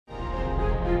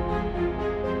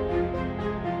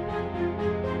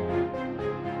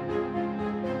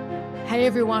Hey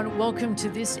everyone, welcome to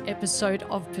this episode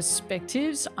of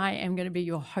Perspectives. I am going to be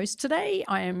your host today.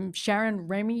 I am Sharon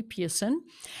Remy Pearson,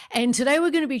 and today we're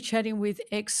going to be chatting with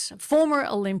former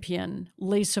Olympian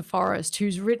Lisa Forrest,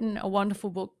 who's written a wonderful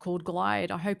book called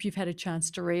Glide. I hope you've had a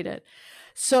chance to read it.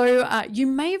 So you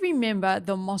may remember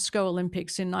the Moscow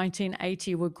Olympics in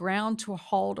 1980 were ground to a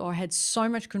halt or had so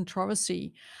much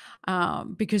controversy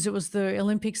because it was the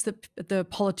Olympics that the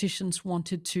politicians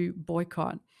wanted to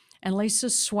boycott. And Lisa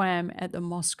swam at the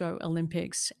Moscow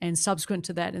Olympics and subsequent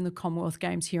to that in the Commonwealth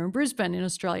Games here in Brisbane in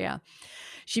Australia.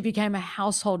 She became a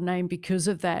household name because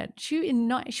of that. She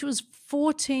was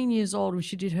 14 years old when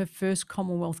she did her first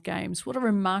Commonwealth Games. What a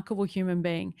remarkable human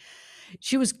being.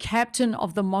 She was captain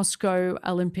of the Moscow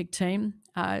Olympic team,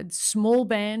 a small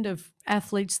band of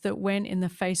athletes that went in the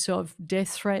face of death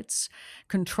threats,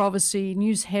 controversy,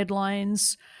 news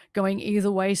headlines, going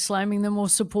either way, slamming them or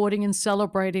supporting and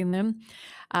celebrating them.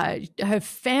 Her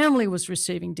family was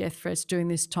receiving death threats during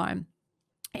this time.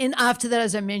 And after that,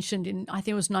 as I mentioned, I think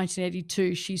it was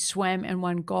 1982, she swam and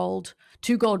won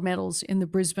two gold medals in the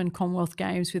Brisbane Commonwealth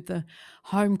Games with the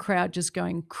home crowd just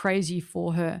going crazy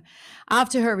for her.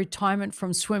 After her retirement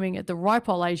from swimming at the ripe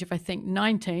old age of, I think,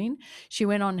 19, she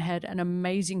went on and had an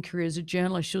amazing career as a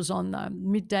journalist. She was on the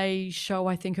midday show,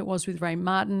 I think it was, with Ray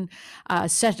Martin.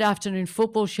 Saturday afternoon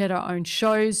football, she had her own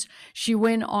shows. She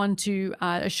went on to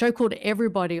a show called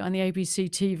Everybody on the ABC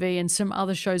TV and some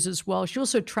other shows as well. She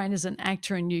also trained as an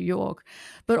actor in New York.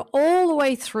 But all the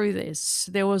way through this,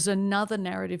 there was another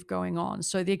narrative going on.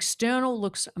 So the external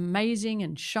looks amazing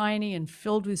and shiny and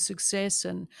filled with success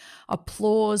and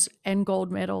applause and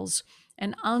gold medals.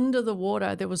 And under the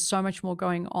water, there was so much more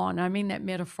going on. I mean that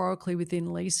metaphorically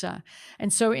within Lisa.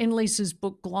 And so in Lisa's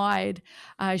book, Glide,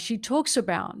 she talks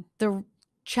about the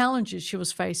challenges she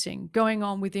was facing going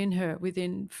on within her,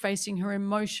 within facing her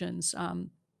emotions,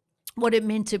 what it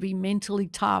meant to be mentally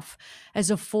tough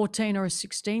as a 14 or a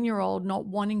 16-year-old, not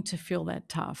wanting to feel that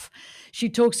tough. She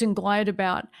talks in Glide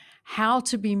about how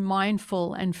to be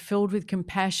mindful and filled with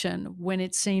compassion when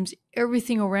it seems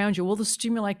everything around you, all the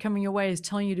stimuli coming your way is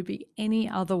telling you to be any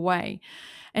other way.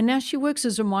 And now she works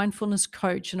as a mindfulness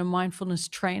coach and a mindfulness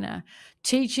trainer,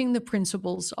 teaching the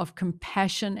principles of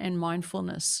compassion and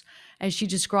mindfulness, as she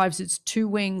describes its two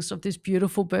wings of this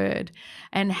beautiful bird,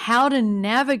 and how to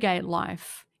navigate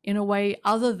life in a way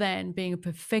other than being a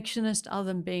perfectionist, other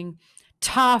than being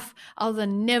tough, other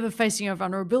than never facing our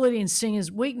vulnerability and seeing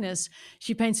as weakness.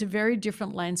 She paints a very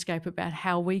different landscape about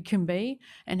how we can be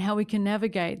and how we can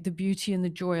navigate the beauty and the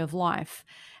joy of life.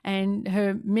 And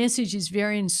her message is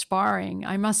very inspiring.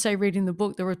 I must say, reading the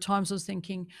book, there were times I was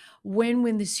thinking,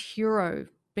 when this hero,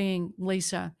 being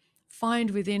Lisa,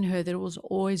 find within her that it was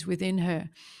always within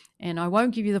her? And I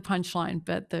won't give you the punchline,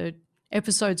 but the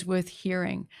episode's worth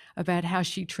hearing about how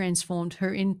she transformed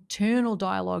her internal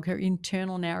dialogue, her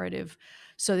internal narrative,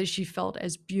 so that she felt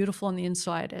as beautiful on the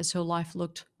inside as her life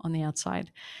looked on the outside.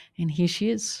 And here she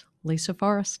is, Lisa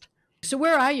Forrest. So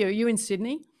where are you? Are you in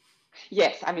Sydney?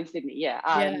 Yes, I'm in Sydney, yeah.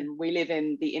 We live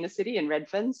in the inner city in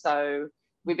Redfern, so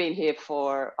we've been here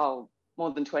for,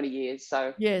 more than 20 years.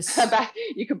 So yes,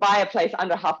 you could buy a place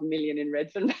under $500,000 in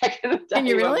Redfern back in the day. Can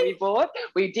you really? When we bought.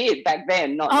 We did back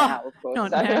then, not now, of course.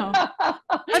 Not now.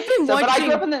 I've been watching.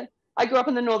 But I grew up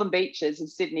in the northern beaches of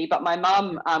Sydney, but my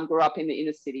mum grew up in the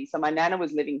inner city. So my nana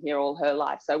was living here all her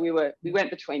life. So we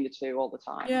went between the two all the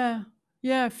time.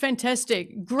 Yeah,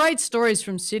 fantastic. Great stories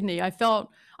from Sydney. I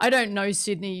don't know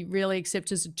Sydney really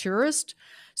except as a tourist.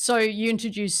 So you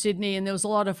introduced Sydney and there was a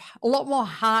lot more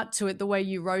heart to it, the way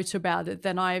you wrote about it,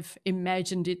 than I've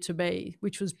imagined it to be,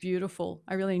 which was beautiful.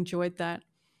 I really enjoyed that.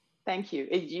 Thank you.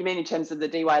 You mean in terms of the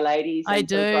DY ladies? I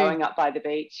do. Sort of growing up by the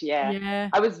beach, yeah.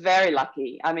 I was very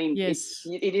lucky. I mean, yes.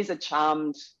 it is a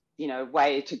charmed,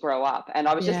 way to grow up. And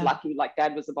I was just lucky, like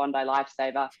Dad was a Bondi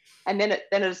lifesaver. And then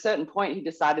at a certain point, he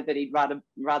decided that he'd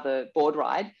rather board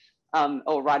ride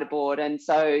or ride a board. And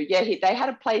so, they had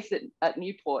a place at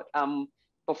Newport long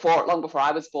before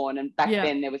I was born. And back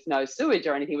then there was no sewage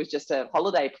or anything. It was just a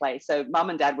holiday place. So Mum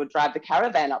and Dad would drive the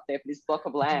caravan up there for this block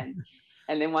of land.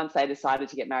 And then once they decided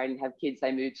to get married and have kids,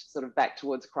 they moved sort of back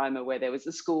towards Cromer, where there was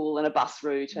a school and a bus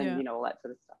route and, all that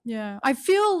sort of stuff. Yeah. I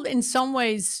feel in some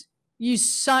ways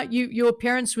your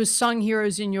parents were sung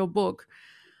heroes in your book,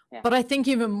 but I think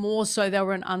even more so they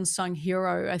were an unsung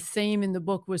hero. A theme in the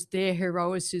book was their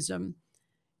heroicism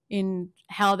in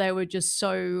how they were just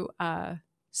so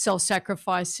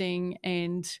self-sacrificing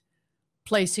and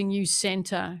placing you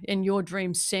center and your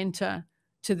dream center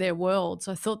to their worlds.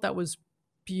 I thought that was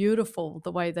beautiful,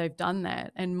 the way they've done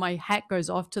that. And my hat goes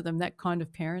off to them, that kind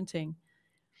of parenting.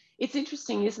 It's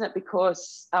interesting, isn't it?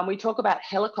 Because we talk about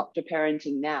helicopter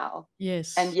parenting now.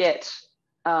 Yes. And yet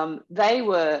they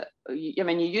were, I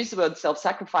mean, you use the word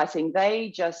self-sacrificing.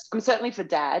 They just, I mean, certainly for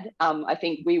Dad, I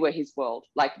think we were his world.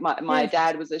 Like my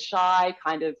dad was a shy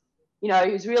kind of, you know,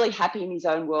 he was really happy in his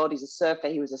own world. He's a surfer,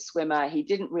 he was a swimmer. He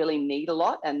didn't really need a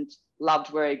lot and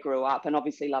loved where he grew up and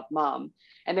obviously loved Mum.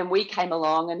 And then we came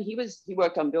along and he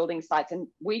worked on building sites and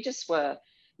we just were,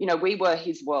 you know, we were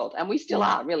his world and we still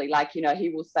are really. Like, you know, he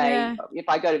will say, if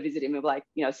I go to visit him, he'll be like,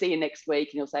 you know, see you next week.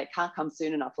 And he'll say, can't come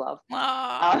soon enough, love.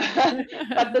 But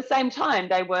at the same time,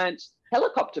 they weren't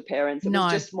helicopter parents. It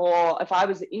was just more, if I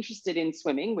was interested in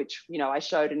swimming, which, you know, I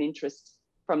showed an interest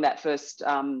from that first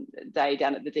day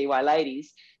down at the DY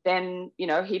Ladies, then, you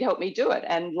know, he'd help me do it.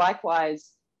 And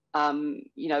likewise,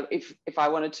 you know, if I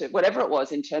wanted to, whatever it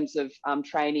was in terms of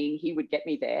training, he would get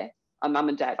me there. Mum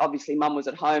and Dad, obviously Mum was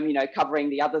at home, you know,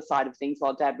 covering the other side of things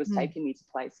while Dad was taking me to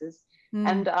places.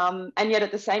 And yet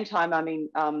at the same time, I mean,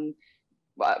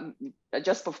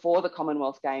 just before the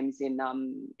Commonwealth Games in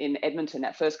Edmonton,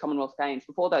 that first Commonwealth Games,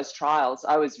 before those trials,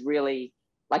 I was really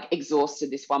like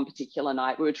exhausted this one particular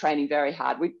night. We were training very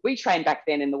hard. We trained back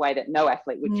then in the way that no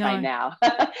athlete would train now.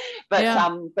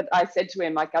 But I said to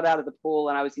him, I got out of the pool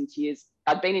and I was in tears.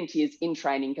 I'd been in tears in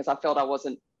training because I felt I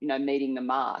wasn't, you know, meeting the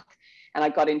mark. And I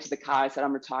got into the car. I said,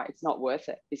 I'm retired. It's not worth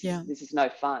it. This is no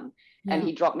fun. And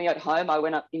he dropped me at home. I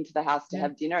went up into the house to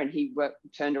have dinner and he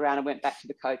turned around and went back to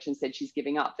the coach and said, she's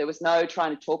giving up. There was no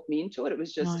trying to talk me into it. It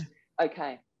was just,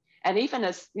 okay. And even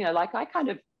as, you know, like I kind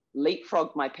of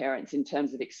leapfrogged my parents in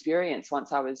terms of experience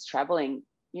once I was traveling.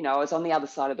 You know, I was on the other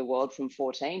side of the world from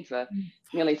 14 for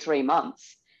nearly 3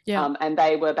 months. And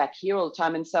they were back here all the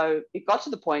time. And so it got to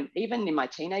the point, even in my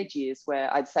teenage years,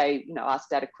 where I'd say, you know, ask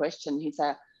Dad a question. He'd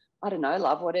say, I don't know,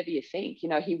 love, whatever you think. You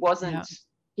know, he wasn't,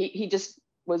 he just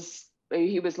was,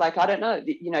 he was like, I don't know,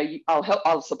 you know,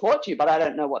 I'll support you, but I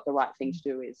don't know what the right thing to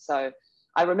do is. So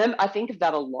I think of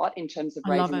that a lot in terms of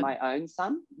raising my own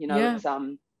son. You know,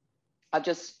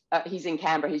 it's, he's in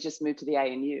Canberra, he's just moved to the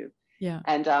ANU.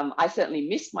 And I certainly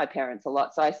missed my parents a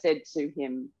lot. So I said to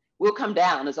him, we'll come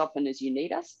down as often as you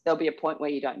need us. There'll be a point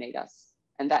where you don't need us.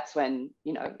 And that's when,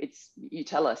 you know, you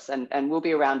tell us and we'll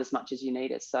be around as much as you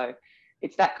need us. So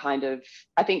it's that kind of,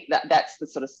 I think that's the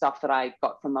sort of stuff that I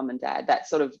got from Mum and Dad, that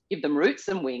sort of give them roots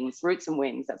and wings.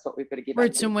 That's what we've got to give.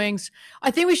 Roots and wings. I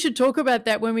think we should talk about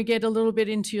that when we get a little bit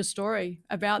into your story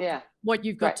about what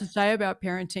you've got to say about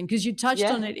parenting, because you touched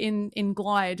on it in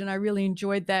Glide and I really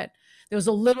enjoyed that. There was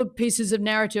a little pieces of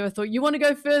narrative. I thought, you want to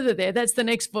go further there? That's the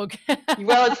next book.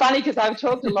 Well, it's funny because I've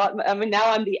talked a lot. I mean, now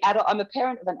I'm the adult. I'm a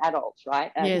parent of an adult,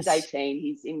 right? He's 18.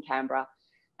 He's in Canberra.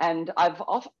 And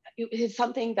it's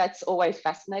something that's always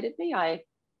fascinated me.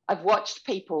 I've watched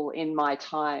people in my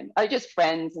time, just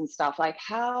friends and stuff, like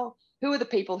who are the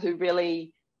people who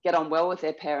really get on well with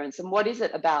their parents, and what is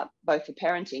it about both the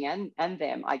parenting and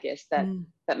them, I guess, that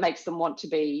makes them want to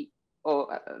be,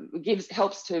 or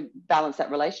helps to balance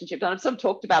that relationship. And I've sort of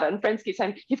talked about it, and friends keep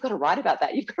saying, you've got to write about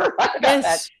that. You've got to write about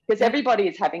that, because everybody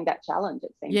is having that challenge,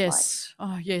 it seems like.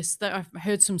 Oh, yes. I've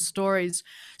heard some stories.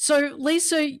 So,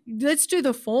 Lisa, let's do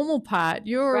the formal part.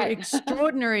 You're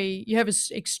extraordinary. You have an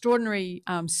extraordinary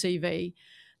CV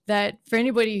that for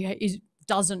anybody who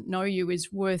doesn't know you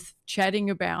is worth chatting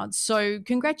about. So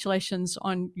congratulations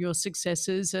on your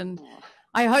successes. And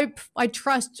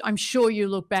I'm sure you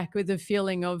look back with a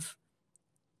feeling of,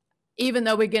 even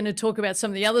though we're going to talk about some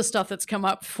of the other stuff that's come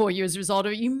up for you as a result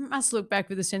of it, you must look back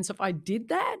with a sense of, I did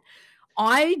that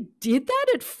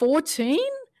at 14.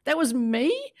 That was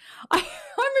me. I'm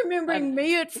remembering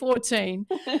me at 14.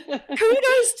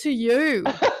 Kudos to you.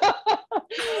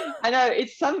 I know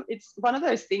it's one of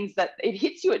those things that it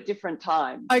hits you at different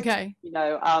times. Okay. You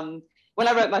know, when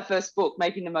I wrote my first book,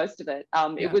 Making the Most of It,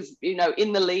 it was, you know,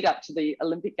 in the lead up to the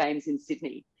Olympic Games in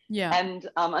Sydney. Yeah. And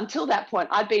until that point,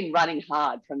 I'd been running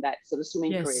hard from that sort of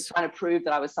swimming career, trying to prove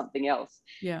that I was something else.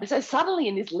 Yeah. And so suddenly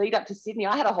in this lead up to Sydney,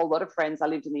 I had a whole lot of friends. I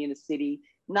lived in the inner city,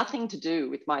 nothing to do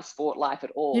with my sport life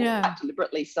at all, quite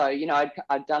deliberately so. You know,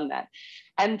 I'd done that.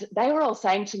 And they were all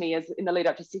saying to me, as in the lead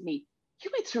up to Sydney,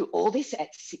 you went through all this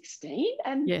at 16?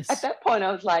 And at that point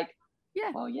I was like,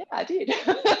 well, yeah, I did.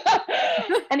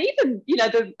 And even, you know,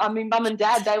 Mum and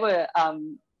Dad, they were,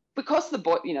 because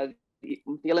the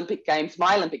Olympic Games,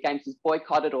 my Olympic Games was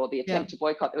boycotted, or the attempt to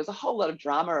boycott, there was a whole lot of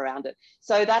drama around it.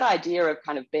 So that idea of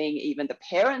kind of being even the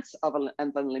parents of an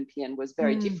Olympian was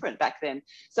very different back then.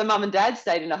 So Mum and Dad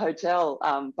stayed in a hotel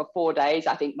for 4 days.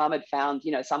 I think Mum had found,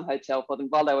 you know, some hotel for them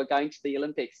while they were going to the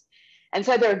Olympics. And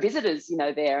so there are visitors, you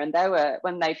know, there, and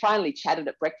when they finally chatted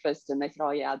at breakfast and they said,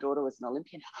 oh yeah, our daughter was an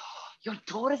Olympian. your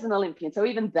daughter's an Olympian. So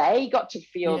even they got to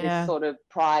feel this sort of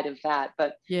pride of that.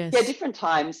 But yeah, different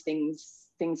times things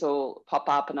will pop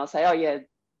up and I'll say, oh yeah,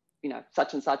 you know,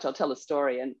 such and such, I'll tell a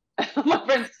story. And my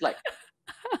friend's like,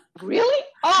 really?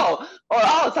 Oh, or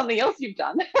oh, something else you've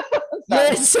done.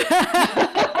 Yes.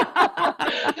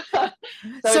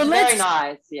 So it's very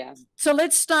nice. Yeah. So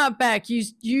let's start back.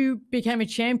 You became a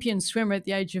champion swimmer at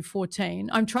the age of 14.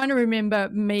 I'm trying to remember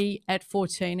me at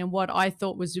 14 and what I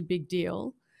thought was a big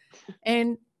deal.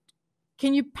 And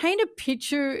can you paint a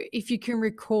picture, if you can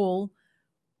recall,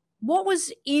 what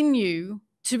was in you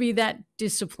to be that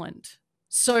disciplined?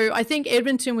 So I think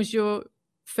Edmonton was your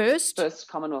first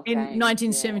Commonwealth in Games,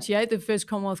 1978, the first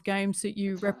Commonwealth Games that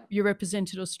you you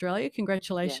represented Australia.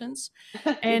 Congratulations!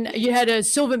 Yeah. And you had a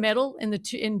silver medal in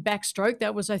in backstroke.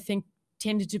 That was, I think,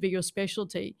 tended to be your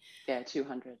specialty. Yeah,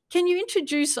 200. Can you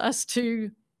introduce us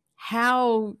to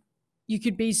how you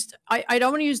could be? I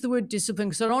don't want to use the word discipline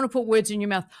because I don't want to put words in your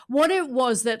mouth. What it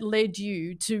was that led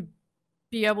you to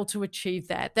be able to achieve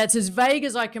that? That's as vague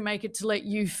as I can make it to let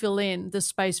you fill in the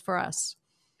space for us.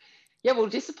 Yeah, well,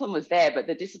 discipline was there, but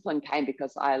the discipline came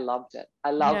because I loved it. I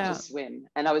loved to swim.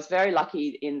 And I was very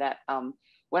lucky in that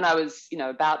when I was, you know,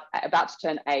 about to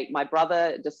turn 8, my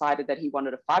brother decided that he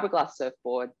wanted a fiberglass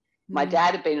surfboard. My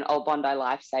dad had been an old Bondi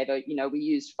lifesaver. You know, we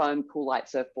used foam cool light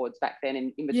surfboards back then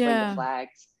in between the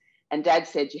flags. And Dad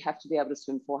said, you have to be able to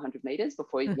swim 400 meters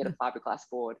before you can get a fiberglass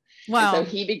board. Wow. And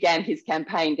so he began his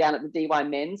campaign down at the DY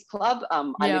Men's Club.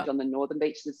 I lived on the northern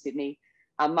beaches of Sydney.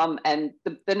 Mum and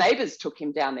the neighbours took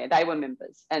him down there. They were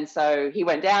members. And so he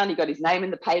went down, he got his name in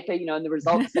the paper, you know, in the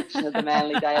results section of the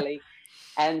Manly Daily.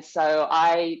 And so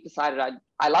I decided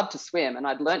I loved to swim, and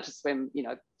I'd learnt to swim, you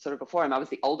know, sort of before him. I was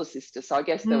the older sister, so I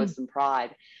guess there was some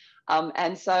pride.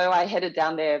 And so I headed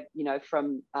down there, you know,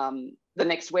 from the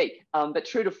next week. But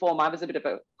true to form, I was a bit of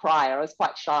a crier. I was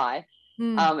quite shy.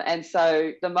 And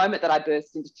so the moment that I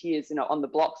burst into tears, you know, on the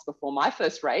blocks before my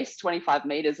first race, 25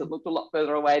 meters, it looked a lot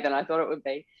further away than I thought it would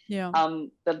be. Yeah.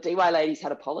 The DY ladies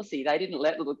had a policy. They didn't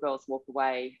let little girls walk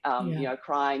away, you know,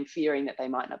 crying, fearing that they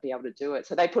might not be able to do it.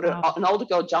 So they put an older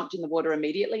girl jumped in the water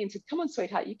immediately and said, come on,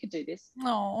 sweetheart, you could do this.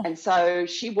 Aww. And so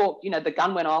she walked, you know, the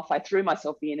gun went off. I threw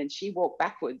myself in and she walked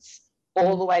backwards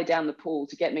all the way down the pool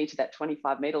to get me to that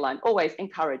 25-meter line, always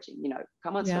encouraging, you know,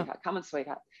 come on, sweetheart, come on,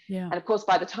 sweetheart. Yeah. And of course,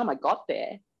 by the time I got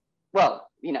there, well,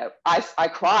 you know, I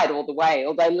cried all the way,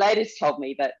 although ladies told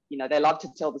me that, you know, they love to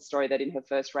tell the story that in her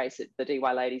first race at the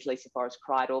DY ladies, Lisa Forrest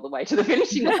cried all the way to the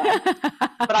finishing line.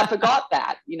 But I forgot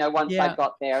that, you know, once I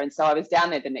got there. And so I was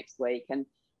down there the next week, and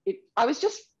I was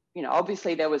just, you know,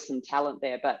 obviously there was some talent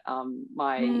there, but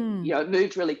you know, it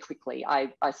moved really quickly. I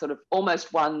sort of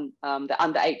almost won the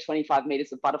under 8 25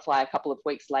 meters of butterfly a couple of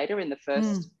weeks later in that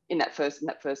first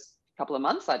couple of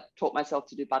months. I taught myself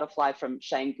to do butterfly from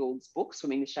Shane Gould's book,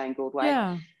 Swimming the Shane Gould Way.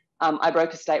 Yeah. I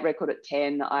broke a state record at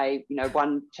 10. I, you know,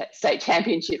 won state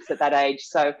championships at that age.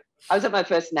 So I was at my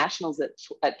first nationals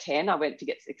at 10. I went to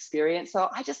get experience. So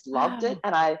I just loved it.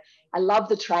 And I loved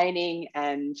the training,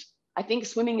 and I think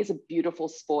swimming is a beautiful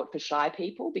sport for shy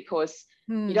people because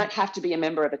you don't have to be a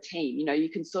member of a team. You know, you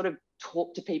can sort of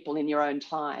talk to people in your own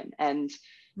time. And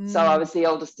so I was the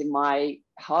eldest in my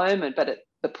home, but at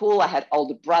the pool I had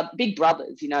big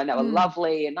brothers, you know, and they were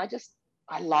lovely, and I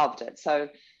loved it. So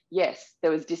yes,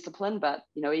 there was discipline, but,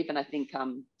 you know, even I think,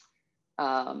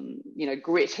 you know,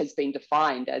 grit has been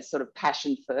defined as sort of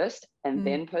passion first and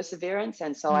then perseverance.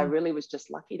 And so I really was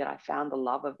just lucky that I found the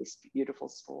love of this beautiful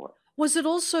sport. Was it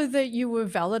also that you were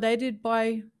validated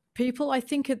by people? I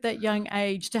think at that young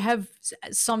age, to have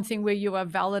something where you are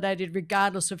validated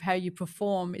regardless of how you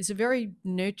perform is a very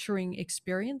nurturing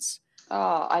experience.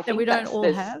 Oh, I think that we don't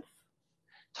all have.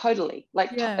 Totally.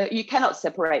 Like you cannot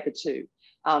separate the two.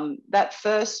 That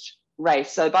first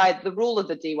race, so by the rule of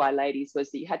the DY ladies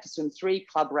was that you had to swim 3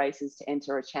 club races to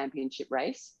enter a championship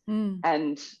race.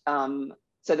 And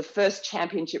so the first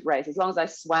championship race, as long as I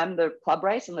swam the club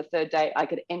race on the 3rd day, I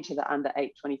could enter the under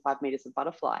 8 25 meters of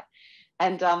butterfly.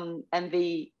 And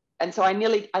so I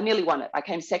nearly won it. I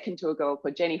came second to a girl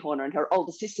called Jenny Horner, and her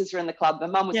older sisters were in the club. My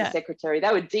mum was the secretary.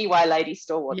 They were DY lady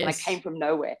stalwarts, and I came from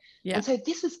nowhere. Yeah. And so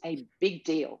this was a big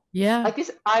deal. Yeah. Like this,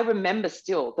 I remember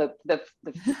still the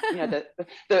you know,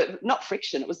 the not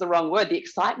friction, it was the wrong word, the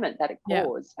excitement that it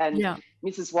caused. And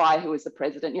Mrs. Y, who was the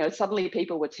president, you know, suddenly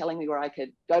people were telling me where I could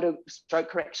go to stroke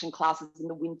correction classes in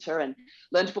the winter and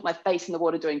learn to put my face in the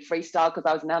water doing freestyle, because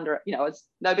I was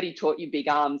nobody taught you big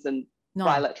arms and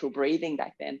bilateral breathing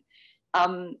back then.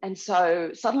 And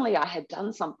so suddenly I had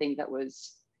done something that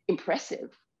was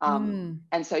impressive. And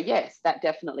so, yes, that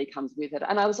definitely comes with it.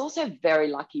 And I was also very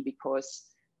lucky because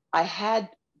I had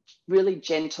really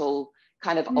gentle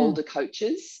kind of older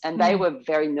coaches, and they were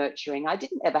very nurturing. I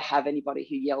didn't ever have anybody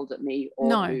who yelled at me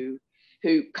or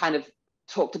who kind of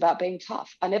talked about being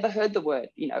tough. I never heard the word,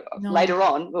 later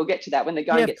on, we'll get to that when the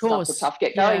going gets tough or tough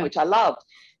get going, which I loved.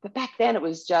 But back then it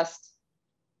was just,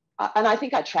 and I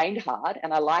think I trained hard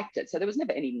and I liked it. So there was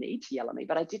never any need to yell at me,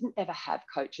 but I didn't ever have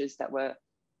coaches that were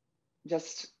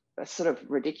just sort of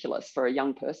ridiculous for a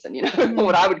young person,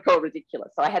 what I would call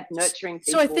ridiculous. So I had nurturing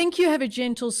people. So I think you have a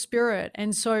gentle spirit,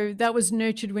 and so that was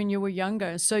nurtured when you were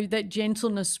younger. So that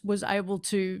gentleness was able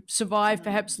to survive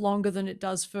perhaps longer than it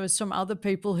does for some other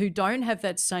people who don't have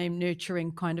that same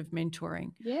nurturing kind of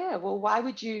mentoring. Yeah, well, why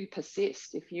would you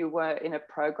persist if you were in a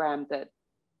program that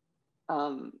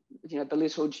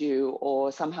belittled you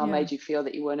or somehow made you feel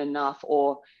that you weren't enough,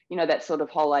 or that sort of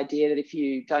whole idea that if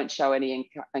you don't show any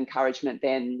encouragement,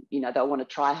 then they'll want to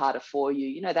try harder for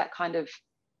you, that kind of.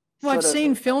 Well, I've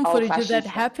seen film footage of that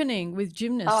happening with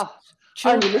gymnasts.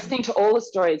 You're listening to all the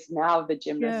stories now of the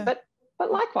gymnasts,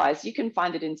 but likewise, you can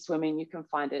find it in swimming, you can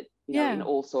find it in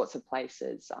all sorts of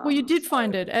places. Well, you did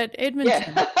find it at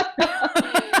Edmonton.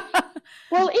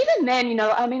 Well, even then,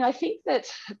 I think that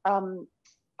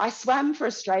I swam for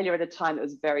Australia at a time that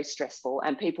was very stressful,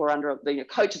 and people were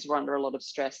coaches were under a lot of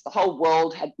stress. The whole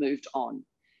world had moved on,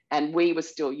 and we were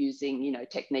still using,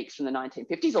 techniques from the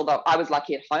 1950s. Although I was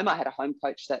lucky at home, I had a home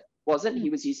coach that wasn't.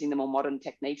 He was using the more modern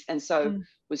techniques, and so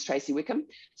was Tracy Wickham.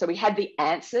 So we had the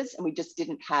answers, and we just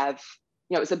didn't have,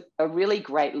 it was a really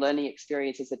great learning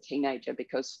experience as a teenager,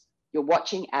 because you're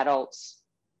watching adults.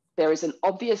 There is an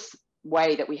obvious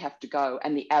way that we have to go,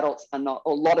 and the adults are not,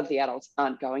 or a lot of the adults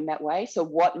aren't going that way. So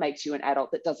what makes you an adult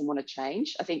that doesn't want to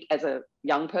change? I think as a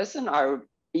young person,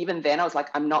 even then I was like,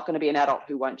 I'm not going to be an adult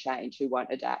who won't change, who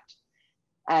won't adapt.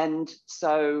 And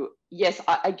so, yes,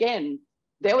 again,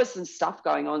 there was some stuff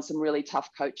going on, some really tough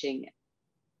coaching.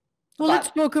 Well, let's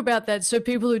talk about that. So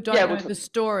people who don't know the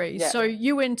story. Yeah. So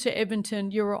you went to Edmonton,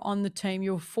 you were on the team,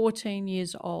 you were 14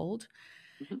 years old.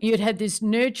 You'd had this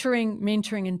nurturing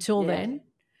mentoring until then.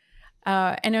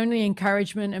 And only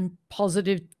encouragement and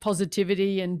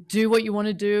positivity and do what you want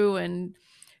to do and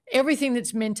everything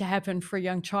that's meant to happen for a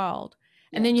young child.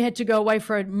 And then you had to go away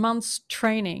for a month's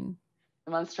training. A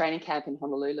month's training camp in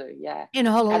Honolulu, In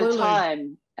Honolulu. At a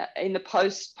time, in the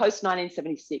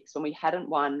post-1976, when we hadn't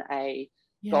won a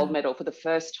gold medal for the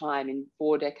first time in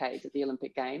 4 decades at the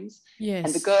Olympic Games. Yes.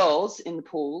 And the girls in the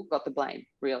pool got the blame,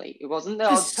 really. It wasn't the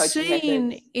old coaching scene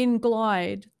methods. In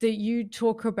Glide that you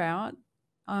talk about.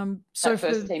 So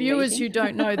for viewers who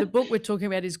don't know, the book we're talking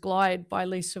about is Glide by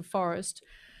Lisa Forrest.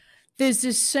 There's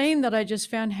this scene that I just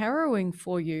found harrowing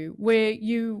for you, where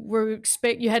you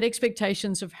had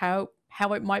expectations of how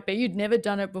it might be. You'd never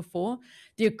done it before.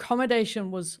 The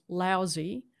accommodation was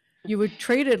lousy. You were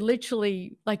treated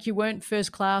literally like you weren't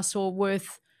first class or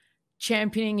worth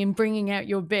championing and bringing out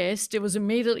your best. It was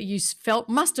immediately, you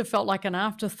must have felt like an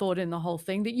afterthought in the whole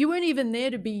thing, that you weren't even there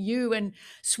to be you and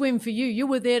swim for you. You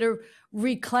were there to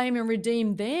reclaim and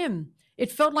redeem them.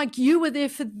 It felt like you were there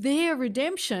for their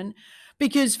redemption,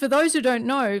 because for those who don't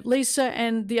know, Lisa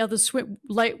and the other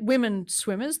women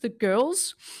swimmers, the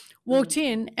girls, walked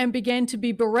in and began to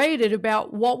be berated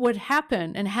about what would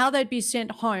happen and how they'd be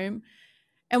sent home.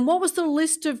 And what was the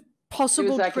list of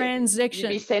possible transactions? You'd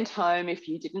be sent home if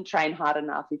you didn't train hard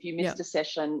enough, if you missed a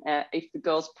session, if the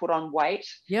girls put on weight.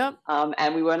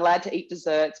 And we weren't allowed to eat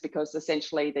desserts, because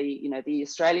essentially the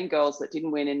Australian girls that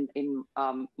didn't win in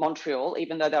Montreal,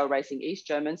 even though they were racing East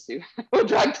Germans who were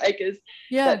drug takers,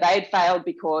 that they had failed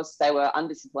because they were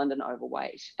undisciplined and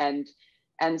overweight.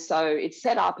 And so it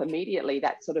set up immediately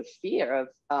that sort of fear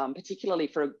of, particularly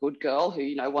for a good girl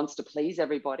who, wants to please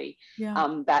everybody,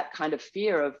 that kind of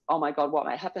fear of, oh my God, what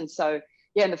might happen? So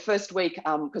in the first week,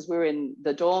 because we were in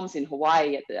the dorms in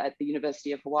Hawaii at the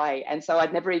University of Hawaii. And so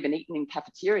I'd never even eaten in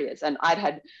cafeterias. And I'd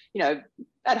had,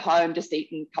 at home, just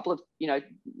eaten a couple of,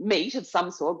 meat of some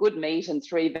sort, good meat and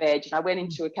 3 veg. And I went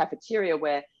into a cafeteria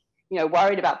where,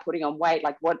 worried about putting on weight,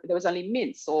 like there was only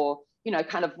mince or,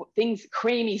 kind of things,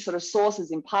 creamy sort of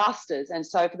sauces in pastas. And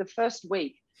so for the first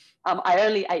week, I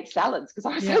only ate salads because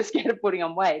I was so scared of putting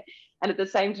on weight. And at the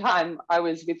same time, I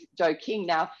was with Joe King.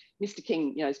 Now, Mr.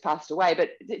 King, has passed away,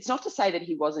 but it's not to say that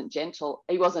he wasn't gentle.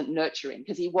 He wasn't nurturing,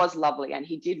 because he was lovely and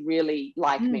he did really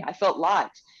like me. I felt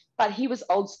liked, but he was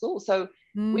old school. So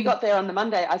we got there on the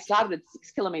Monday. I started at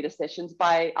 6 kilometer sessions.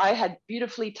 I had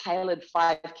beautifully tailored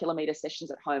 5 kilometer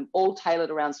sessions at home, all tailored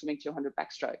around swimming 200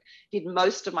 backstroke. Did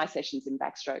most of my sessions in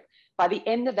backstroke. By the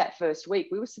end of that first week,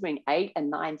 we were swimming 8 and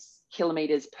 9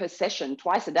 kilometers per session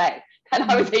twice a day. And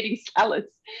I was eating salads.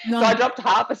 So I dropped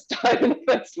half a stone in the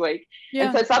first week.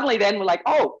 And so suddenly then we're like,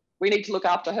 oh, we need to look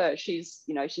after her. She's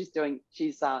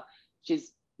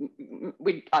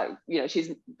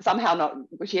she's somehow not,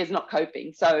 she is not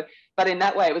coping. So, but in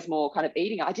that way, it was more kind of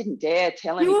eating. I didn't dare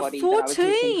tell anybody that I was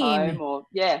missing home, or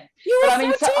You were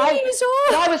 14 years old.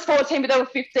 But I was 14, but there were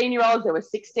 15-year-olds, there were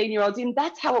 16-year-olds, and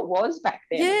that's how it was back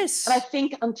then. Yes. And I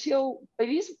think it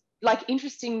is like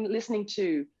interesting listening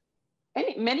to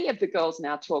many of the girls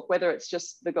now talk, whether it's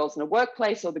just the girls in a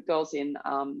workplace or the girls in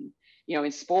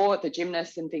in sport, the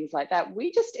gymnasts and things like that.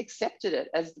 We just accepted it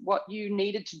as what you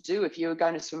needed to do if you were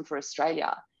going to swim for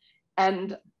Australia.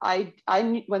 And I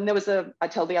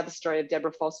tell the other story of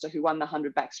Deborah Foster, who won the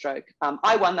 100 backstroke.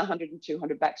 I won the 100 and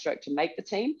 200 backstroke to make the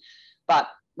team, but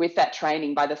with that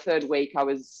training, by the third week, I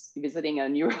was visiting a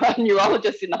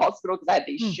neurologist in the hospital because I had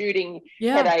these shooting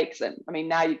headaches. And I mean,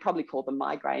 now you'd probably call them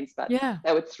migraines, but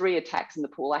there were 3 attacks in the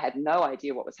pool. I had no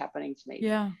idea what was happening to me.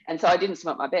 Yeah. And so I didn't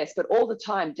swim at my best. But all the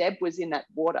time, Deb was in that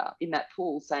water, in that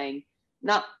pool saying,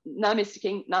 no, Mr.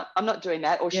 King, no, I'm not doing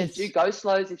that. Or she'd do go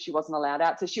slows if she wasn't allowed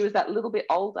out. So she was that little bit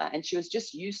older, and she was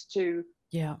just used to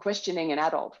questioning an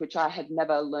adult, which I had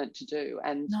never learned to do.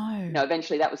 And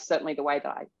eventually that was certainly the way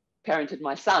that I parented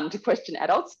my son, to question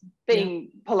adults, being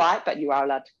polite, but you are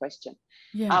allowed to question.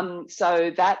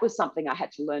 So that was something I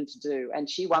had to learn to do. And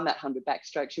she won that 100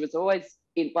 backstroke. She was always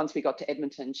once we got to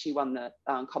Edmonton, she won the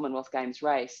Commonwealth Games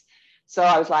race. So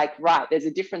I was like, right, there's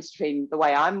a difference between the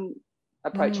way I'm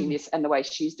approaching this and the way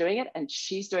she's doing it. And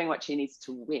she's doing what she needs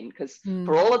to win. Because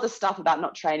for all of the stuff about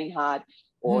not training hard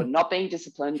or not being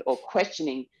disciplined or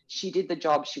questioning, she did the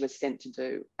job she was sent to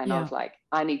do. And I was like,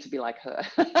 I need to be like her.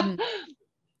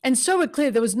 And so we're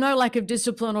clear, there was no lack of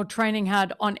discipline or training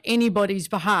hard on anybody's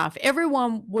behalf.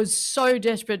 Everyone was so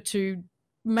desperate to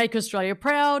make Australia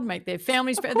proud, make their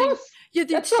families proud.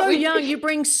 You're so young, you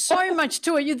bring so much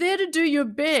to it. You're there to do your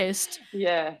best.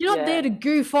 Yeah. You're not there to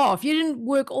goof off. You didn't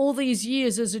work all these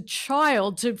years as a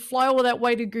child to fly all that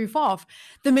way to goof off.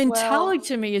 The mentality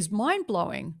to me is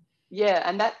mind-blowing. Yeah,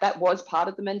 and that was part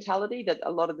of the mentality, that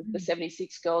a lot of the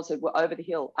 76 girls who were over the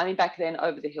hill. I mean, back then,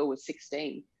 over the hill was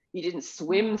 16. You didn't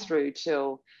swim through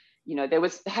till,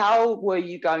 how were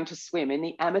you going to swim in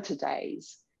the amateur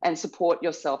days and support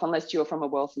yourself unless you were from a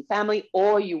wealthy family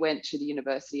or you went to the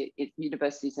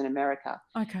universities in America?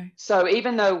 Okay. So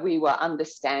even though we were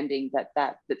understanding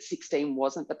that 16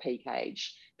 wasn't the peak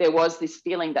age, there was this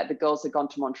feeling that the girls had gone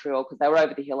to Montreal because they were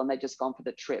over the hill and they'd just gone for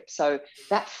the trip. So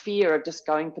that fear of just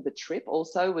going for the trip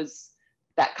also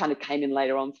that kind of came in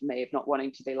later on for me, of not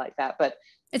wanting to be like that. But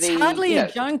it's hardly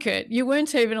a junket. You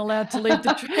weren't even allowed to leave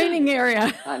the training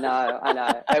area. I know.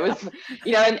 It was,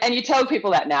 and you tell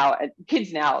people that now,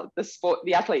 kids now,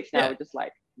 the athletes now are just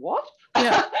like, what?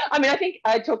 Yeah. I mean, I think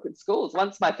I talk at schools.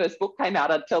 Once my first book came out,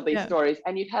 I'd tell these stories,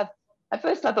 and you'd have, at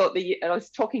first I thought I was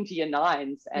talking to year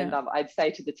 9s, and I'd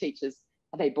say to the teachers,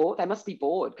 are they bored? They must be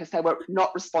bored because they were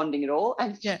not responding at all.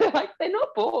 And they're like, they're not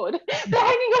bored. They're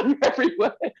hanging on every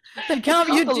word. They can't.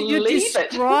 You're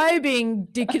describing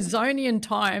Dickinsonian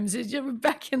times. You're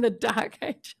back in the dark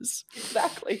ages.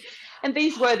 Exactly. And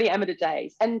these were the amateur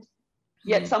days. And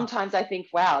yet sometimes I think,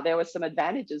 wow, there were some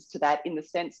advantages to that, in the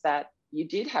sense that you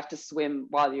did have to swim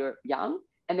while you're young,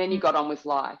 and then you got on with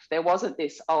life. There wasn't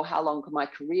this, how long can my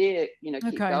career,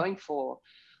 keep going for?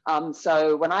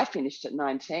 So when I finished at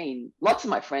 19, lots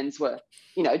of my friends were,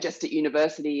 just at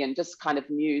university and just kind of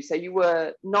new. So you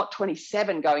were not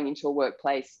 27 going into a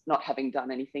workplace, not having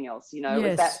done anything else,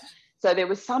 Yes. So there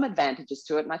was some advantages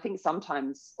to it. And I think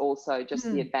sometimes also just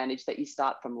the advantage that you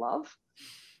start from love.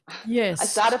 Yes. I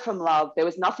started from love. There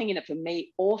was nothing in it for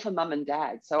me or for mum and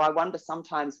dad. So I wonder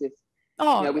sometimes with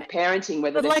parenting,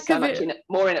 whether there's so much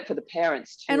more in it for the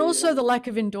parents too. And also the lack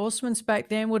of endorsements back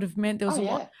then would have meant there was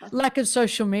lack of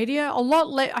social media, a lot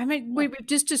less. I mean, we've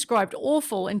just described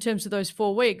awful in terms of those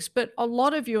 4 weeks, but a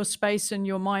lot of your space and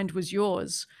your mind was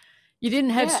yours. You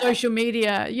didn't have social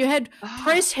media. You had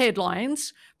press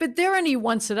headlines, but they're only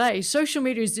once a day. Social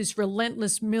media is this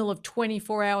relentless mill of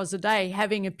 24 hours a day,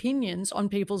 having opinions on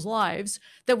people's lives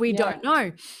that we don't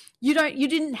know. You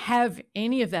didn't have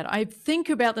any of that. I think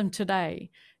about them today,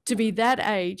 to be that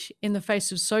age in the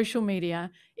face of social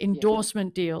media,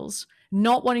 endorsement deals,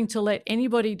 not wanting to let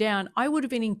anybody down. I would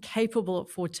have been incapable at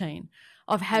 14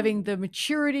 of having the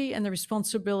maturity and the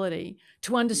responsibility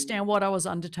to understand what I was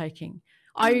undertaking.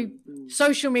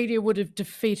 Social media would have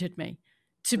defeated me.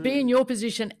 To be in your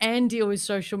position and deal with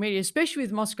social media, especially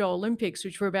with Moscow Olympics,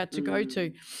 which we're about to go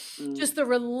to, just the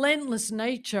relentless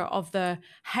nature of the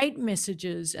hate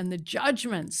messages and the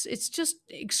judgments, it's just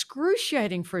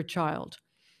excruciating for a child.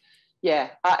 Yeah,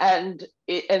 and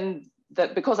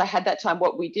that because I had that time,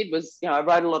 what we did was, I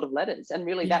wrote a lot of letters, and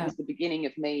really that was the beginning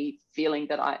of me feeling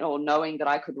that or knowing that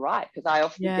I could write, because I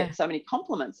often get so many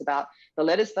compliments about the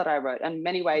letters that I wrote. And in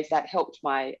many ways that helped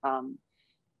my,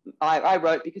 I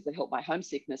wrote because it helped my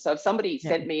homesickness. So if somebody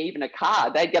sent me even a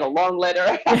card, they'd get a long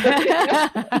letter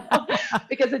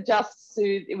because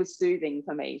it was soothing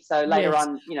for me. So later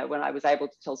on, when I was able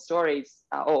to tell stories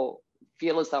or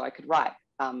feel as though I could write,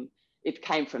 it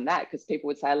came from that, because people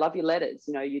would say, I love your letters.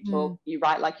 You talk, you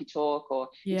write like you talk, or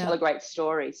you tell a great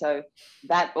story. So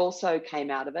that also came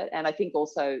out of it. And I think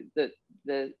also that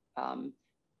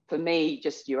for me,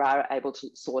 just you are able to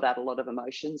sort out a lot of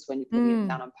emotions when you're putting it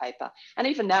down on paper. And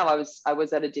even now, I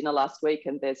was at a dinner last week,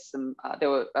 and there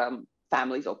were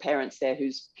families or parents there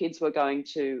whose kids were going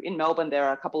to, in Melbourne, there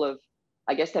are a couple of,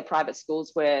 I guess they're private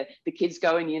schools where the kids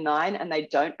go in year 9 and they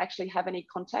don't actually have any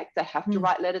contact. They have to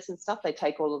write letters and stuff. They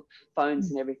take all the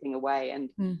phones and everything away. And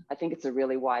I think it's a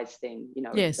really wise thing.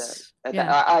 Yes.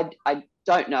 I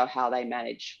don't know how they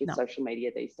manage with social media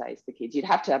these days, the kids. You'd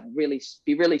have to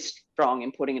be really strong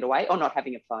in putting it away or not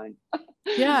having a phone.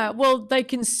 Yeah, well, they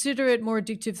consider it more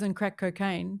addictive than crack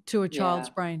cocaine to a child's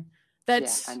brain.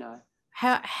 That's I know.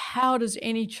 How does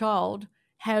any child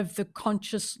have the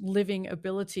conscious living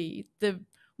ability,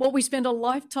 what we spend a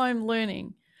lifetime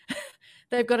learning,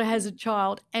 they've got to as a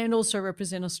child and also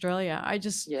represent Australia. I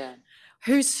just,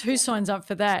 who signs up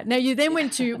for that? Now, you then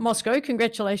went to Moscow.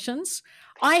 Congratulations.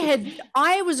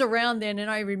 I was around then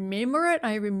and I remember it.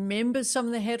 I remember some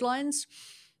of the headlines.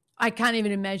 I can't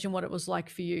even imagine what it was like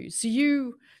for you.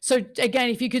 So again,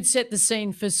 if you could set the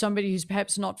scene for somebody who's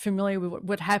perhaps not familiar with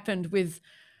what happened with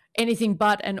anything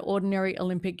but an ordinary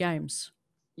Olympic Games.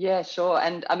 Yeah, sure.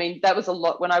 And I mean, that was a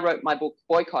lot when I wrote my book,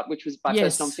 Boycott, which was my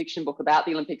first nonfiction book about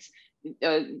the Olympics.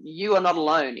 You are not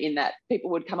alone in that. People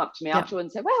would come up to me afterward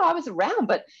and say, well, I was around,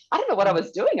 but I don't know what I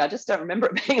was doing. I just don't remember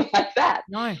it being like that.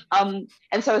 No.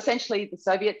 And so essentially the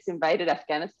Soviets invaded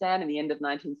Afghanistan in the end of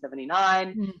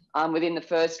 1979. Within the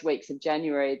first weeks of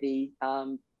January,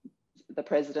 the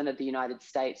president of the United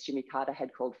States, Jimmy Carter,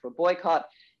 had called for a boycott.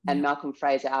 And Malcolm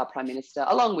Fraser, our Prime Minister,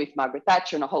 along with Margaret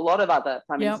Thatcher and a whole lot of other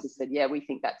Prime Ministers said, we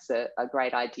think that's a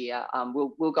great idea.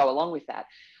 We'll go along with that.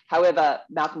 However,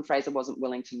 Malcolm Fraser wasn't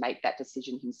willing to make that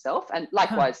decision himself. And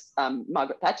likewise,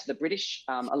 Margaret Thatcher, the British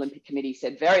Olympic Committee,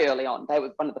 said very early on, they were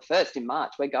one of the first in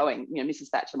March, we're going. Mrs.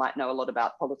 Thatcher might know a lot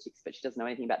about politics, but she doesn't know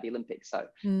anything about the Olympics. So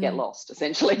get lost,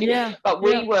 essentially. But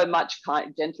we were much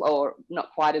gentler, or not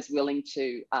quite as willing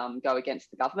to go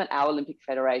against the government. Our Olympic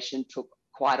Federation took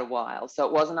quite a while. So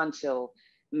it wasn't until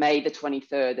May the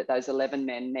 23rd that those 11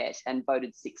 men met and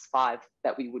voted 6-5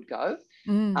 that we would go.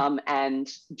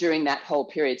 And during that whole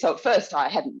period, so at first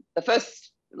in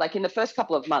the first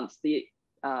couple of months, the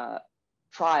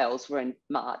trials were in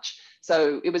March.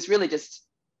 So it was really just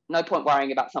no point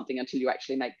worrying about something until you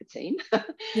actually make the team.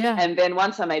 And then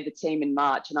once I made the team in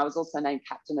March, and I was also named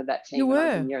captain of that team when I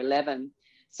was in year 11.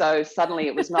 So suddenly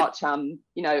it was not, how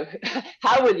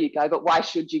will you go, but why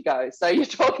should you go? So you're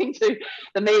talking to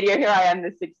the media. Here I am,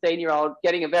 the 16-year-old,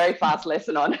 getting a very fast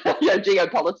lesson on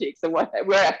geopolitics and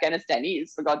where Afghanistan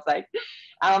is, for God's sake.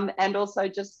 And also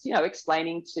just,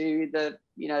 explaining to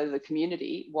the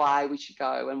community why we should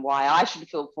go and why I should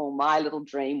fulfill my little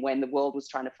dream when the world was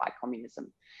trying to fight communism.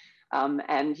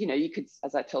 And, you could,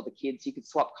 as I tell the kids, you could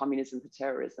swap communism for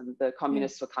terrorism. The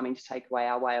communists were coming to take away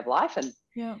our way of life. And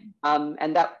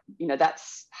that,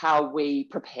 that's how we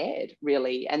prepared,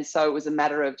 really. And so it was a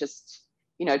matter of just,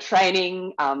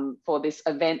 training for this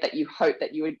event that you hope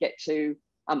that you would get to.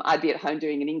 I'd be at home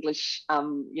doing an English,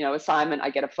 assignment. I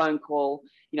get a phone call.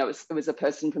 It was a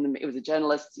person it was a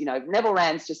journalist. Neville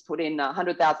Rand's just put in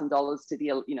 $100,000 to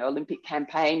the, Olympic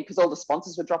campaign because all the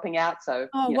sponsors were dropping out. So,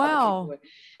 wow.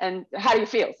 And how do you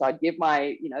feel? So I'd give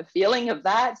my, feeling of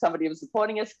that. Somebody was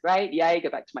supporting us. Great. Yay. Go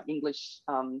back to my English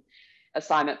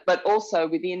assignment. But also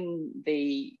within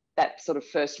that sort of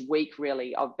first week,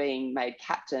 really, of being made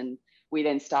captain, we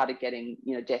then started getting,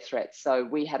 death threats. So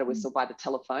we had a whistle by the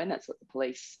telephone. That's what the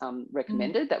police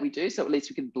recommended that we do. So at least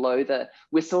we could blow the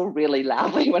whistle really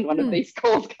loudly when one of these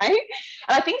calls came.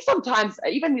 And I think sometimes,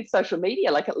 even with social media,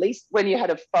 like at least when you had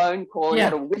a phone call, you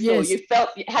had a whistle, you felt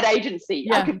you had agency.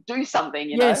 I could do something,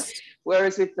 you know.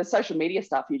 Whereas with the social media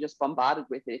stuff, you're just bombarded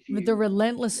with it. With the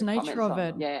relentless nature of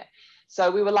it. Yeah. So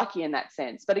we were lucky in that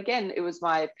sense. But again, it was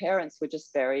my parents were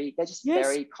just very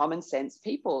common sense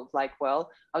people. Like, well,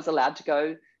 I was allowed to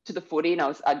go to the footy and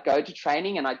I'd go to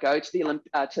training and I'd go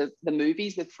to the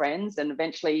movies with friends. And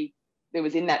eventually it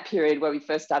was in that period where we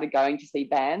first started going to see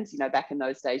bands. You know, back in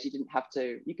those days, you didn't have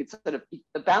to, you could sort of,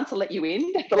 the bouncer let you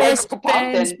in at the Best local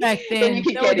pub, then you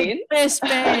could get in. Best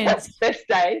bands. Best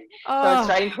day. So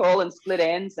Australian Crawl and Split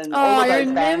Ends and all of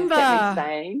those bands kept me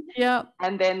staying. Yeah.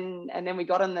 And then we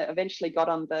eventually got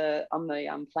on the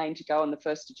plane to go on the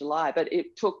 1st of July. But it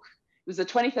was the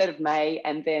 23rd of May,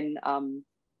 and then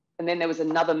there was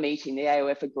another meeting. The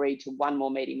AOF agreed to one more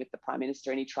meeting with the Prime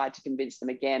Minister, and he tried to convince them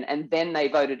again. And then they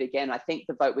voted again. I think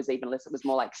the vote was even less. It was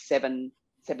more like 7-3.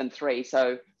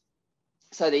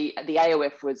 So the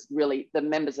AOF was really, the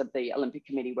members of the Olympic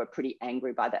Committee were pretty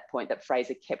angry by that point that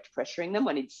Fraser kept pressuring them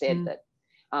when he'd said that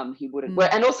he wouldn't.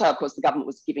 And also, of course, the government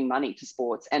was giving money to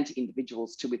sports and to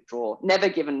individuals to withdraw. Never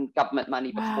given government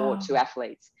money before to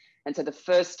athletes. And so the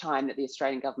first time that the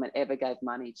Australian government ever gave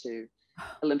money to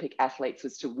Olympic athletes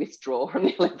was to withdraw from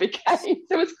the Olympic Games.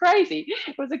 It was crazy.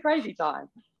 It was a crazy time.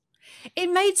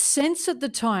 It made sense at the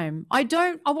time. I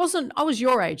was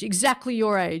your age, exactly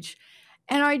your age.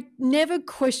 And I never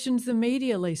questioned the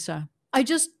media, Lisa. I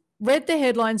just read the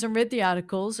headlines and read the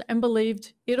articles and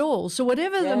believed it all. So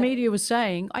whatever the media was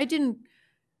saying,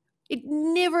 it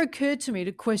never occurred to me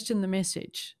to question the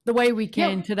message the way we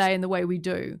can today and the way we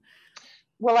do.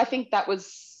 Well, I think that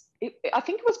was, I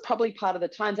think it was probably part of the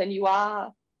times. And you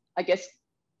are, I guess,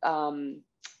 you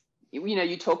know,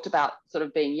 you talked about sort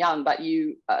of being young, but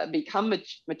you become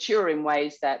mature in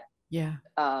ways that, you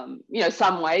know,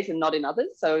 some ways and not in others.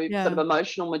 So sort of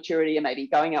emotional maturity and maybe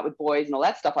going out with boys and all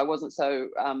that stuff. I wasn't so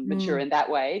mature in that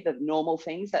way, the normal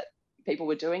things that people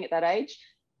were doing at that age.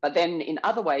 But then in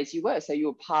other ways you were. So you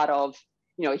were part of,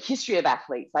 you know, a history of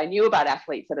athletes. I knew about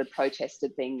athletes that had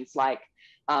protested things like,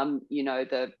 you know,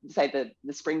 the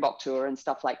Springbok tour and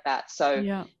stuff like that.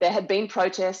 So there had been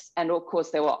protests, and of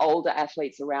course there were older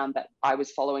athletes around that I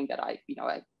was following that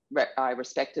I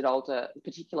respected older,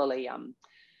 particularly,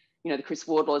 you know, the Chris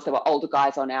Wardlaws. There were older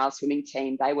guys on our swimming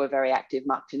team. They were very active.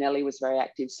 Mark Tonelli was very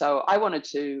active. So I wanted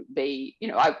to be, you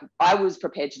know, I was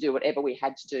prepared to do whatever we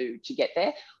had to do to get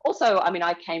there. Also, I mean,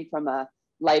 I came from a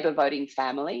Labor voting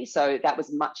family, so that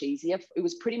was much easier. It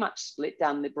was pretty much split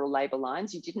down Liberal Labor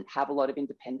lines. You didn't have a lot of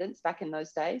independents back in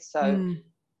those days. So,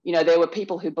 you know, there were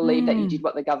people who believed that you did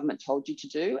what the government told you to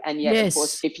do. And yet, of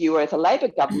course, if you were at a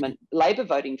Labor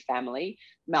voting family,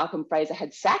 Malcolm Fraser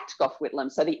had sacked Gough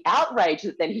Whitlam. So the outrage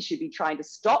that then he should be trying to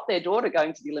stop their daughter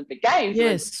going to the Olympic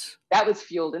Games, that was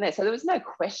fueled in there. So there was no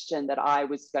question that I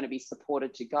was going to be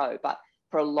supported to go. But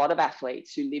for a lot of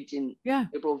athletes who lived in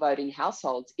Liberal voting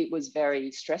households, it was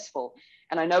very stressful.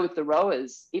 And I know with the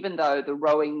rowers, even though the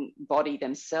rowing body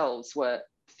themselves were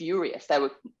furious, they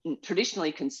were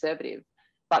traditionally conservative,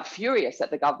 but furious that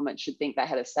the government should think they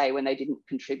had a say when they didn't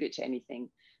contribute to anything.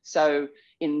 So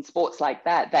in sports like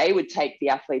that, they would take the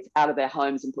athletes out of their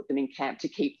homes and put them in camp to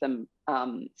keep them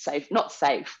safe, not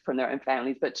safe from their own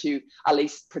families, but to at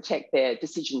least protect their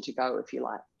decision to go, if you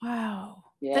like. Wow.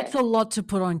 Yeah. That's a lot to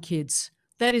put on kids.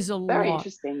 That is a lot. Very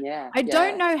interesting, I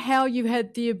don't know how you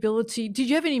had the ability. Did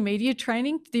you have any media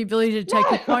training? The ability to take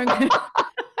a phone call?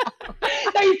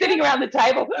 No, you're sitting around the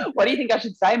table. What do you think I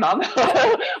should say, Mum?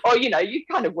 Or, you know, you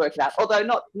kind of work it out. Although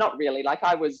not really. Like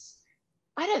I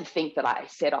don't think that I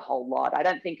said a whole lot. I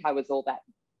don't think I was all that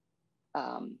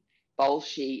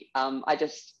bolshy. I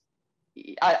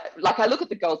look at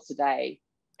the girls today.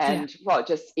 And well,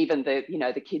 just even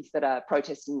the kids that are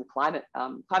protesting the climate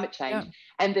change,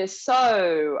 and they're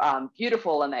so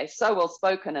beautiful and they're so well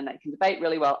spoken and they can debate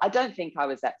really well. I don't think I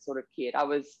was that sort of kid.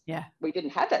 We didn't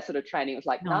have that sort of training. It was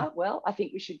like, no, well, I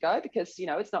think we should go because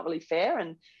it's not really fair,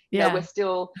 and you know we're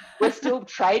still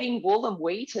trading wool and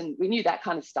wheat, and we knew that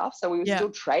kind of stuff. So we were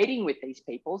still trading with these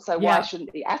people. So why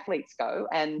shouldn't the athletes go?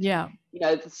 And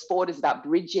the sport is about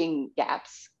bridging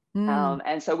gaps.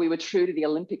 And so we were true to the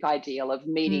Olympic ideal of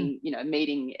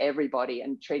meeting everybody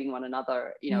and treating one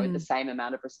another, in the same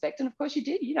amount of respect. And of course you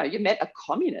did, you met a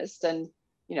communist and,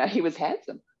 he was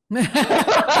handsome. So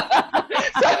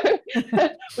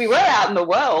we were out in the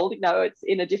world, it's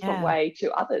in a different way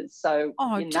to others. So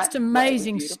just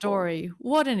amazing story.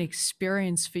 What an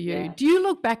experience for you. Do you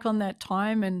look back on that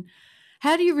time and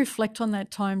how do you reflect on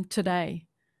that time today?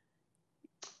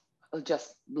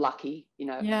 Just lucky,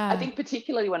 I think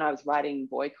particularly when I was writing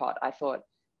Boycott, I thought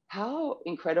how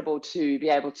incredible to be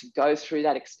able to go through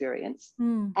that experience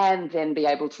and then be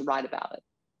able to write about it.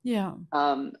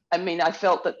 I mean, I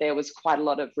felt that there was quite a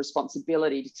lot of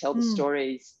responsibility to tell the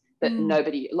stories that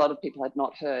a lot of people had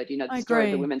not heard, the story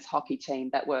of the women's hockey team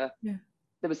that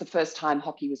was the first time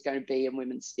hockey was going to be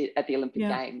at the Olympic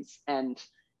Games, and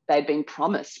they'd been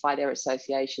promised by their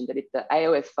association that if the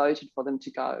AOF voted for them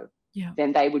to go,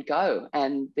 then they would go.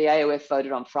 And the AOF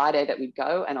voted on Friday that we'd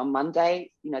go. And on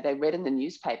Monday, they read in the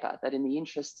newspaper that in the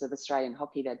interests of Australian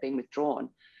hockey, they'd been withdrawn.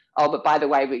 Oh, but by the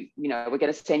way, we're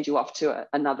going to send you off to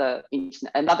another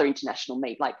international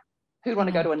meet. Like, who'd want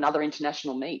to go to another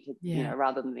international meet,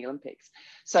 rather than the Olympics?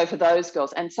 So for those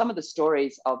girls, and some of the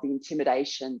stories of the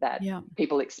intimidation that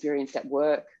people experienced at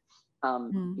work,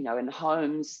 in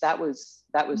homes, that was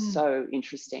so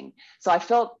interesting. So I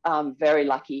felt very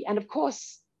lucky. And of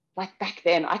course, like back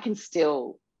then, I can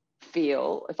still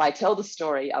feel, if I tell the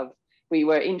story of, we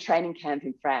were in training camp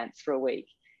in France for a week,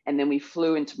 and then we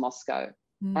flew into Moscow.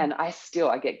 And I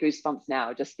get goosebumps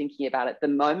now just thinking about it. The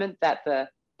moment that the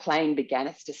plane began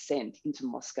its descent into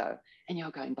Moscow, and you're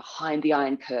going behind the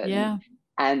Iron Curtain,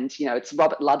 and it's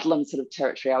Robert Ludlum sort of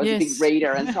territory. I was a big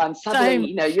reader, and so I'm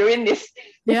suddenly, you're in this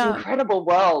incredible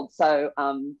world. So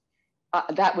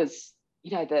that was,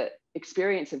 the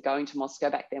experience of going to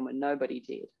Moscow back then when nobody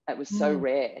did. It was so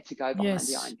rare to go behind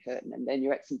the Iron Curtain, and then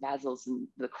you're at St. Basil's and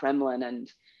the Kremlin,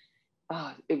 and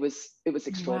it was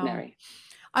extraordinary. Wow.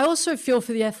 I also feel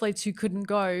for the athletes who couldn't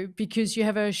go, because you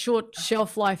have a short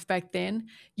shelf life back then.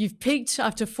 You've peaked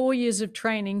after 4 years of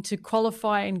training to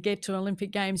qualify and get to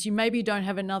Olympic Games. You maybe don't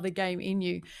have another game in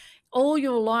you. All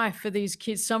your life for these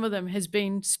kids, some of them, has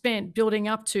been spent building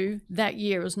up to that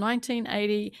year. It was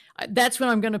 1980. That's when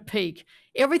I'm going to peak.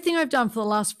 Everything I've done for the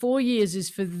last 4 years is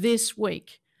for this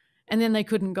week. And then they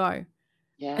couldn't go.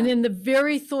 Yeah. And then the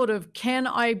very thought of,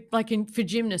 for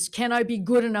gymnasts, can I be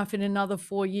good enough in another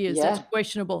 4 years? Yeah. That's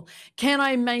questionable. Can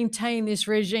I maintain this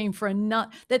regime for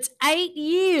that's 8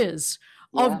 years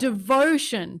of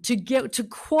devotion to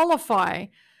qualify,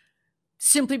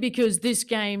 simply because this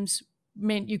game's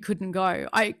meant you couldn't go.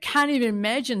 I can't even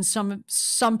imagine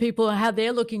some people, how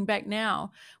they're looking back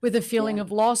now with a feeling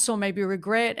of loss or maybe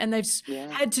regret, and they've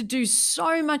had to do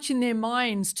so much in their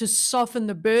minds to soften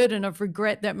the burden of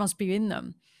regret that must be in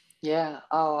them. Yeah.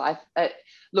 Oh,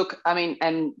 look, I mean,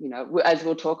 and as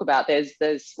we'll talk about, there's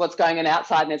what's going on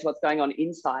outside and there's what's going on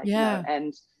inside. Yeah.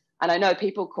 And I know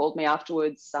people called me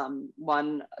afterwards,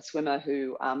 one swimmer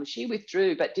who she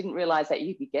withdrew but didn't realize that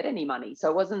you could get any money. So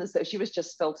it wasn't as though she was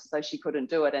just felt as though she couldn't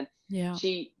do it. And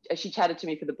she chatted to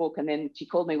me for the book, and then she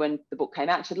called me when the book came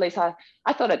out. And she said, Lisa,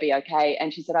 I thought it'd be okay.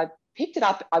 And she said, I picked it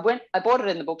up. I bought it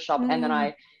in the bookshop, and then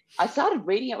I started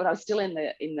reading it when I was still in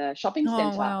the shopping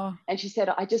center. Wow. And she said,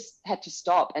 I just had to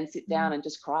stop and sit down and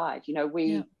just cried.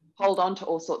 We hold on to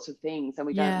all sorts of things and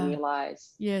we don't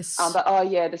realize. Yes. But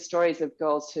the stories of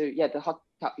girls who, the hockey,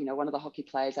 one of the hockey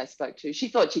players I spoke to, she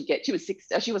thought she was 6,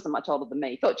 she wasn't much older than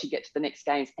me, thought she'd get to the next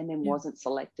games, and then wasn't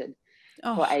selected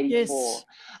for 84. Yes.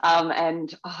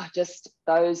 And just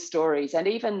those stories, and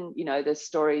even, the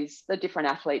stories, the different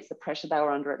athletes, the pressure they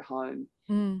were under at home.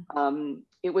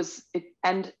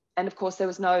 And of course there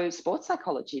was no sports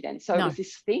psychology then. So it was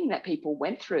this thing that people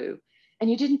went through,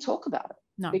 and you didn't talk about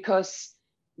it because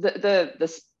the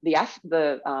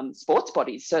sports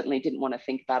bodies certainly didn't want to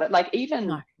think about it. Like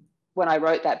even when I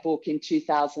wrote that book in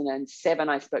 2007,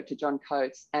 I spoke to John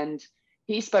Coates, and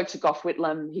he spoke to Gough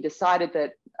Whitlam. He decided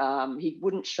that he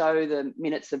wouldn't show the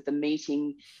minutes of the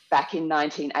meeting back in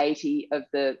 1980 of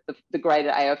the greater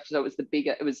AOF. So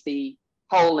it was the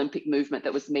whole Olympic movement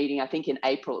that was meeting, I think in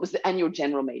April. It was the annual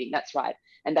general meeting, that's right.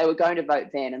 And they were going to vote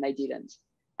then, and they didn't.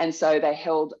 And so they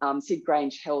held, Sid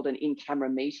Grange held an in-camera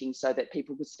meeting so that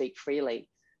people could speak freely.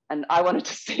 And I wanted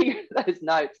to see those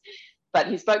notes. But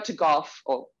he spoke to Gough,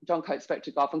 or John Coates spoke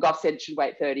to Gough, and Gough said it should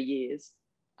wait 30 years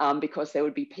because there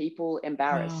would be people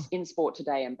embarrassed in sport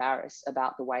today, embarrassed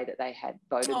about the way that they had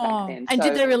voted back then. And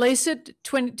did they release it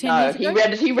 10 years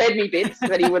ago? He read me bits,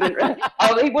 but he wouldn't.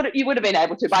 You would have been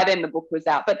able to. By then the book was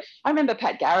out. But I remember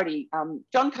Pat Garrity,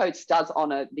 John Coates does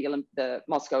honour the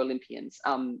Moscow Olympians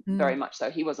very much so.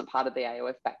 He wasn't part of the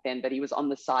AOF back then, but he was on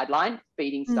the sideline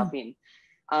feeding stuff in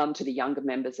to the younger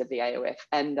members of the AOF.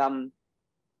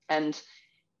 And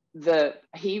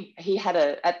he had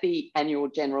at the annual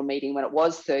general meeting when it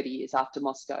was 30 years after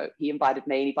Moscow, he invited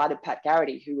me and he invited Pat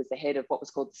Garrity, who was the head of what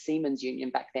was called the Seamen's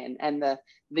Union back then. And the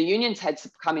unions had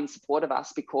come in support of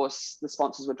us because the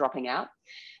sponsors were dropping out.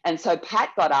 And so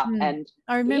Pat got up and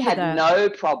he had no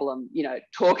problem,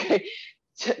 talking,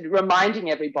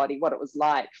 reminding everybody what it was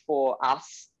like for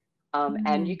us.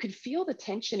 And you could feel the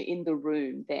tension in the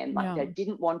room then, like they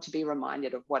didn't want to be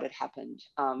reminded of what had happened.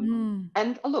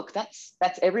 And look, that's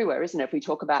everywhere, isn't it? If we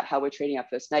talk about how we're treating our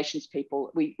First Nations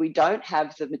people, we don't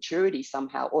have the maturity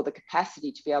somehow or the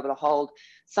capacity to be able to hold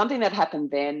something that happened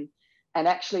then and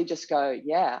actually just go,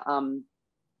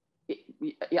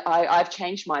 I've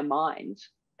changed my mind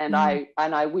And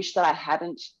I wish that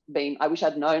I wish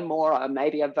I'd known more, or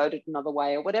maybe I voted another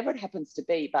way, or whatever it happens to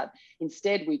be. But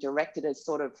instead we direct it as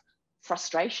sort of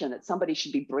frustration that somebody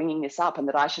should be bringing this up and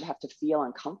that I should have to feel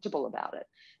uncomfortable about it.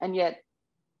 And yet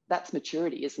that's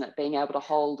maturity, isn't it? Being able to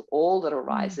hold all that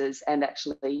arises and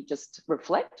actually just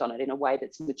reflect on it in a way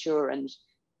that's mature and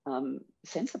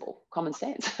sensible, common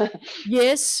sense.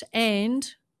 Yes, and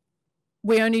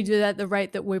we only do that at the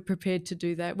rate that we're prepared to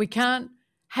do that. We can't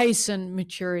hasten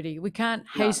maturity. We can't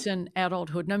hasten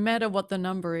adulthood, no matter what the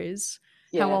number is,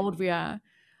 how old we are.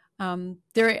 I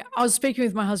was speaking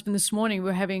with my husband this morning. We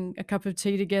were having a cup of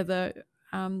tea together,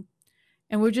 and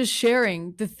we're just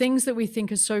sharing the things that we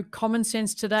think are so common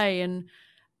sense today, and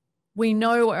we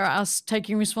know are us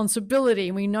taking responsibility,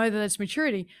 and we know that that's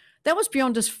maturity. That was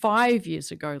beyond just 5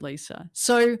 years ago, Lisa.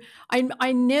 So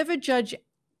I never judge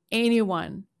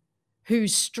anyone who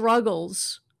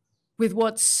struggles with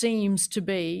what seems to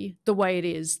be the way it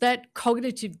is. That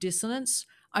cognitive dissonance,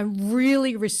 I'm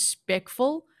really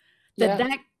respectful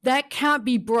that can't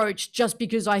be broached just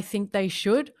because I think they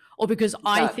should, or because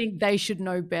I think they should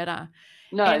know better.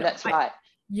 No, and that's right.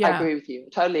 I agree with you.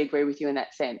 Totally agree with you in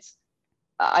that sense.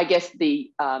 I guess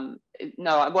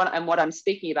what I'm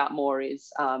speaking about more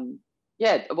is,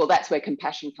 well, that's where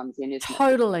compassion comes in, isn't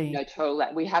totally. it? Totally.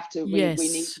 We have to, we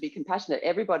need to be compassionate.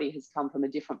 Everybody has come from a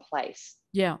different place.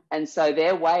 Yeah. And so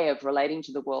their way of relating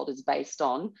to the world is based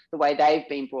on the way they've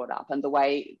been brought up and the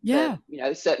way that,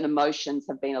 certain emotions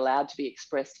have been allowed to be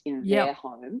expressed in their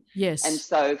home. Yes. And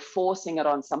so forcing it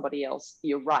on somebody else,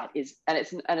 you're right, it's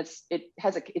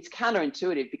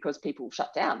counterintuitive because people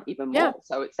shut down even more. Yeah.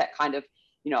 So it's that kind of,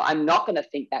 I'm not going to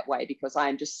think that way because I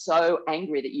am just so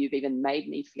angry that you've even made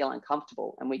me feel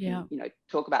uncomfortable. And we can,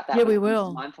 talk about that. Yeah, we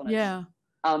will. Mindfulness. Yeah.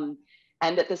 And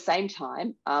at the same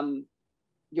time,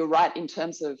 you're right in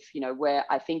terms of, where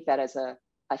I think that as a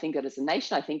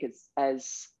nation, I think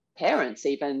as parents,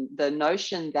 even the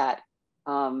notion that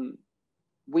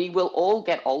we will all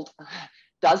get old.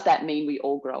 Does that mean we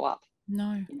all grow up?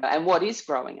 No. And what is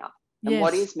growing up? And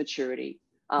what is maturity?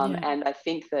 And I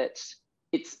think that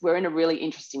we're in a really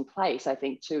interesting place, I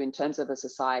think, too, in terms of a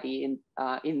society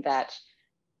in that,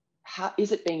 how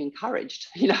is it being encouraged,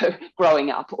 growing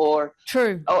up, or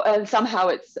true, and somehow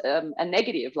it's a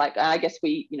negative. Like, I guess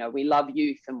we love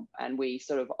youth and we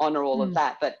sort of honor all of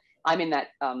that, but I'm in that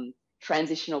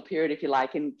transitional period, if you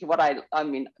like, in what I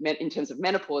mean in terms of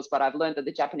menopause, but I've learned that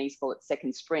the Japanese call it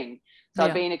second spring. So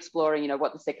I've been exploring,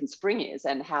 what the second spring is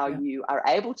and how you are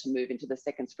able to move into the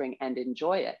second spring and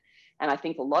enjoy it. And I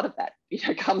think a lot of that,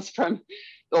 comes from,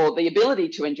 or the ability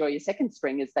to enjoy your second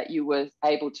spring is that you were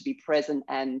able to be present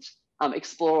and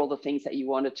explore all the things that you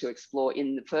wanted to explore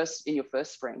in your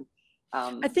first spring.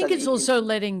 I think it's also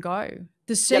letting go.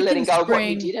 The second letting go spring of what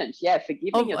you didn't. Yeah,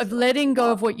 forgiving yourself. Of letting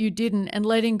go of what you didn't and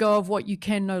letting go of what you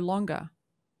can no longer.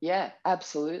 Yeah,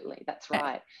 absolutely. That's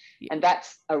right. And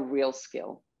that's a real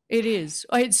skill. It is.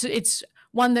 It's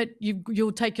one that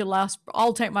you'll take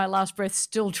I'll take my last breath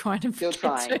still trying.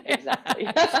 Exactly.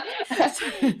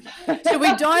 So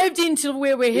we dived into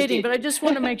where we're heading, but I just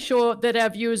want to make sure that our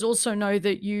viewers also know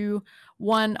that you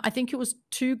won, I think it was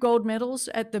 2 gold medals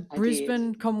at the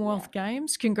Brisbane Commonwealth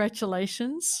Games.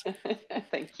 Congratulations.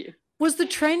 Thank you. Was the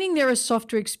training there a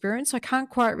softer experience? I can't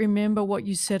quite remember what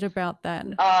you said about that.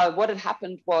 What had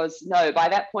happened was, by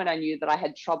that point I knew that I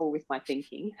had trouble with my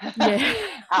thinking.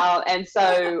 Yeah. And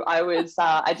so I was,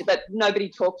 but nobody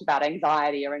talked about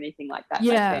anxiety or anything like that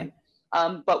back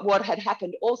then. But what had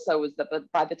happened also was that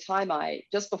by the time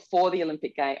just before the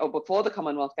Olympic game or before the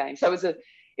Commonwealth Games, so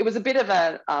it was a bit of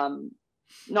a,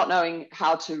 not knowing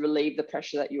how to relieve the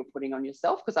pressure that you were putting on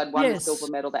yourself, because I'd won the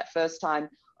silver medal that first time.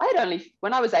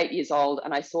 When I was 8 years old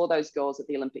and I saw those girls at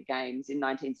the Olympic Games in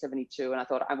 1972, and I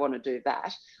thought, I want to do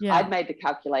that. Yeah. I'd made the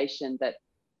calculation that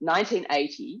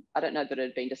 1980, I don't know that it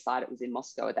had been decided, it was in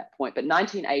Moscow at that point, but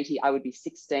 1980, I would be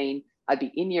 16, I'd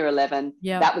be in year 11.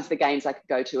 Yeah. That was the games I could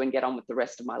go to and get on with the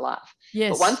rest of my life.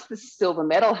 Yes. But once the silver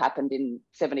medal happened in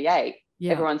 78,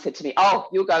 everyone said to me, oh,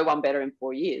 you'll go one better in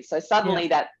 4 years. So suddenly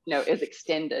that, is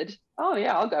extended. Oh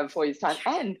yeah, I'll go in 4 years time.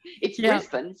 And it's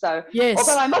Brisbane. So,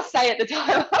 although I must say at the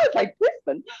time, I was like,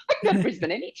 Brisbane? I can go to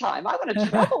Brisbane anytime. I want to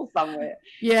travel somewhere.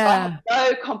 Yeah. So I had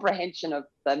no comprehension of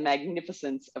the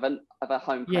magnificence of a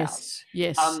home crowd.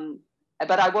 Yes.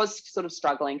 But I was sort of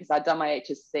struggling because I'd done my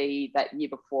HSC that year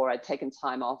before. I'd taken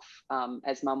time off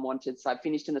as mum wanted. So I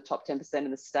finished in the top 10% in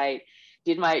the state,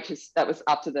 did my HSC, that was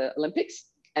up to the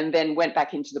Olympics, and then went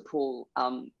back into the pool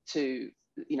to,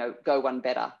 go one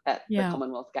better at the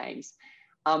Commonwealth Games.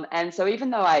 And so even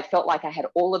though I felt like I had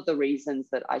all of the reasons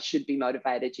that I should be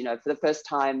motivated, you know, for the first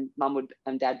time, mum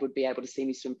and dad would be able to see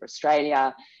me swim for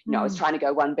Australia. You know, I was trying to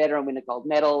go one better and win a gold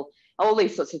medal, all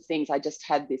these sorts of things. I just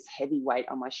had this heavy weight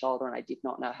on my shoulder and I did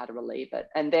not know how to relieve it.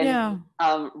 And then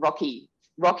Rocky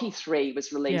 3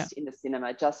 was released in the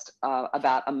cinema just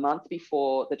about a month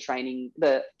before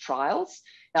the trials.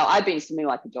 Now, I'd been swimming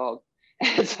like a dog.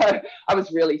 And so I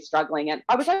was really struggling, and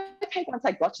I was okay once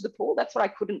I got to the pool. That's what I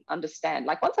couldn't understand.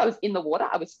 Like once I was in the water,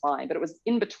 I was fine, but it was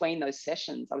in between those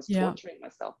sessions, I was torturing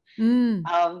myself.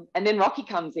 And then Rocky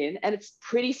comes in, and it's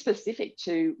pretty specific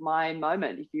to my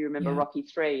moment. If you remember Rocky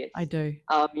 3, I do.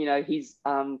 You know, he's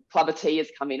Clubber T has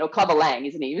come in, or Clubber Lang,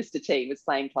 isn't he? Mr. T was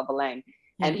playing Clubber Lang.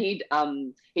 Yeah. And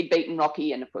he'd beaten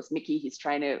Rocky, and of course Mickey, his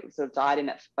trainer, sort of died in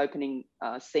that opening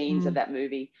scenes of that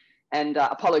movie. And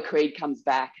Apollo Creed comes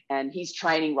back, and he's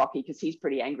training Rocky because he's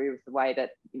pretty angry with the way that,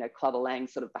 you know, Clubber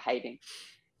Lang's sort of behaving.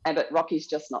 But Rocky's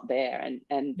just not there.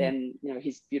 And then, you know,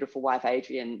 his beautiful wife,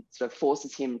 Adrian, sort of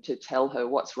forces him to tell her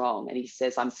what's wrong. And he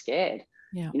says, I'm scared.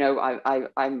 Yeah. You know,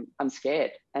 I'm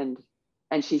scared. And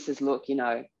she says, look, you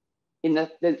know, in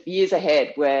the years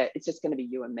ahead where it's just going to be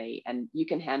you and me, and you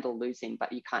can handle losing,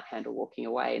 but you can't handle walking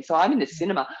away. And so I'm in the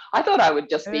cinema. I thought I would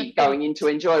just be going in to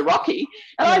enjoy Rocky.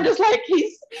 And I'm just like,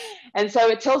 and so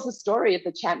it tells the story of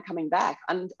the champ coming back.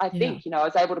 And I think, you know, I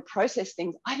was able to process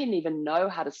things I didn't even know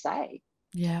how to say.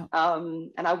 Yeah.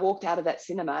 And I walked out of that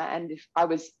cinema, and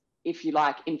if you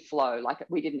like, in flow, like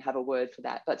we didn't have a word for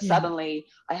that, but suddenly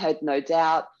I had no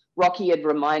doubt. Rocky had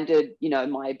reminded, you know,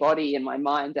 my body and my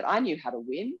mind that I knew how to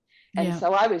win. And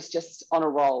so I was just on a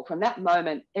roll. From that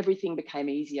moment, everything became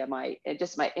easier. My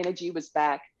energy was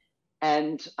back.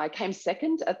 And I came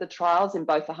second at the trials in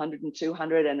both 100 and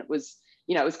 200. And it was,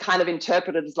 you know, it was kind of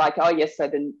interpreted as like, oh, yes, so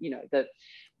then, you know,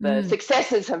 the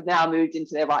successes have now moved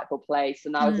into their rightful place.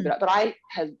 And I was but I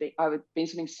had been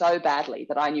swimming so badly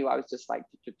that I knew I was just like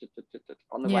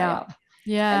on the way up.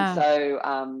 Yeah. And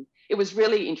so it was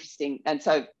really interesting. And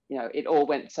so, you know, it all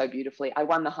went so beautifully. I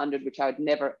won the 100, which I had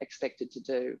never expected to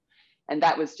do. And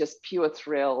that was just pure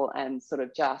thrill and sort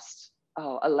of just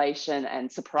elation and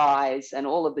surprise and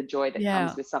all of the joy that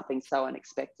comes with something so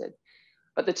unexpected.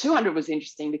 But the 200 was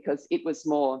interesting because it was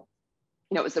more,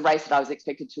 you know, it was the race that I was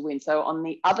expected to win. So on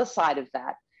the other side of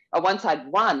that, once I'd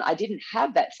won, I didn't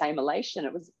have that same elation.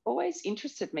 It was always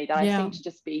interested me that I seemed to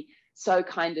just be so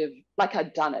kind of like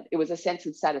I'd done it. It was a sense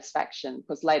of satisfaction,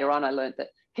 because later on I learned that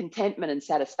contentment and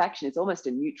satisfaction is almost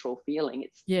a neutral feeling.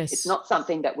 It's not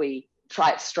something that we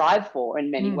strive for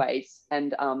in many ways.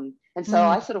 And so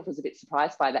I sort of was a bit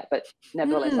surprised by that, but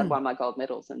nevertheless I'd won my gold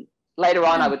medals. And later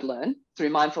on I would learn through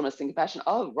mindfulness and compassion,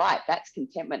 oh, right, that's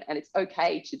contentment. And it's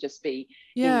okay to just be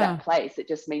in that place. It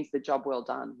just means the job well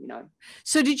done, you know.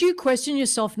 So did you question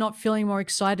yourself not feeling more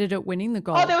excited at winning the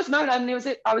gold? Oh, there was no, there was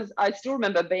it. I still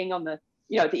remember being on the,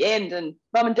 you know, at the end, and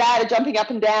mum and dad are jumping up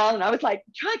and down. And I was like,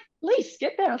 try, please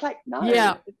get there. I was like, no,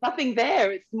 there's nothing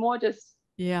there. It's more just,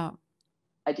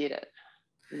 I did it.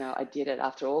 You know, I did it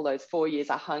after all those 4 years.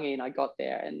 I hung in, I got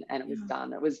there, and it was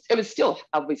done. It was still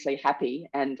obviously happy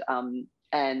and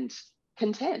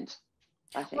content,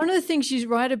 I think. One of the things you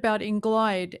write about in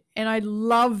Glide, and I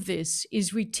love this,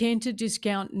 is we tend to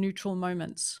discount neutral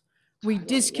moments. We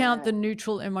discount the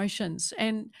neutral emotions.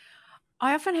 And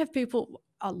I often have people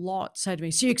a lot say to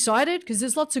me, so you excited? Because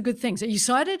there's lots of good things. Are you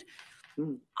excited?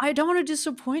 I don't want to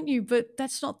disappoint you, but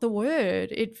that's not the word.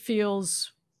 It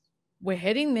feels we're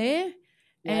heading there.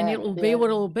 And it will be what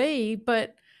it will be.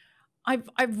 But I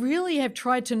really have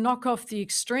tried to knock off the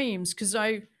extremes, because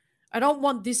I don't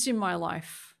want this in my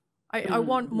life. I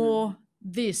want more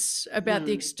this about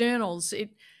the externals.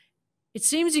 It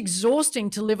seems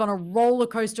exhausting to live on a roller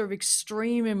coaster of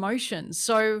extreme emotions.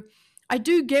 So I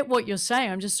do get what you're saying.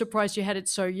 I'm just surprised you had it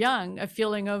so young, a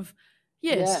feeling of,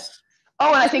 Oh,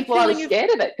 and I think, well, I was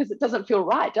scared of it because it doesn't feel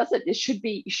right, does it? It should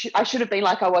be, I should have been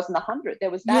like I was in the 100.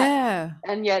 There was that. Yeah.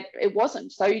 And yet it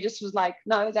wasn't. So you just was like,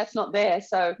 no, that's not there.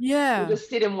 So we'll just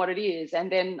sit in what it is.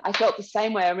 And then I felt the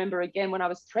same way. I remember again when I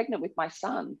was pregnant with my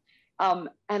son. And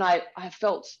I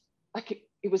felt like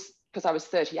it was because I was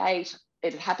 38.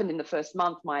 It had happened in the first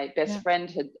month. My best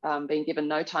friend had been given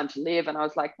no time to live. And I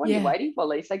was like, what are you waiting for,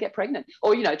 Lisa? Get pregnant.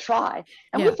 Or, you know, try.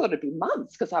 And we thought it'd be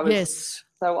months because I was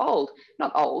so old.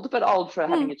 Not old, but old for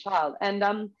having a child. And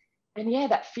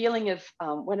that feeling of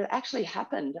when it actually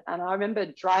happened. And I remember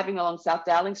driving along South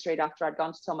Dowling Street after I'd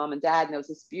gone to tell mum and dad, and there was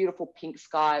this beautiful pink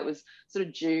sky. It was sort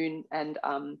of June, and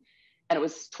it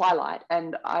was twilight.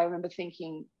 And I remember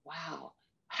thinking, wow,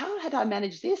 how had I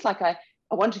managed this? Like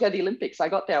I wanted to go to the Olympics. I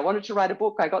got there. I wanted to write a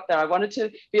book. I got there. I wanted to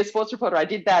be a sports reporter. I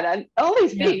did that, and all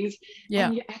these things.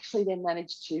 And you actually then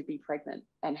managed to be pregnant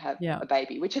and have a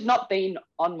baby, which had not been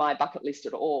on my bucket list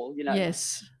at all, you know.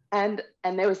 Yes. And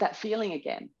there was that feeling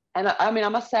again. And I mean, I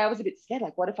must say I was a bit scared,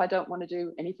 like, what if I don't want to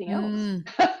do anything else?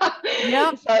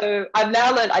 So I've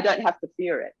now learned I don't have to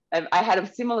fear it. I had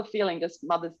a similar feeling just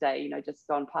Mother's Day, you know, just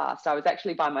gone past. I was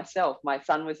actually by myself. My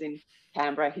son was in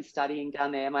Canberra. He's studying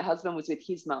down there. My husband was with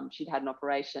his mum. She'd had an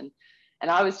operation. And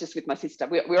I was just with my sister.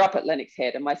 We were up at Lennox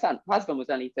Head, and my husband was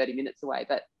only 30 minutes away.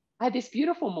 But I had this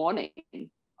beautiful morning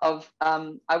of,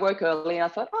 I woke early and I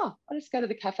thought, I'll just go to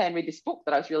the cafe and read this book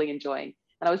that I was really enjoying.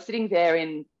 And I was sitting there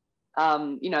in,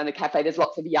 you know, in the cafe, there's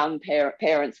lots of young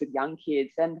parents with young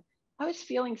kids. And I was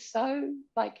feeling so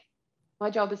like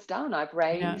my job is done. I've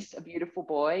raised a beautiful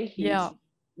boy. He's, you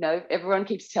know, everyone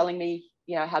keeps telling me,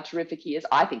 you know, how terrific he is.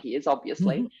 I think he is,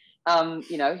 obviously.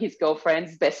 You know, his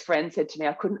girlfriend's best friend said to me,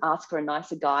 I couldn't ask for a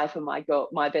nicer guy for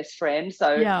my best friend.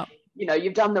 So, you know,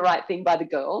 you've done the right thing by the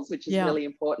girls, which is really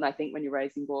important, I think, when you're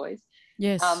raising boys.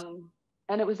 Yes.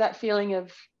 And it was that feeling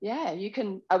of,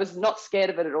 I was not scared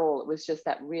of it at all. It was just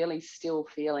that really still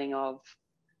feeling of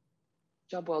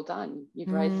job well done. You've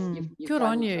good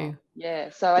on you. Job. Yeah.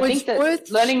 So I think that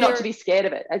learning not to be scared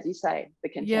of it, as you say, the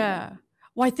contentment. Yeah.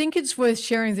 Well, I think it's worth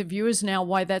sharing the viewers now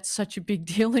why that's such a big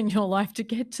deal in your life to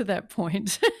get to that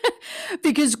point.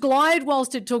 Because Glide,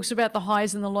 whilst it talks about the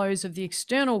highs and the lows of the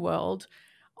external world,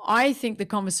 I think the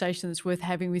conversation that's worth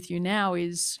having with you now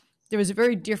is there is a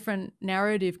very different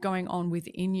narrative going on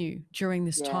within you during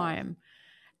this time.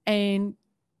 And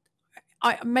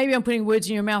maybe I'm putting words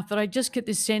in your mouth, but I just get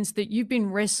this sense that you've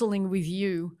been wrestling with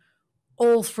you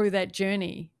all through that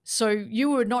journey. So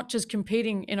you were not just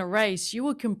competing in a race, you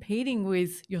were competing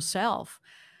with yourself,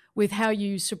 with how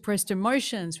you suppressed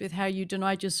emotions, with how you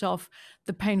denied yourself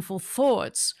the painful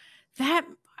thoughts. That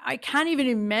I can't even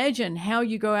imagine how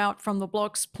you go out from the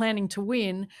blocks planning to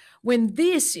win when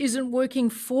this isn't working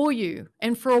for you.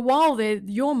 And for a while there,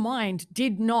 your mind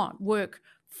did not work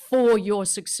for your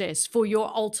success, for your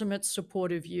ultimate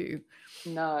support of you.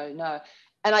 No.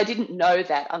 And I didn't know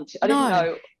that until I didn't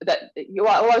know that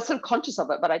I was sort of conscious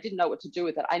of it, but I didn't know what to do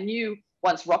with it. I knew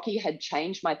once Rocky had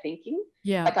changed my thinking.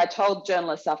 Like I told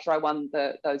journalists after I won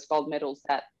those gold medals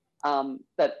that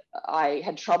that I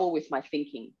had trouble with my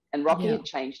thinking, and Rocky had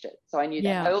changed it. So I knew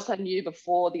that. I also knew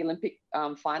before the Olympic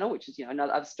final, which is, you know,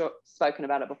 I've spoken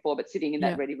about it before, but sitting in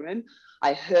that ready room,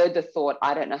 I heard the thought,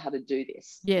 I don't know how to do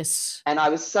this. Yes. And I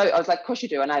was like, of course you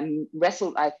do. And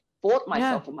I fought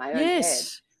myself in my own head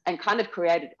and kind of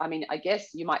created, I mean, I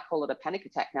guess you might call it a panic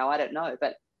attack now, I don't know,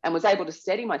 and was able to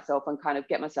steady myself and kind of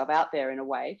get myself out there in a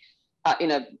way, in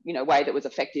a way that was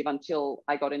effective until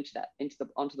I got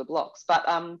onto the blocks. But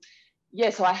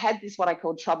so I had this, what I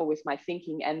called trouble with my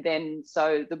thinking. And then,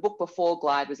 so the book before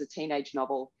Glide was a teenage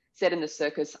novel set in the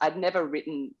circus. I'd never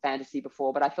written fantasy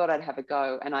before, but I thought I'd have a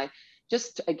go. And I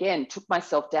just, again, took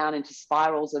myself down into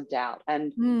spirals of doubt.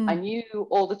 And I knew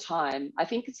all the time, I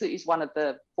think it's one of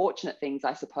the fortunate things,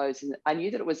 I suppose, and I knew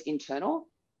that it was internal.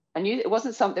 I knew it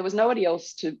wasn't there was nobody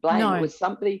else to blame. No. It was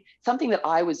something that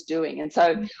I was doing. And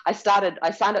so I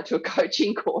signed up to a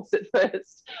coaching course at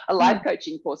first, a live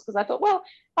coaching course, because I thought, well,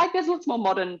 like there's lots more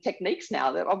modern techniques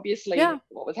now that obviously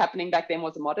what was happening back then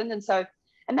wasn't modern.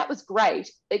 And that was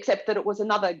great, except that it was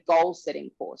another goal setting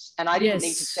course. And I didn't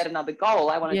need to set another goal.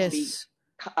 I wanted to be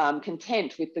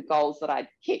content with the goals that I'd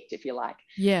kicked, if you like.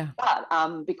 Yeah.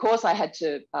 But because I had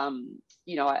to,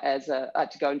 you know, I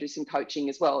had to go and do some coaching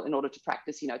as well in order to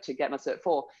practice, you know, to get my Cert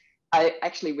 4, I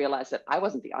actually realized that I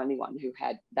wasn't the only one who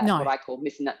had that, what I call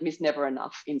miss never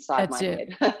enough inside my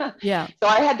head. So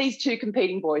I had these two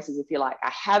competing voices, if you like.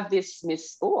 I have this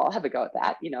I'll have a go at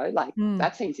that, you know, like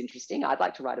that seems interesting. I'd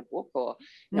like to write a book, or,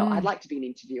 you know, I'd like to be an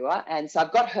interviewer. And so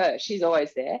I've got her, she's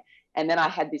always there. And then I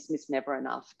had this miss never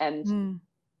enough. And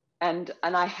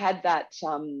I had that,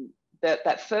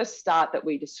 that first start that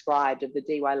we described of the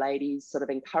DY ladies sort of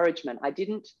encouragement.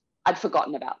 I'd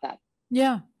forgotten about that.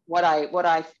 Yeah. What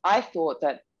I thought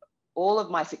that all of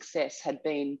my success had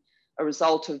been a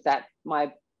result of that.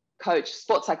 My coach,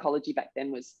 sports psychology back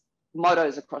then, was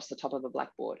mottos across the top of the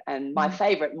blackboard. And my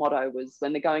favorite motto was,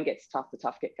 when the going gets tough, the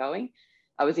tough get going.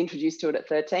 I was introduced to it at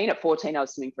 13. At 14, I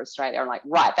was swimming for Australia. I'm like,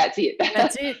 right, that's it.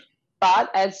 That's it. But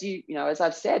as as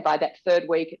I've said, by that third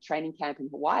week at training camp in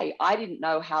Hawaii, I didn't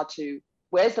know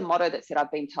where's the motto that said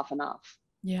I've been tough enough?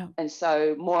 Yeah. And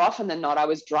so more often than not, I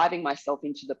was driving myself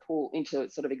into the pool, into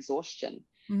sort of exhaustion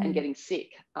and getting sick.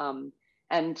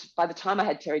 And by the time I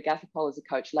had Terry Gathapol as a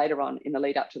coach later on in the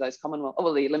lead up to those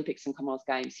the Olympics and Commonwealth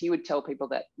Games, he would tell people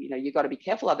that, you know, you've got to be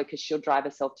careful of her because she'll drive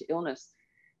herself to illness.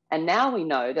 And now we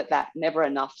know that that never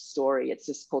enough story, it's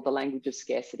just called the language of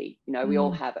scarcity. You know, we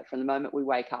all have it from the moment we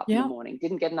wake up in the morning.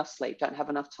 Didn't get enough sleep, don't have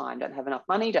enough time, don't have enough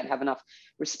money, don't have enough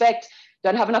respect,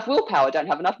 don't have enough willpower, don't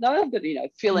have enough, you know,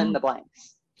 fill in the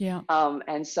blanks. Yeah.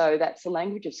 And so that's the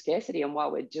language of scarcity. And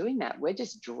while we're doing that, we're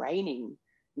just draining,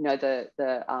 you know, the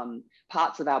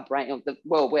parts of our brain.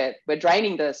 We're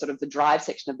draining the sort of the drive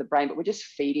section of the brain, but we're just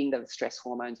feeding the stress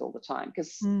hormones all the time.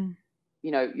 Because you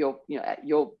know, your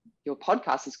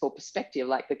podcast is called Perspective.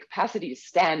 Like the capacity to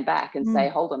stand back and say,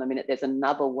 hold on a minute, there's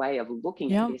another way of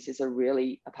looking at this is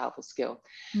a powerful skill.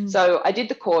 So I did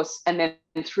the course, and then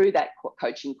through that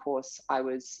coaching course, I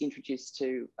was introduced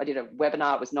to, I did a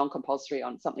webinar. It was non-compulsory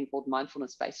on something called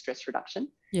mindfulness-based stress reduction.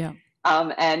 Yeah.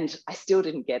 And I still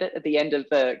didn't get it at the end of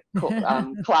the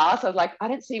class. I was like, I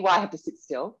don't see why I have to sit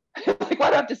still. Like, why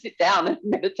do I have to sit down and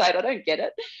meditate? I don't get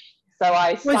it. So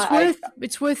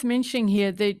it's worth mentioning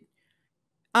here that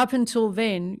up until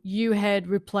then, you had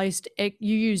you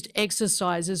used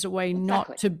exercise as a way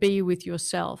not to be with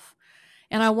yourself.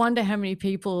 And I wonder how many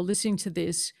people are listening to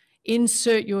this.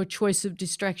 Insert your choice of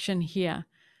distraction here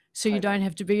so you don't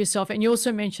have to be yourself. And you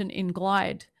also mentioned in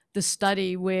Glide, the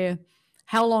study where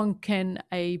how long can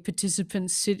a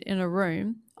participant sit in a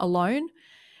room alone?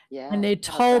 Yeah, and they're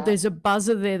told there's a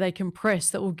buzzer there they can press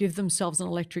that will give themselves an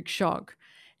electric shock.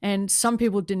 And some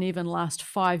people didn't even last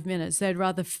 5 minutes. They'd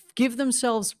rather give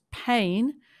themselves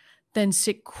pain than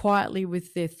sit quietly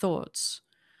with their thoughts.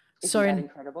 Isn't that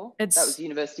incredible? That was the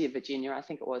University of Virginia, I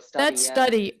think it was.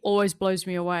 Study always blows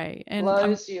me away. And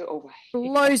blows you away.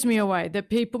 Blows me away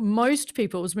that most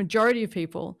people, it was majority of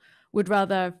people, would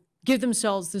rather give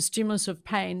themselves the stimulus of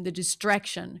pain, the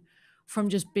distraction from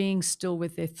just being still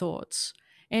with their thoughts.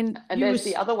 And there's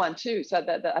the other one too. So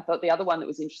I thought the other one that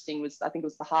was interesting was, I think it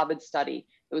was the Harvard study.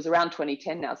 It was around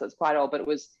 2010 now, so it's quite old, but it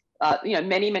was, you know,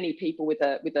 many people with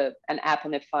an app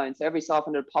on their phone. So every so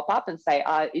often it would pop up and say,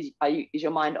 is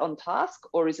your mind on task,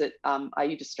 or is it, are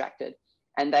you distracted?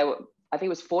 And I think it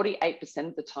was 48%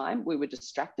 of the time we were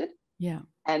distracted. Yeah.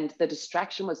 And the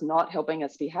distraction was not helping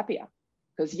us be happier.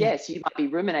 Because yes, you might be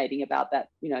ruminating about that,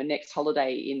 you know, next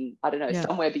holiday in, I don't know,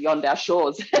 somewhere beyond our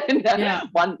shores,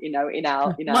 one, you know, in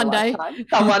our lifetime,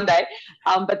 one day.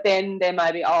 But then there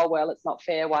may be, oh, well, it's not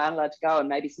fair. Why aren't I allowed to go? And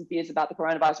maybe some fears about the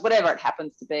coronavirus, whatever it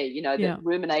happens to be, you know, the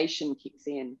rumination kicks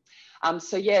in.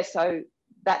 So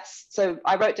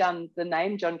I wrote down the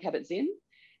name Jon Kabat-Zinn,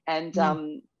 and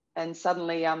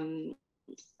suddenly,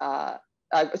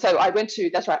 so I went to,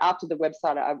 that's right, after the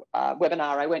webinar,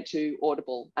 I went to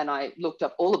Audible and I looked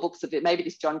up all the books of it. Maybe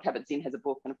this Jon Kabat-Zinn has a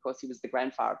book, and of course he was the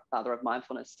grandfather of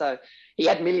mindfulness. So he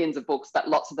had millions of books, but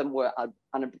lots of them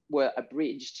were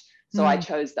abridged. So I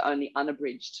chose the only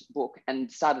unabridged book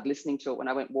and started listening to it when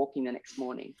I went walking the next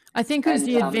morning. I think it was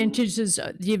the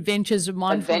Adventures of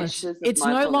Mindfulness. It's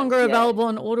no longer available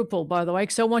on Audible, by the way,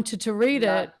 because I wanted to read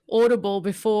it Audible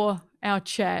before our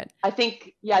chat. I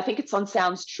think it's on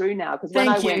Sounds True now, because when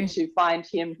I went to find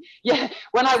him,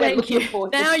 when I went looking for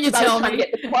him, now you tell me. I was trying to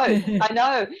get the quote. I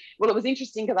know. Well, it was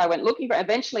interesting because I went looking for.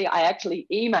 Eventually, I actually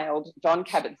emailed Jon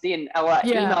Kabat-Zinn, or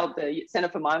emailed the Center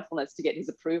for Mindfulness to get his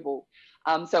approval.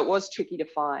 So it was tricky to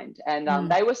find,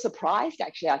 and they were surprised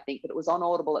actually, I think, that it was on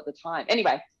Audible at the time.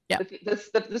 Anyway,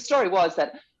 the story was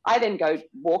that I then go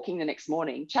walking the next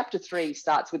morning. Chapter 3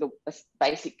 starts with a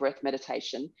basic breath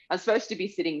meditation. I'm supposed to be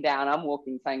sitting down. I'm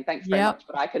walking, saying thanks very much,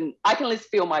 but I can at least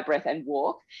feel my breath and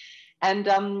walk. And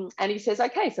he says,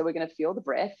 okay, so we're going to feel the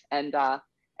breath, and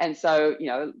so, you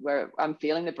know, I'm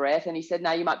feeling the breath, and he said,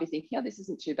 now you might be thinking, oh, this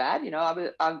isn't too bad, you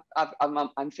know,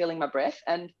 I'm feeling my breath,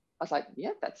 and I was like, yeah,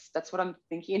 that's what I'm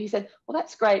thinking. And he said, well,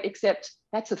 that's great, except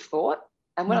that's a thought,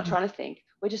 and we're not trying to think.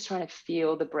 We're just trying to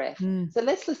feel the breath. So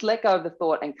let's just let go of the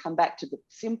thought and come back to the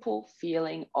simple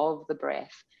feeling of the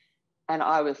breath. And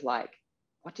I was like,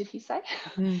 what did he say?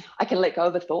 I can let go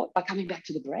of the thought by coming back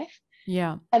to the breath.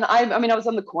 Yeah. And I mean, I was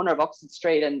on the corner of Oxford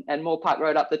Street and Moore Park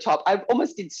Road up the top. I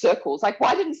almost did circles. Like,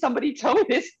 why didn't somebody tell me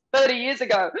this 30 years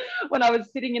ago when I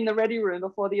was sitting in the ready room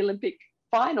before the Olympic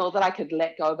final, that I could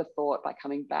let go of a thought by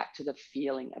coming back to the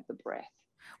feeling of the breath?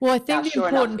 Well, I think sure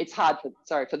enough, it's hard for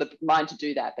the mind to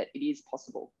do that, but it is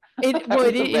possible.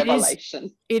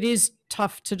 It is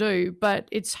tough to do, but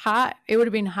it's hard. It would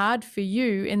have been hard for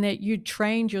you in that you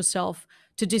trained yourself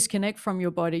to disconnect from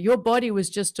your body. Your body was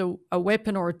just a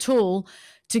weapon or a tool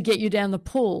to get you down the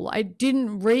pool. I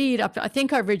didn't read up. I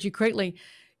think I read you correctly.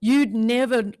 You'd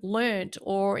never learnt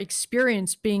or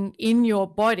experienced being in your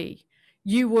body.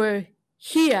 You were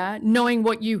here knowing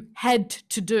what you had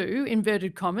to do,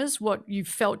 inverted commas, what you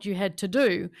felt you had to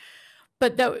do.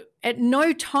 But that at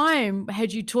no time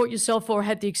had you taught yourself or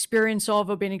had the experience of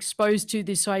or been exposed to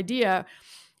this idea,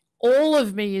 all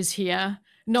of me is here,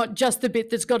 not just the bit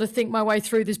that's got to think my way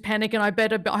through this panic and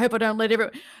I hope I don't let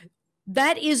everyone.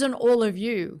 That isn't all of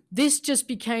you. This just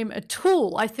became a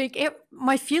tool. I think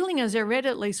my feeling as I read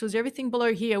it, Lisa, was everything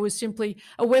below here was simply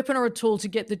a weapon or a tool to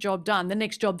get the job done, the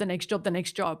next job, the next job, the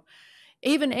next job.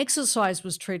 Even exercise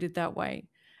was treated that way.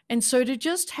 And so to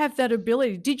just have that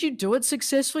ability, did you do it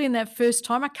successfully in that first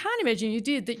time? I can't imagine you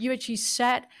did, that you actually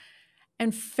sat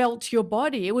and felt your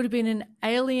body. It would have been an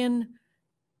alien,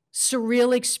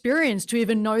 surreal experience to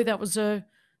even know that was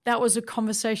a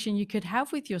conversation you could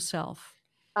have with yourself.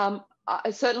 I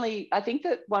think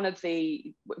that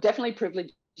definitely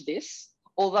privileged this,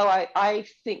 although I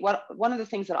think one of the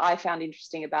things that I found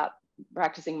interesting about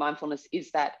practicing mindfulness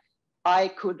is that I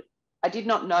did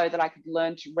not know that I could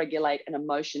learn to regulate an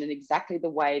emotion in exactly the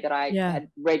way that I had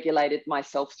regulated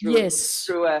myself through a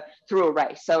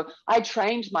race. So I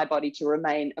trained my body to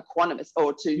remain equanimous,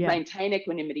 or to maintain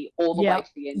equanimity all the way to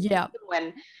the end. Even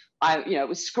when I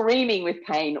was screaming with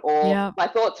pain, or my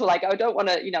thoughts were like, I don't want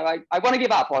to, I want to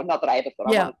give up, or not that I ever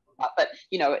thought I wanted to give up, but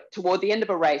toward the end of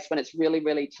a race when it's really,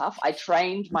 really tough, I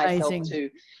trained myself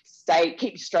to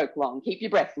keep your stroke long, keep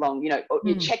your breath long, you're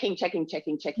checking all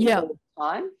the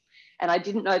time. And I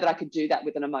didn't know that I could do that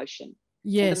with an emotion.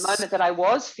 Yes. In the moment that I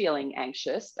was feeling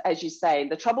anxious, as you say,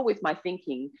 the trouble with my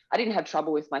thinking, I didn't have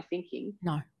trouble with my thinking.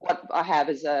 No. What I have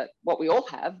what we all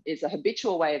have is a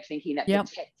habitual way of thinking that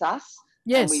protects us.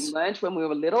 Yes. And we learned when we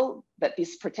were little that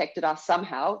this protected us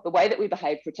somehow. The way that we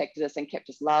behaved protected us and kept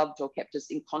us loved, or kept us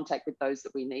in contact with those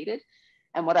that we needed.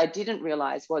 And what I didn't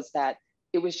realize was that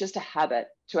it was just a habit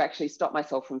to actually stop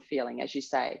myself from feeling, as you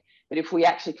say. But if we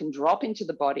actually can drop into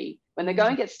the body, when the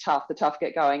going gets tough, the tough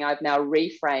get going. I've now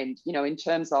reframed, in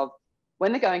terms of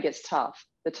when the going gets tough,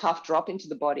 the tough drop into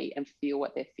the body and feel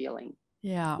what they're feeling.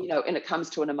 Yeah. And it comes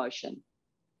to an emotion,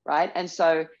 right? And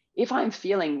so if I'm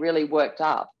feeling really worked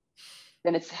up,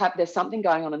 then there's something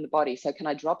going on in the body. So can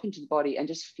I drop into the body and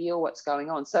just feel what's going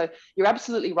on? So you're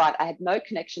absolutely right. I had no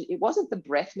connection. It wasn't the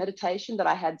breath meditation that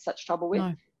I had such trouble with.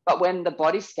 No. But when the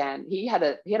body scan, he had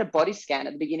a body scan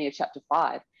at the beginning of chapter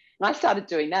 5. And I started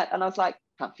doing that and I was like,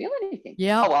 can't feel anything.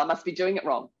 Yeah. Oh, well, I must be doing it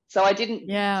wrong. So I didn't do it.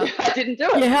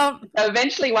 Yeah. So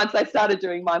eventually, once I started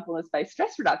doing mindfulness-based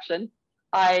stress reduction,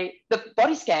 the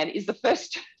body scan is the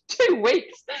first 2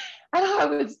 weeks. And I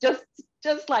was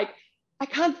just like, I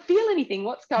can't feel anything.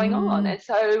 What's going on? And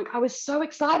so I was so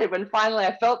excited when finally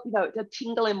I felt, a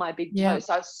tingle in my big toe.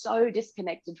 So I was so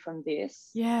disconnected from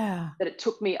this that it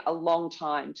took me a long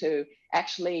time to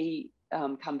actually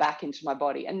come back into my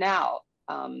body. And now,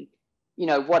 I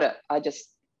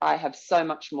have so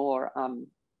much more.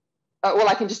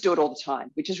 I can just do it all the time,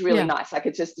 which is really nice. Like,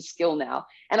 it's just a skill now.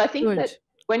 And I think that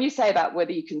when you say about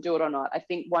whether you can do it or not, I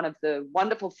think one of the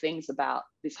wonderful things about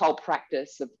this whole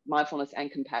practice of mindfulness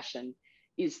and compassion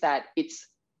is that it's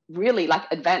really like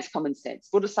advanced common sense.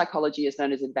 Buddhist psychology is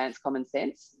known as advanced common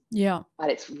sense. Yeah. But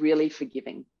it's really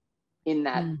forgiving in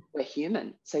that we're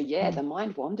human. So the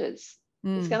mind wanders.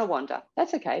 It's going to wander.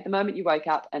 That's okay. The moment you wake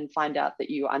up and find out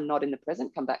that you are not in the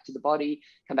present, come back to the body,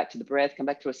 come back to the breath, come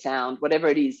back to a sound, whatever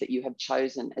it is that you have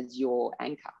chosen as your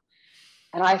anchor.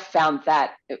 And I found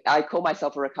that I call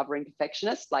myself a recovering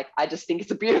perfectionist. Like, I just think it's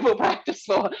a beautiful practice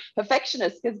for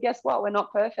perfectionists, because guess what? We're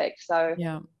not perfect. So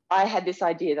I had this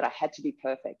idea that I had to be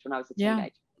perfect when I was a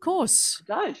teenager. Of course.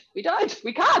 We can't.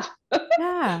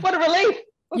 What a relief.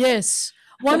 Yes.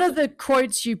 One of the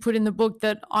quotes you put in the book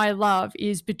that I love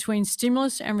is, between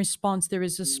stimulus and response, there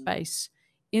is a space.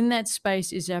 In that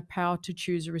space is our power to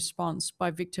choose a response, by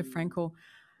Viktor Frankl.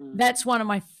 That's one of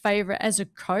my favorite as a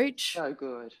coach. So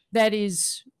good. That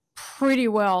is pretty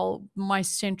well my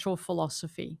central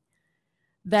philosophy,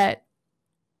 that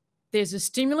there's a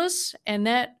stimulus, and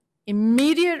that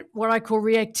immediate, what I call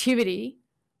reactivity,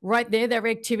 right there, that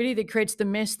reactivity that creates the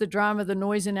mess, the drama, the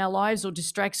noise in our lives, or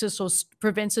distracts us, or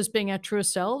prevents us being our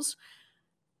truest selves.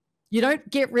 You don't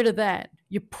get rid of that.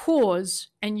 You pause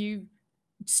and you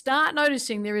start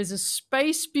noticing there is a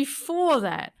space before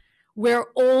that where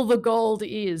all the gold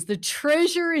is. The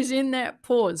treasure is in that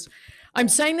pause. I'm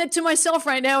saying that to myself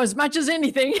right now as much as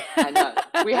anything. I know.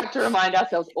 We have to remind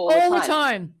ourselves all the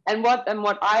time. And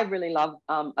what I really love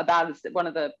about is that one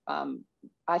of the,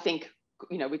 I think,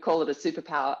 we call it a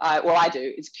superpower. I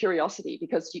do, is curiosity,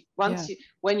 because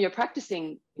when you're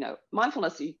practicing,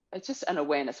 mindfulness, it's just an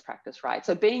awareness practice, right?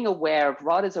 So being aware of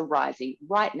what is arising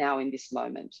right now in this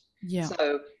moment. Yeah.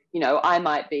 So, I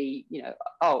might be,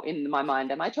 in my mind,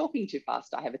 am I talking too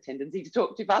fast? I have a tendency to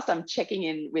talk too fast. I'm checking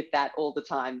in with that all the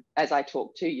time as I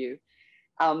talk to you.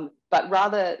 But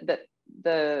rather that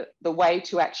the way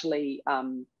to actually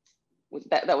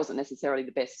that wasn't necessarily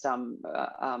the best example.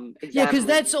 Yeah, because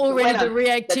that's already the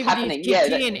reactivity is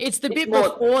kicked in. It's the bit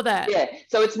before that. Yeah,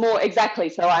 so it's more exactly.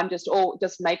 So I'm just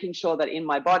making sure that in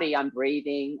my body I'm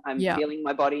breathing, I'm feeling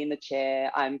my body in the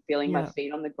chair, I'm feeling my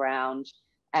feet on the ground.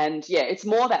 And it's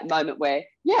more that moment where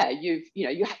you're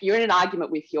in an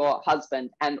argument with your husband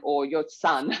or your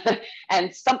son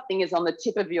and something is on the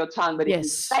tip of your tongue, but if you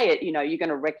say it, you're going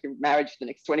to wreck your marriage for the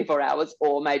next 24 hours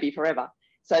or maybe forever.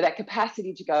 So that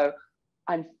capacity to go,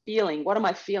 I'm feeling, what am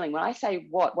I feeling? When I say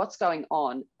what's going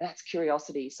on, that's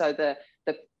curiosity. So the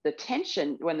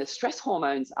tension when the stress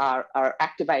hormones are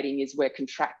activating is we're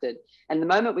contracted. And the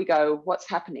moment we go, what's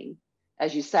happening?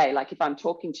 As you say, like if I'm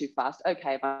talking too fast,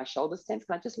 okay, my shoulders tense,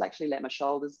 can I just actually let my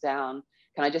shoulders down?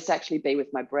 Can I just actually be with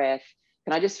my breath?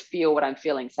 Can I just feel what I'm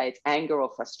feeling? Say it's anger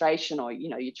or frustration, or,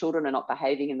 your children are not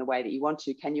behaving in the way that you want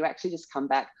to. Can you actually just come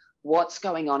back? What's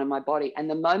going on in my body? And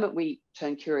the moment we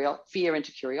turn fear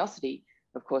into curiosity,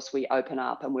 of course, we open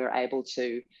up and we're able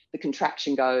to, the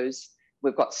contraction goes,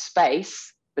 we've got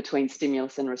space between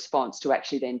stimulus and response to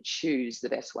actually then choose the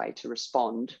best way to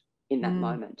respond in that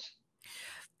moment.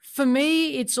 For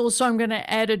me, it's also, I'm going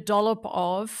to add a dollop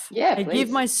of, I give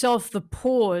myself the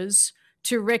pause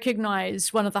to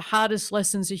recognize one of the hardest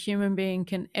lessons a human being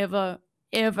can ever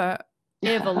learn.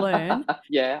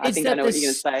 I think I know what you're going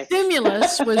to say.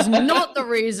 Stimulus was not the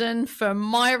reason for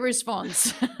my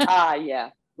response.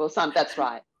 Well, that's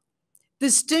right. The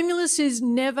stimulus is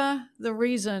never the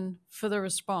reason for the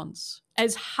response.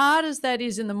 As hard as that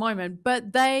is in the moment,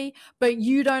 but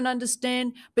you don't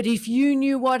understand. But if you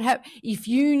knew what happened, if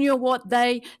you knew what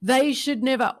they should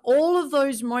never, all of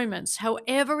those moments,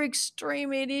 however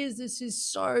extreme it is, this is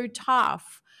so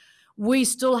tough. We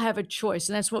still have a choice.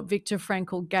 And that's what Viktor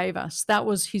Frankl gave us. That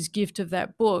was his gift of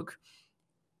that book.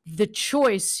 The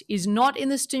choice is not in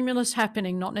the stimulus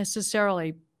happening, not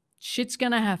necessarily. Shit's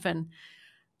going to happen.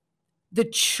 The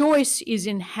choice is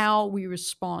in how we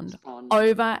respond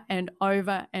over and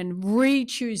over and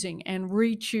re-choosing and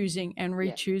re-choosing and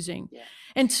re-choosing.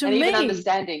 And to me, even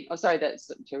understanding,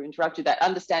 to interrupt you, that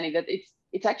understanding that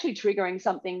it's actually triggering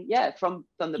something, from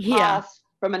the past,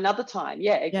 from another time.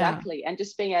 Exactly. And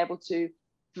just being able to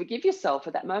forgive yourself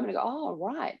at that moment and go, oh,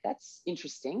 right, that's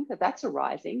interesting that's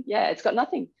arising. It's got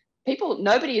nothing.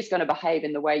 Nobody is going to behave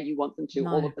in the way you want them to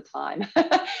all of the time.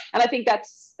 And I think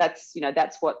that's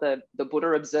what the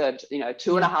Buddha observed,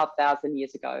 2,500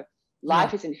 years ago.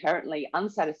 Life is inherently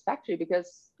unsatisfactory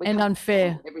because and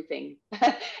unfair, everything,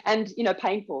 and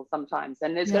painful sometimes.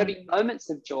 And there's going to be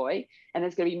moments of joy, and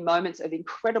there's going to be moments of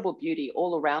incredible beauty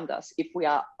all around us if we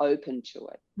are open to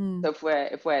it. So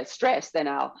if we're stressed, then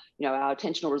our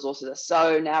attentional resources are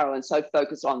so narrow and so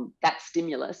focused on that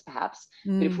stimulus, perhaps.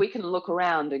 But if we can look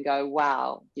around and go,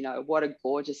 wow, what a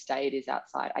gorgeous day it is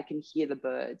outside. I can hear the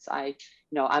birds.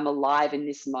 I'm alive in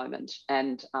this moment,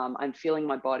 and I'm feeling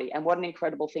my body. And what an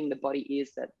incredible thing the body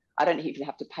is, that I don't even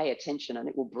have to pay attention and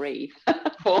it will breathe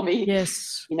for me.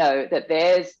 Yes. That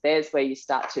there's where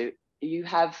you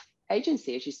have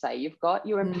agency, as you say.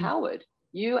 You're empowered.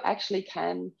 You actually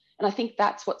can. And I think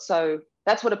that's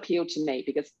what appealed to me,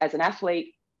 because as an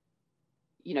athlete,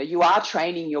 you are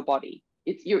training your body.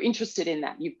 You're interested in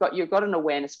that. You've got an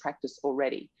awareness practice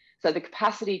already. So the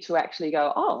capacity to actually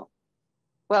go, oh,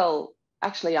 well,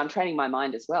 actually, I'm training my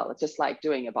mind as well. It's just like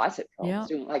doing a bicep curl. It's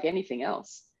doing like anything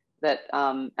else.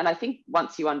 And I think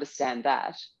once you understand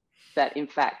that in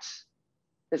fact,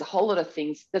 there's a whole lot of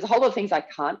things I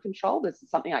can't control. There's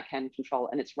something I can control,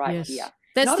 and it's right here.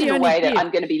 That's not the in a only way bit. that I'm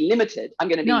going to be limited. I'm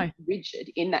going to be rigid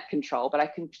in that control, but I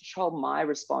can control my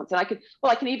response. And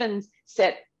I can even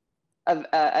set have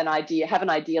an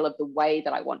ideal of the way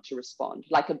that I want to respond,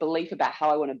 like a belief about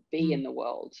how I want to be in the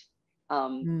world.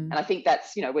 And I think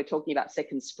that's, we're talking about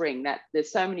second spring, that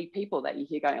there's so many people that you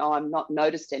hear going, oh, I'm not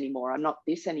noticed anymore. I'm not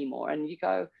this anymore. And you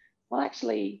go, well,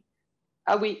 actually,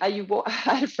 I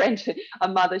had a friend, a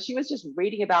mother, she was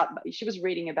reading about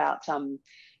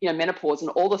menopause and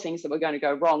all the things that were going to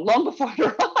go wrong long before it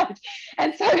arrived.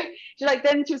 And so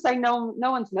then she was saying, no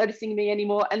one's noticing me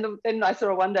anymore. And then I saw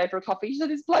her one day for a coffee. She said,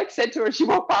 this bloke said to her, she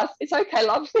walked past, it's okay,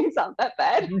 love, things aren't that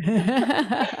bad.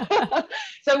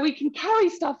 So we can carry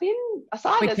stuff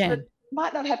aside us that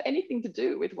might not have anything to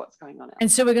do with what's going on.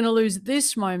 And so we're going to lose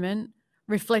this moment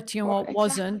reflecting on what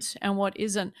wasn't and what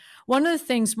isn't. One of the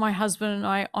things my husband and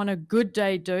I on a good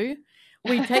day do,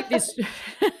 we take this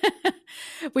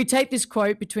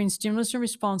quote, between stimulus and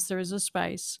response there is a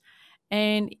space.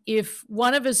 And if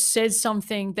one of us says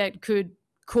something that could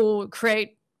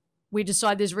create we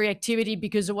decide there's reactivity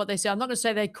because of what they say. I'm not going to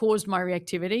say they caused my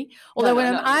reactivity. Although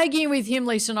when I'm arguing with him,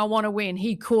 Lisa, and I want to win,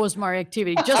 he caused my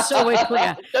reactivity, just so we're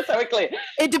clear. Just so we're clear.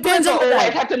 It depends on the day.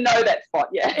 Always have to know that spot,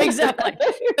 yeah. Exactly.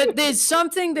 But there's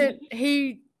something that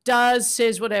he does,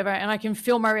 says, whatever, and I can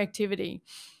feel my reactivity.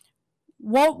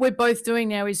 What we're both doing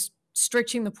now is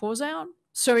stretching the pause out.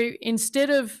 So instead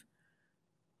of,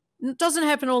 it doesn't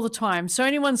happen all the time. So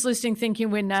anyone's listening thinking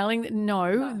we're nailing it,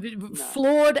 no.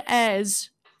 Flawed as.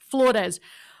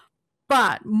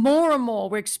 But more and more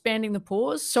we're expanding the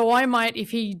pause. So I might,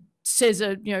 if he says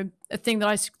a thing that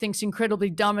I think's incredibly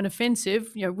dumb and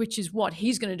offensive, which is what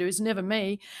he's going to do, it's never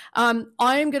me.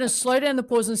 I am going to slow down the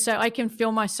pause and say, I can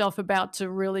feel myself about to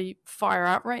really fire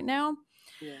up right now.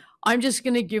 Yeah. I'm just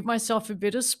going to give myself a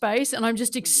bit of space, and I'm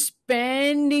just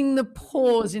expanding the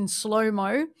pause in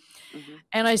slow-mo. Mm-hmm.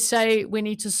 And I say, we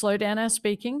need to slow down our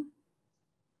speaking.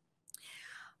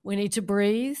 We need to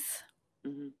breathe.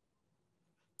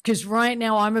 Because right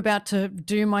now I'm about to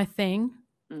do my thing,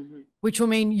 which will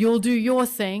mean you'll do your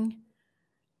thing,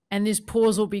 and this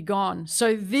pause will be gone.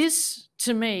 So this,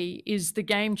 to me, is the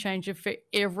game changer for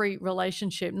every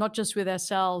relationship, not just with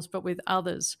ourselves, but with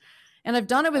others. And I've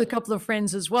done it with a couple of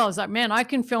friends as well. It's like, man, I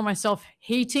can feel myself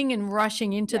heating and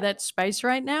rushing into that space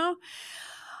right now.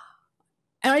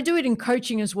 And I do it in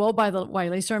coaching as well, by the way,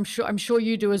 Lisa. I'm sure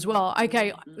you do as well.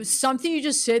 Okay, something you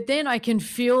just said then, I can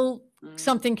feel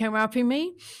something come up in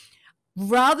me.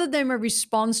 Rather than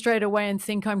respond straight away and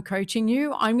think I'm coaching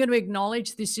you, I'm going to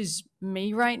acknowledge this is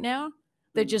me right now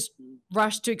that just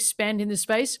rushed to expand in the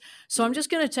space. So I'm just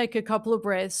going to take a couple of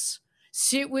breaths,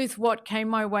 sit with what came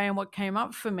my way and what came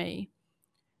up for me,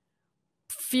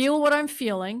 feel what I'm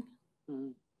feeling,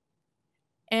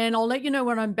 and I'll let you know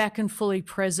when I'm back and fully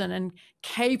present and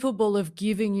capable of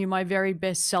giving you my very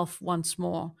best self once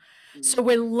more. So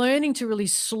we're learning to really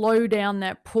slow down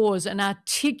that pause and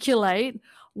articulate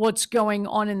what's going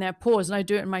on in that pause. And I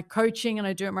do it in my coaching, and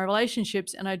I do it in my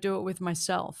relationships, and I do it with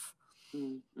myself.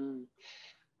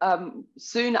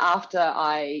 Soon after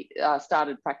I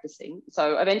started practicing,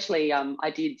 so eventually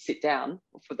I did sit down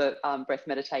for the breath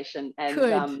meditation,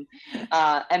 and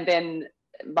then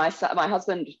my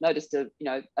husband noticed a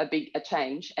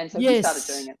change, and so he started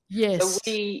doing it. So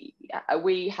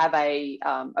we have a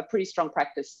pretty strong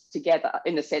practice together,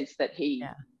 in the sense that he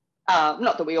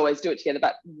not that we always do it together,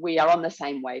 but we are on the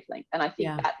same wavelength, and I think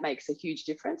that makes a huge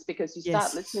difference, because you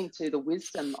start listening to the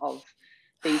wisdom of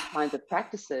these kinds of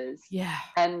practices.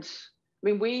 And I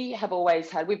mean,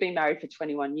 we've been married for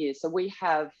 21 years, so we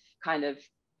have kind of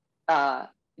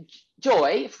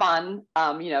joy, fun,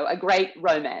 a great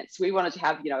romance. We wanted to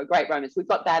have, a great romance. We've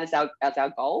got that as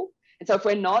our goal. And so if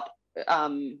we're not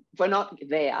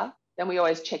there, then we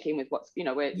always check in with what's, we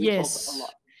talk a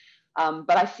lot.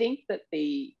 But I think that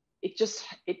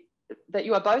that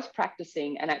you are both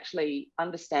practicing and actually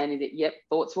understanding that,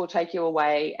 thoughts will take you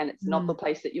away, and it's not the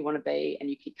place that you want to be, and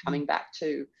you keep coming back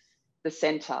to the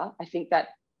center. I think that,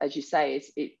 as you say,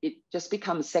 it just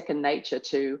becomes second nature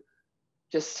to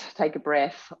just take a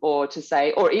breath, or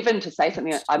even to say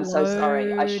something like, I'm so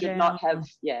sorry, I should not have,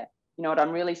 you know what,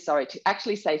 I'm really sorry, to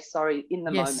actually say sorry in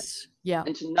the moment.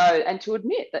 And to know, and to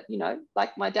admit that,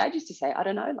 like my dad used to say, I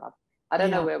don't know, love. I don't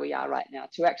know where we are right now.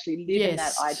 To actually live in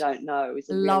that I don't know is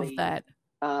a really,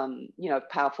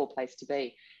 powerful place to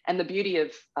be. And the beauty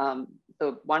of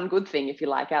the one good thing, if you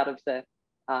like, out of the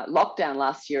lockdown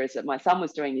last year, is that my son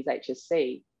was doing his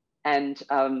HSC, and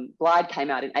Glide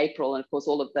came out in April, and of course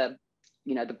all of the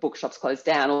the bookshops closed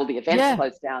down, all the events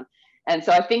closed down. And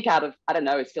so I think out of, I don't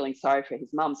know, he's feeling sorry for his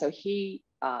mum. So he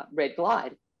read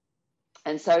Glide.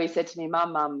 And so he said to me,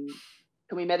 Mum,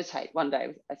 can we meditate one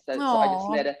day? So I just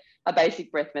led a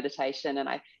basic breath meditation. And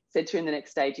I said to him the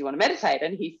next day, do you want to meditate?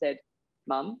 And he said,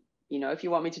 Mum, if you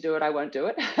want me to do it, I won't do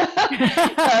it. so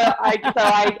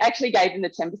I actually gave him the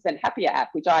 10% Happier app,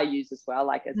 which I use as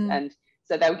well. And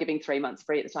so they were giving 3 months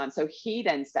free at the time. So he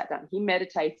then sat down, he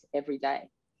meditates every day.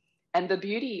 And the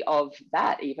beauty of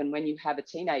that, even when you have a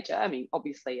teenager, I mean,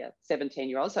 obviously a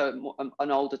 17-year-old, so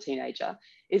an older teenager,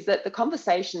 is that the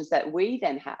conversations that we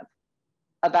then have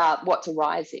about what's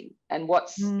arising and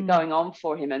what's going on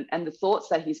for him, and the thoughts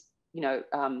that he's, that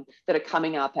are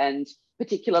coming up, and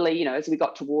particularly, as we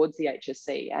got towards the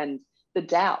HSC, and the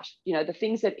doubt, the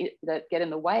things that get in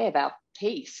the way of our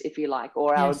peace, if you like,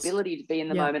 or our ability to be in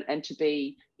the moment and to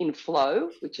be in flow,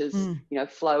 which is,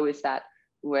 flow is that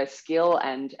where skill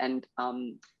and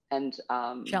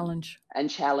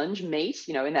challenge meet,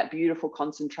 in that beautiful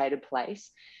concentrated place.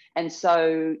 And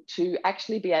so to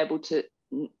actually be able to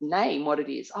name what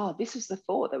it is, this is the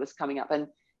thought that was coming up, and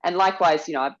likewise,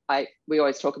 we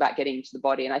always talk about getting into the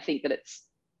body, and I think that it's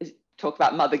talk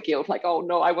about mother guilt, like, oh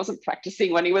no, I wasn't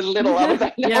practicing when he was little. I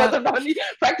wasn't only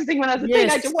practicing when I was a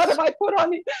teenager. What have I put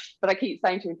on him? But I keep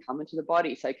saying to him, come into the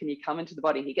body. So can you come into the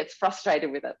body? And he gets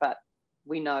frustrated with it, but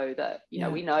we know that,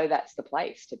 we know that's the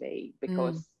place to be,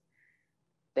 because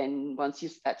then once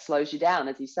that slows you down,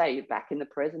 as you say, you're back in the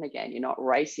present again. You're not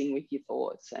racing with your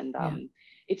thoughts. And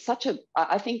it's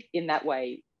I think in that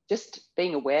way, just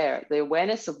being aware, the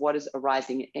awareness of what is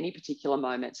arising at any particular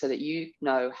moment, so that you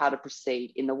know how to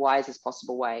proceed in the wisest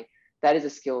possible way. That is a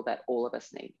skill that all of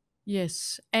us need.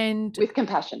 Yes. And with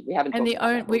compassion. We haven't talked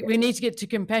about that. We need to get to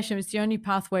compassion. It's the only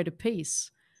pathway to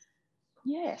peace.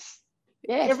 Yes.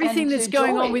 Everything that's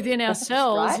going on within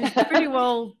ourselves is pretty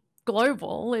well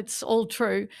global. It's all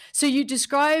true. So you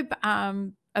describe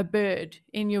a bird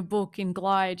in your book, in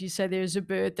Glide. You say there's a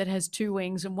bird that has two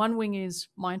wings, and one wing is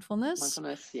mindfulness.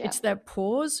 It's that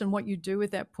pause and what you do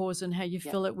with that pause and how you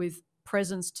fill it with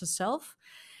presence to self.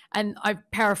 And I'm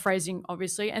paraphrasing,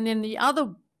 obviously. And then the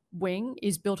other wing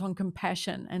is built on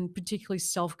compassion, and particularly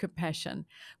self-compassion,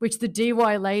 which the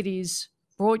DY ladies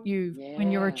brought you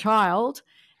when you were a child,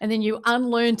 and then you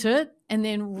unlearned it and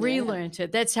then relearned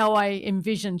it. That's how I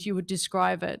envisioned you would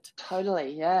describe it.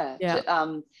 Totally, I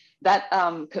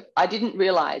didn't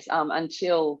realize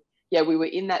until we were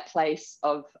in that place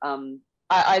of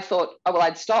I thought,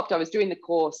 I'd stopped. I was doing the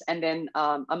course, and then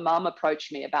a mum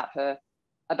approached me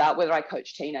about whether I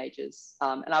coach teenagers,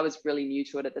 and I was really new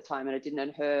to it at the time, and I didn't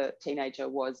know her teenager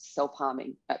was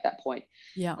self-harming at that point.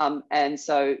 And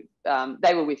so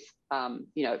they were with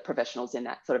professionals in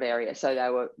that sort of area, so they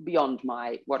were beyond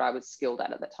what I was skilled at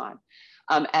the time.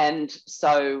 And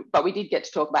so, but we did get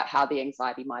to talk about how the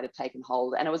anxiety might have taken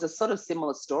hold, and it was a sort of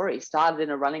similar story. Started in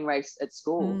a running race at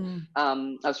school,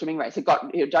 a swimming race. It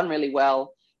got done really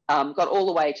well, got all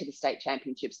the way to the state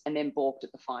championships, and then balked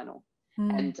at the final.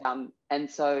 And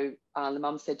so the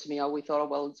mum said to me, we thought,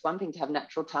 well, it's one thing to have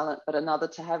natural talent, but another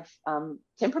to have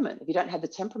temperament. If you don't have the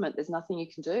temperament, there's nothing you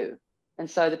can do. And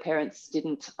so the parents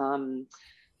didn't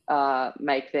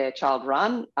make their child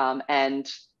run.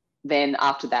 And then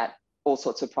after that, all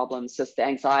sorts of problems, just the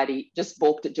anxiety, just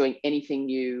balked at doing anything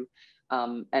new.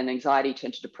 And anxiety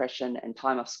turned to depression and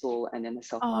time off school, and then the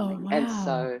self-harming.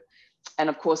 And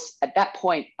of course, at that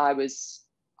point, I was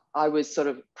sort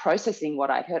of processing what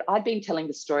I'd heard. I'd been telling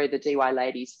the story of the DY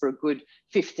ladies for a good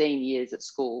 15 years at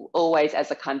school, always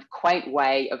as a kind of quaint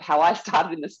way of how I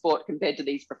started in the sport compared to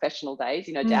these professional days,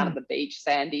 down at the beach,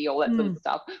 sandy, all that sort of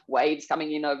stuff, waves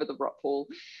coming in over the rock pool.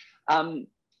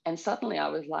 And suddenly I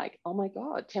was like, oh my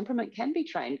God, temperament can be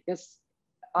trained, because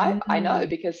I know,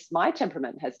 because my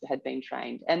temperament had been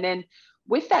trained. And then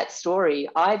with that story,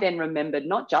 I then remembered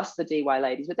not just the DY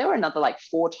ladies, but there were another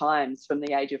 4 times from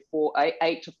the age of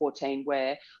 8 to 14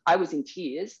 where I was in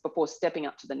tears before stepping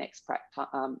up to the next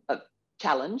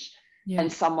challenge,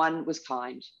 and someone was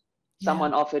kind.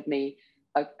 Someone offered me,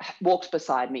 walked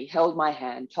beside me, held my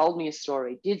hand, told me a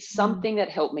story, did something that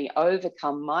helped me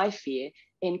overcome my fear,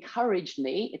 encouraged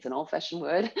me, it's an old-fashioned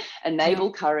word,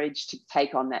 enable courage to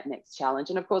take on that next challenge.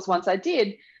 And of course, once I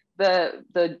did,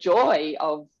 the joy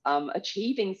of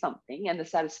achieving something and the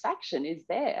satisfaction is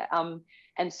there.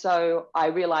 And so I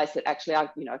realized that actually I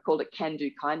called it can-do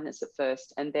kindness at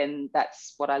first. And then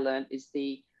that's what I learned is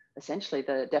essentially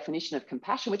the definition of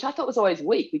compassion, which I thought was always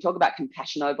weak. We talk about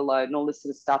compassion overload and all this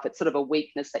sort of stuff. It's sort of a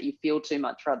weakness that you feel too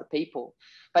much for other people.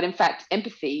 But in fact,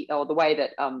 empathy, or the way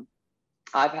that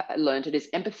I've learned it, is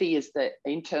empathy is the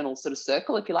internal sort of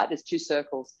circle, if you like. There's 2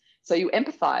 circles. So you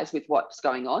empathize with what's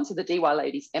going on. So the DY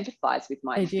ladies empathize with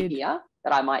my fear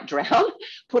that I might drown,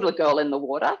 put a girl in the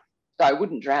water so I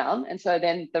wouldn't drown. And so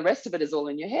then the rest of it is all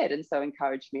in your head, and so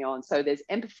encourage me on. So there's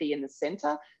empathy in the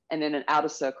center, and then an outer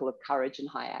circle of courage and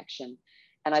high action.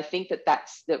 And I think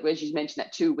that's as you mentioned,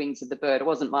 that 2 wings of the bird. It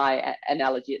wasn't my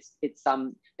analogy. It's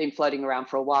been floating around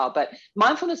for a while. But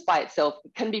mindfulness by itself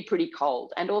can be pretty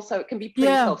cold, and also it can be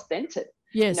pretty self-centered.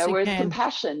 Yes, whereas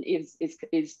compassion is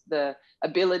the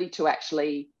ability to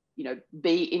actually,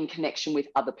 be in connection with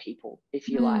other people, if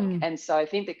you like. And so I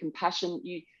think that compassion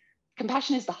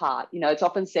is the heart. It's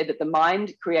often said that the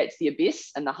mind creates the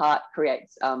abyss and the heart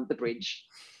creates the bridge.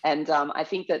 And I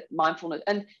think that mindfulness,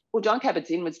 and John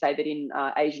Kabat-Zinn would say that in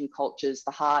Asian cultures,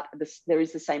 the heart, there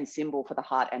is the same symbol for the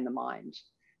heart and the mind.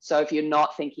 So if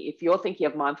you're thinking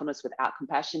of mindfulness without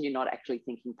compassion, you're not actually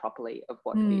thinking properly of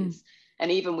what it is. And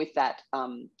even with that,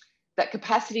 that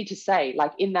capacity to say,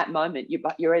 like in that moment,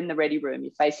 you're in the ready room,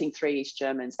 you're facing 3 East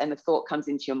Germans, and the thought comes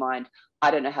into your mind, I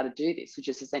don't know how to do this, which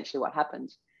is essentially what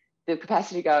happened. The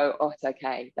capacity to go, oh, it's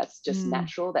okay. That's just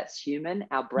natural. That's human.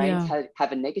 Our brains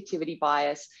have a negativity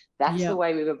bias. That's the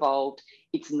way we've evolved.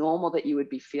 It's normal that you would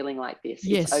be feeling like this.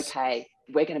 It's okay.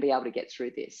 We're going to be able to get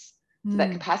through this. So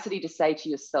that capacity to say to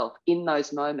yourself in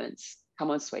those moments, come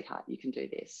on, sweetheart, you can do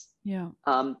this. Yeah.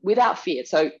 Without fear.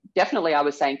 So definitely I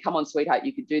was saying, come on, sweetheart,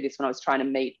 you could do this when I was trying to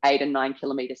meet 8 and 9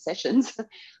 kilometer sessions.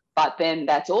 But then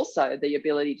that's also the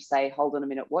ability to say, hold on a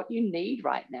minute, what you need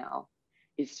right now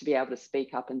is to be able to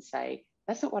speak up and say,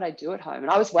 that's not what I do at home. And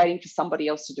I was waiting for somebody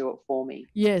else to do it for me.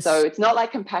 Yes. So it's not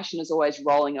like compassion is always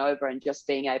rolling over and just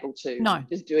being able to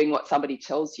just doing what somebody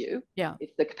tells you. Yeah.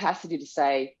 It's the capacity to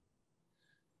say,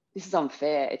 this is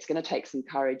unfair. It's going to take some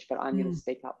courage, but I'm going to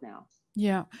speak up now.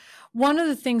 Yeah. One of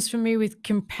the things for me with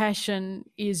compassion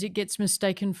is it gets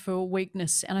mistaken for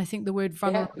weakness. And I think the word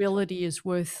vulnerability is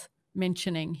worth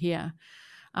mentioning here.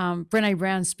 Brené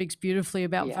Brown speaks beautifully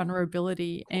about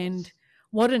vulnerability and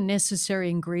what a necessary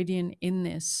ingredient in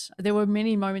this. There were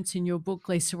many moments in your book,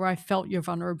 Lisa, where I felt your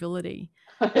vulnerability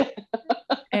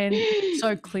and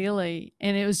so clearly.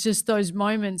 And it was just those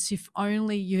moments, if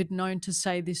only you had known to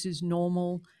say, this is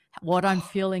normal, what I'm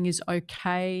feeling is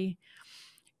okay.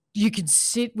 You could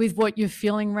sit with what you're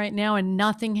feeling right now and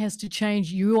nothing has to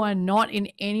change. You are not in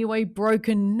any way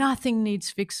broken. Nothing needs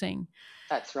fixing.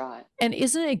 That's right. And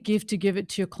isn't it a gift to give it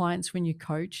to your clients when you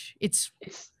coach?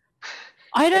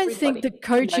 I don't think the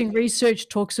coaching research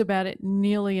talks about it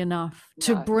nearly enough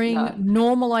to bring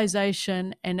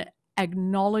normalization and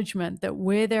acknowledgement that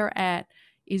where they're at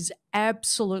is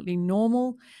absolutely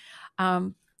normal.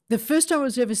 The first time it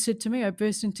was ever said to me, I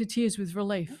burst into tears with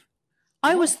relief.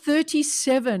 I was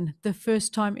 37 the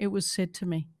first time it was said to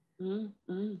me.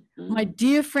 My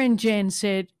dear friend Jen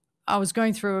said, I was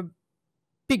going through a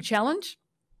big challenge.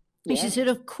 And she said,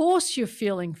 of course you're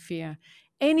feeling fear.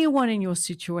 Anyone in your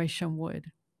situation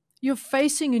would. You're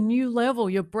facing a new level.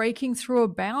 You're breaking through a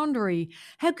boundary.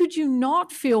 How could you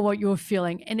not feel what you're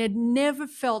feeling? And it never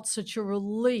felt such a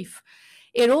relief.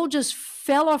 It all just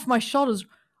fell off my shoulders.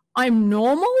 I'm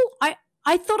normal? I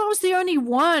thought I was the only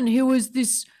one who was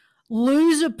this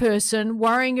loser person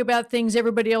worrying about things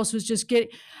everybody else was just getting.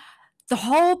 The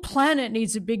whole planet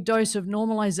needs a big dose of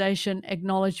normalization,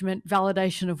 acknowledgement,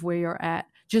 validation of where you're at.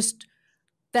 Just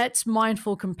that's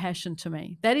mindful compassion to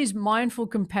me. That is mindful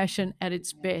compassion at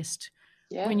its best.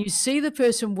 When you see the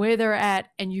person where they're at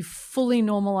and you fully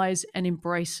normalize and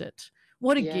embrace it.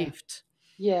 What a gift.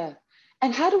 Yeah.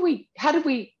 And how do we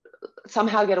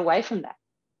somehow get away from that?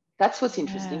 That's what's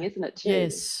interesting, isn't it, too?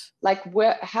 Yes. Like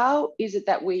how is it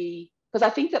that because I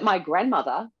think that my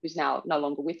grandmother, who's now no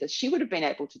longer with us, she would have been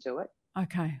able to do it.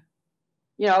 Okay.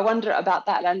 I wonder about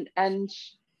that. And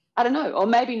I don't know, or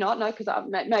maybe not. No, because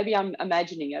maybe I'm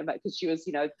imagining it because she was,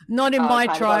 not in my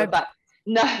tribe. But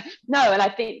no. And I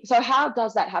think, so how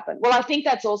does that happen? Well, I think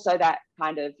that's also that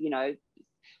kind of,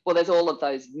 well, there's all of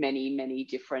those many, many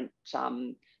different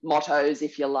mottos,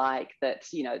 if you like, that,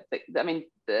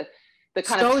 the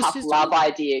kind of tough love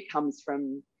idea comes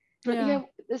from,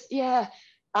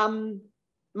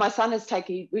 my son has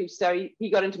he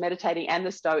got into meditating and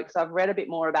the Stoics. I've read a bit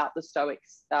more about the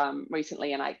Stoics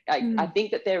recently, and I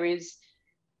think that there is,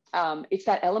 it's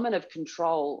that element of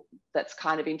control that's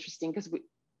kind of interesting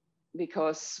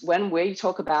because when we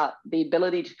talk about the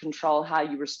ability to control how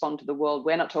you respond to the world,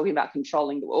 we're not talking about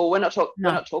controlling the world, or we're not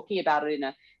talking about it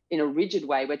in a rigid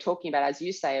way. We're talking about, as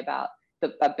you say, about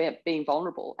being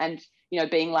vulnerable and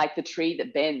being like the tree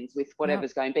that bends with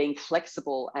whatever's going, being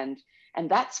flexible, and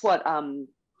that's what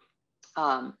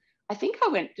I think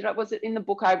was it in the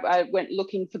book? I went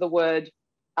looking for the word.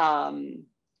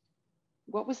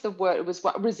 What was the word? It was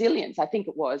resilience, I think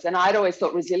it was. And I'd always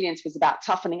thought resilience was about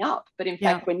toughening up. But in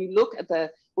fact, when you look at the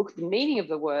meaning of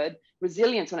the word,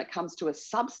 resilience, when it comes to a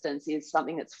substance, is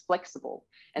something that's flexible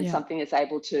and something that's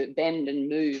able to bend and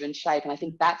move and shape. And I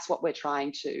think that's what we're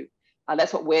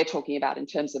that's what we're talking about in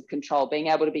terms of control, being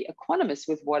able to be equanimous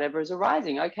with whatever is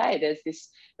arising. Okay, there's this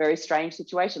very strange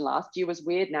situation. Last year was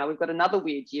weird. Now we've got another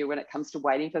weird year when it comes to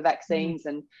waiting for vaccines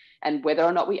and whether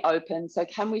or not we open. So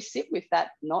can we sit with that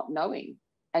not knowing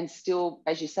and still,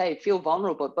 as you say, feel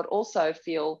vulnerable, but also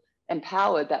feel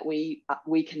empowered that we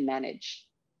can manage,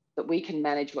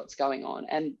 what's going on.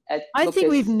 And I think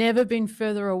we've never been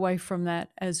further away from that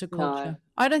as a culture. No,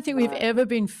 I don't think we've ever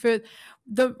been further.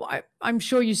 I'm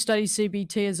sure you study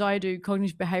CBT as I do,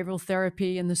 cognitive behavioral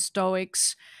therapy and the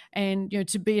Stoics, and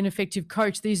to be an effective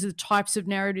coach, these are the types of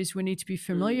narratives we need to be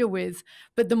familiar with.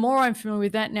 But the more I'm familiar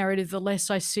with that narrative, the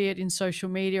less I see it in social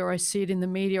media, or I see it in the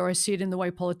media, or I see it in the way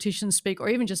politicians speak, or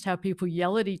even just how people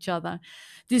yell at each other.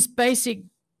 This basic,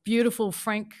 beautiful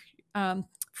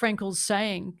Frankel's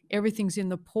saying, everything's in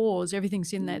the pause,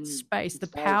 everything's in that space. The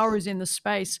power is in the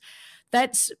space.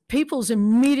 That's people's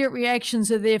immediate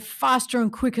reactions are there faster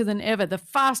and quicker than ever. The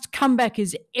fast comeback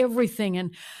is everything,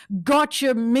 and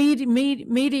gotcha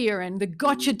media and the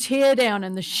gotcha tear down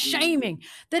and the shaming.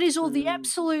 That is all the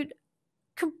absolute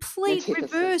complete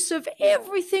reverse of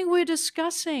everything we're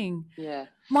discussing. Yeah.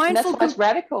 And that's why it's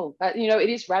radical. It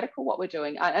is radical what we're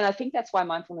doing. And I think that's why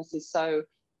mindfulness is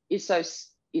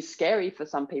scary for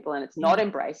some people, and it's not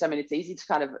embraced. I mean, it's easy to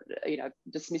kind of,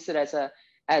 dismiss it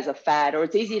as a fad, or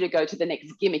it's easy to go to the next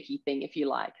gimmicky thing, if you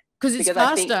like. Because it's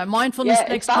faster. Mindfulness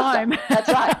next time. That's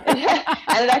right.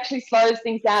 And it actually slows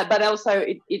things down, but also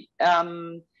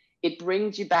it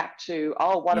brings you back to,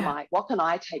 what can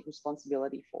I take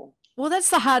responsibility for? Well, that's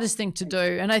the hardest thing to do,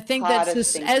 and I think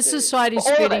that's as society's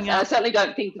speeding up. I certainly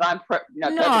don't think that I'm perfect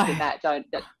in that.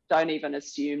 Don't even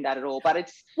assume that at all. But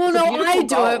it's I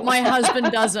do it. My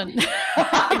husband doesn't.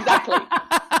 Exactly.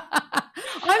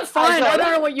 I'm fine. I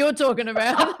don't know what you're talking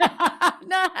about.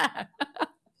 No.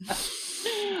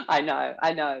 I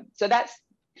know. So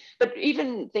but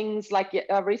even things like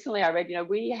recently I read,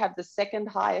 we have the second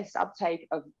highest uptake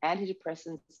of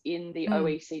antidepressants in the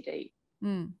OECD,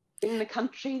 in the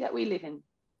country that we live in.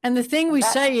 And the thing we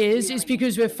say is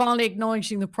because we're finally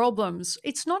acknowledging the problems.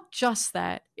 It's not just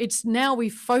that. It's now we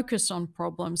focus on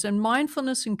problems. And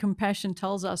mindfulness and compassion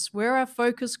tells us where our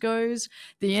focus goes,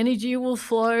 the energy will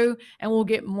flow, and we'll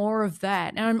get more of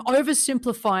that. And I'm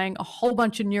oversimplifying a whole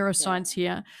bunch of neuroscience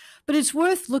here, but it's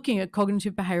worth looking at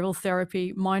cognitive behavioral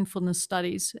therapy, mindfulness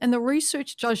studies. And the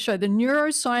research does show, the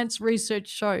neuroscience research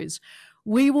shows,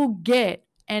 we will get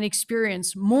and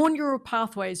experience more neural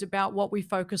pathways about what we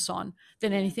focus on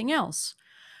than anything else.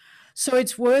 So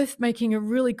it's worth making a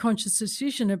really conscious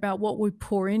decision about what we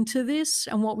pour into this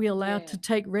and what we allow to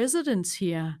take residence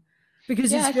here.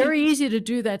 Because it's very easy to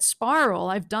do that spiral.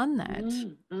 I've done that.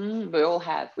 We all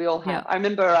have. Yeah. I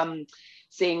remember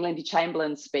seeing Lindy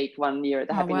Chamberlain speak one year at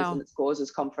the Happiness and Its Causes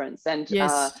conference. And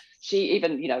she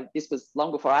even, this was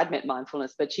long before I'd met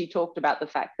mindfulness, but she talked about the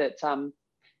fact that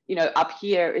up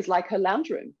here is like her lounge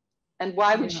room. And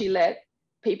why would she let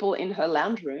people in her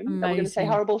lounge room that were going to say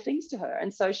horrible things to her?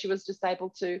 And so she was just able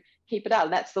to keep it out.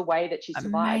 And that's the way that she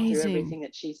survived through everything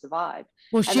that she survived.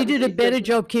 Well, she did a better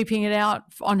job keeping it out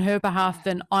on her behalf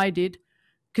than I did,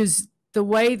 because the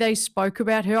way they spoke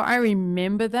about her, I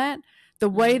remember that. The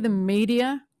way the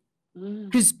media,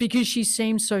 because she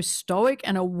seems so stoic,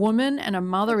 and a woman and a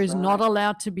mother is not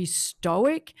allowed to be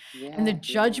stoic, and the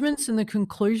judgments and the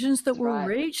conclusions that were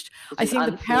reached. I think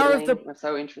the power of the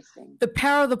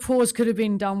power of the pause could have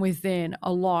been done with then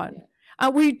a lot.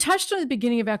 We touched on the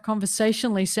beginning of our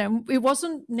conversation, Lisa, and it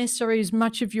wasn't necessarily as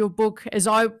much of your book as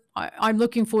I'm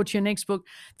looking forward to your next book,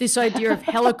 this idea of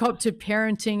helicopter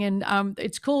parenting, and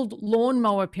it's called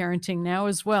lawnmower parenting now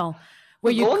as well.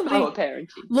 Lawnmower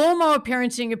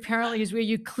parenting apparently is where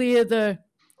you clear the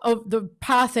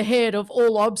path ahead of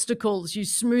all obstacles, you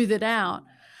smooth it out.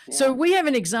 So we have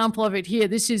an example of it here.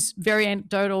 This is very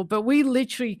anecdotal, but we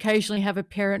literally occasionally have a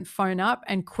parent phone up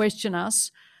and question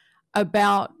us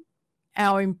about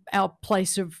our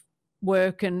place of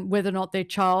work and whether or not their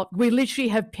child. We literally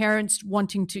have parents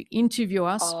wanting to interview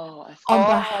us on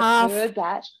behalf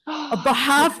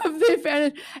of their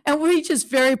parents, and we just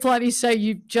very politely say,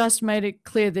 you've just made it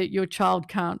clear that your child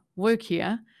can't work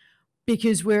here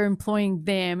because we're employing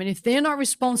them, and if they're not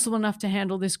responsible enough to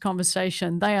handle this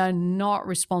conversation, they are not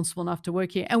responsible enough to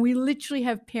work here. And we literally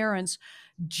have parents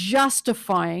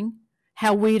justifying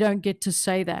how we don't get to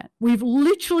say that. We've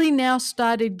literally now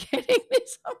started getting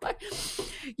this. I'm like,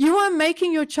 you are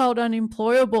making your child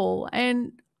unemployable.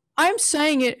 And I am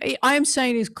saying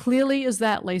as clearly as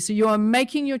that, Lisa. You are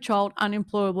making your child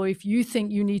unemployable if you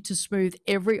think you need to smooth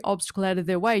every obstacle out of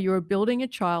their way. You are building a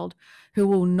child who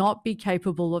will not be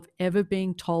capable of ever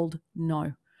being told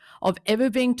no, of ever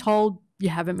being told you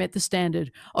haven't met the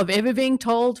standard, of ever being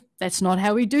told that's not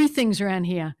how we do things around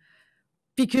here.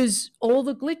 Because all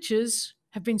the glitches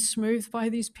have been smoothed by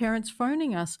these parents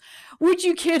phoning us. Would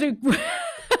you care to...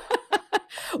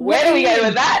 Where do we go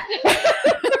with that?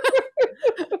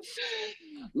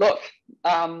 Look,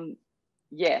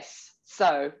 yes.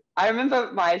 So I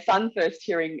remember my son first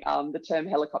hearing the term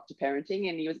helicopter parenting,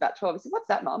 and he was about 12. He said, "What's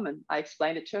that, Mum?" And I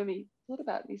explained it to him. He thought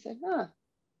about it, and he said,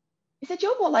 He said,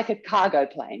 "You're more like a cargo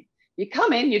plane. You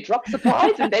come in, you drop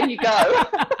supplies, and then you go."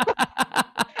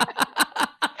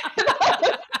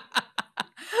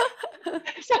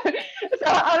 So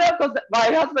of course, my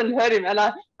husband heard him, and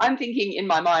I'm thinking in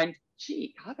my mind,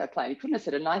 gee, cargo plane, you couldn't have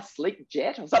said a nice sleek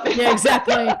jet or something. Yeah,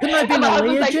 exactly. Couldn't have been a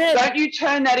Learjet. Don't you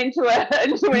turn that into an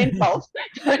insult.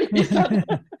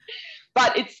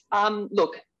 But it's,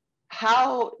 look,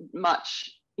 how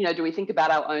much, do we think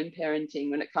about our own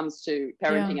parenting when it comes to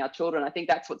parenting our children? I think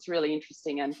that's what's really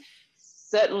interesting. And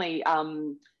certainly,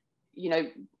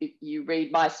 if you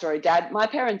read my story, my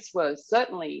parents were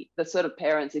certainly the sort of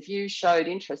parents, if you showed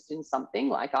interest in something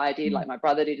like I did, like my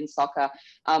brother did in soccer,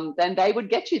 then they would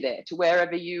get you there to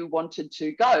wherever you wanted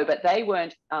to go. But they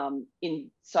weren't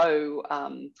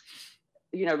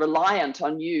reliant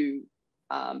on you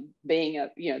being a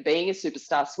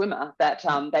superstar swimmer, that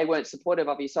they weren't supportive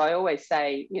of you. So I always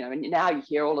say, and now you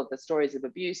hear all of the stories of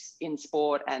abuse in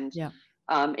sport, and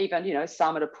even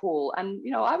some at a pool. And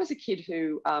I was a kid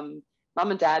who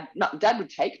dad would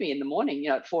take me in the morning,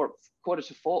 at quarter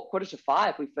to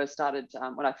 5. We first started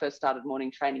when I first started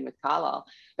morning training with Carlisle,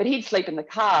 but he'd sleep in the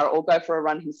car or go for a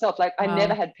run himself. Like, I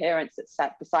never had parents that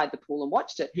sat beside the pool and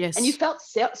watched it. And you felt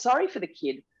sorry for the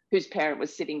kid whose parent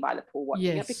was sitting by the pool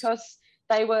watching it, because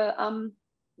they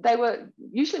were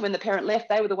usually, when the parent left,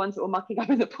 they were the ones that were mucking up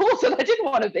in the pool, so they didn't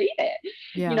want to be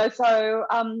there. So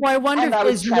well, I wonder if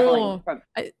there's more.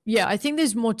 I think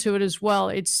there's more to it as well.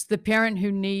 It's the parent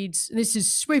who needs, this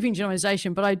is sweeping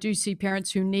generalization, but I do see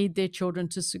parents who need their children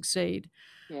to succeed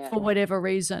for whatever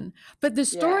reason. But the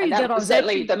story that I was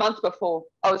certainly the month before,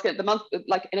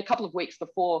 like in a couple of weeks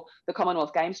before the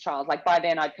Commonwealth Games trials, like by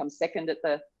then I'd come second at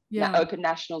the Open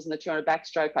Nationals and the 200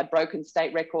 backstroke. I'd broken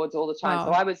state records all the time.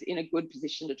 So I was in a good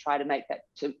position to try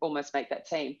to almost make that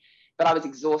team. But I was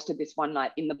exhausted this one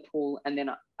night in the pool. And then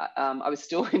I was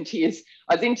still in tears.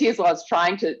 I was in tears while I was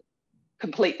trying to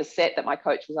complete the set that my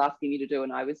coach was asking me to do.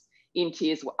 And I was in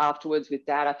tears afterwards with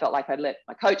Dad. I felt like I'd let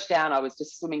my coach down. I was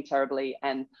just swimming terribly.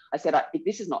 And I said,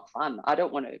 this is not fun. I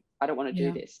don't want to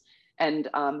do this. And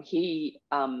he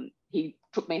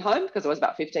took me home, because it was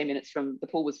about 15 minutes from the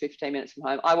pool, was 15 minutes from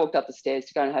home. I walked up the stairs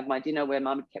to go and have my dinner where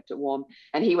Mum had kept it warm,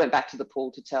 and he went back to the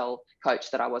pool to tell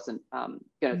Coach that I wasn't,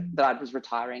 that I was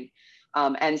retiring.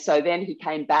 And so then he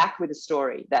came back with a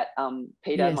story that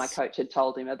Peter, my coach, had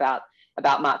told him about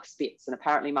Mark Spitz, and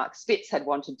apparently Mark Spitz had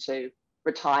wanted to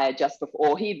retire just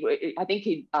before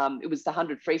it was the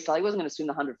 100 freestyle. He wasn't going to swim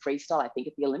the 100 freestyle, I think,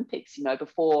 at the Olympics,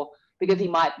 before, because he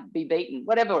might be beaten,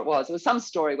 whatever it was. It was some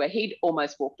story where he'd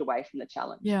almost walked away from the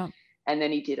challenge. And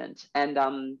then he didn't. And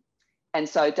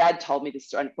so Dad told me this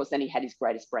story. And of course, then he had his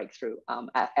greatest breakthrough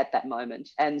at that moment.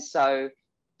 And so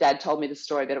Dad told me the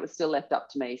story, but it was still left up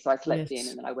to me. So I slept in,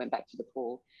 and then I went back to the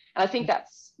pool. And I think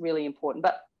that's really important.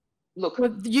 But look,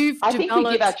 you've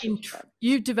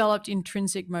developed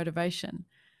intrinsic motivation,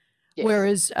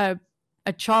 whereas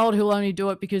a child who'll only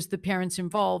do it because the parent's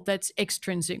involved, that's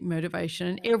extrinsic motivation.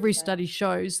 And every study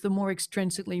shows the more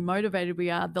extrinsically motivated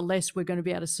we are, the less we're going to be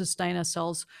able to sustain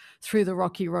ourselves through the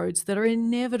rocky roads that are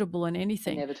inevitable in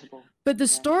anything. But the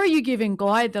story you give in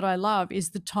Glide that I love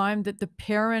is the time that the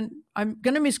parent, I'm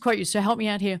going to misquote you, so help me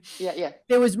out here.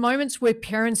 There was moments where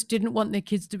parents didn't want their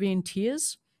kids to be in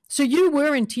tears. So you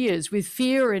were in tears with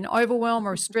fear and overwhelm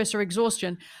or stress or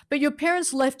exhaustion, but your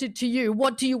parents left it to you.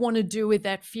 What do you want to do with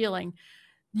that feeling?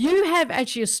 You have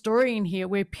actually a story in here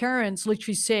where parents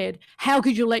literally said, how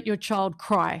could you let your child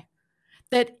cry?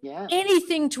 That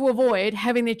anything to avoid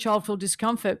having their child feel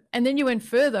discomfort. And then you went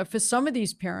further. For some of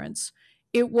these parents,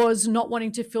 it was not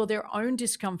wanting to feel their own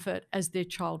discomfort as their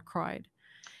child cried.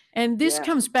 And this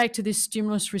comes back to this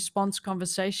stimulus response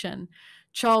conversation.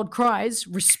 Child cries,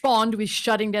 respond with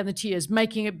shutting down the tears,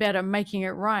 making it better, making it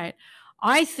right.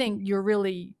 I think you're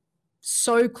really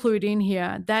so clued in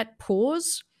here. That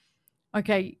pause,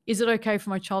 okay, is it okay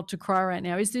for my child to cry right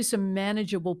now? Is this a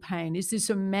manageable pain? Is this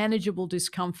a manageable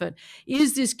discomfort?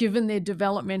 Is this, given their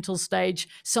developmental stage,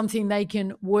 something they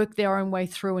can work their own way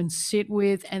through and sit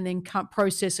with and then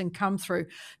process and come through?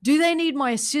 Do they need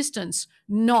my assistance?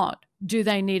 Not, do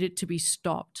they need it to be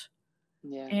stopped?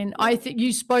 And I think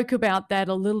you spoke about that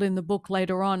a little in the book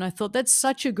later on. I thought that's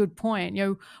such a good point.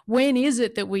 When is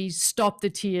it that we stop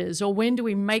the tears, or when do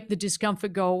we make the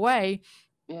discomfort go away?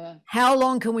 How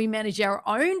long can we manage our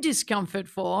own discomfort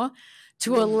for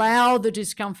to allow the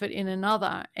discomfort in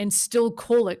another and still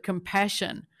call it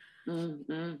compassion?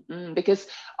 Because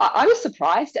I was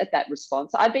surprised at that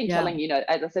response. I'd been telling,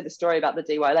 as I said, the story about the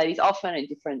DY ladies, often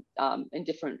in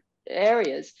different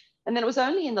areas. And then it was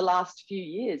only in the last few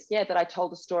years, that I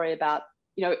told a story about,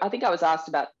 I think I was asked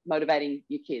about motivating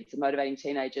your kids and motivating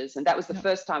teenagers. And that was the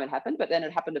first time it happened. But then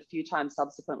it happened a few times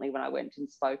subsequently when I went and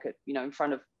spoke at, in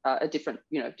front of to different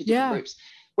groups,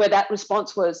 where that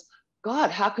response was,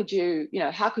 God, how could your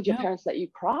parents let you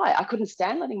cry? I couldn't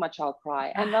stand letting my child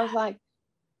cry. And I was like,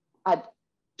 it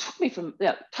took me from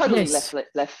totally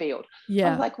left field. I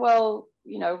was like, well,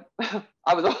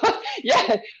 I was,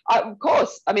 of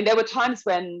course. I mean, there were times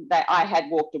when I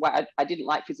had walked away. I didn't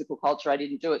like physical culture. I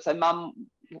didn't do it. So Mum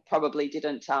probably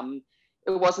didn't,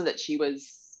 it wasn't that she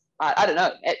was, I don't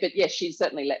know, but yes, she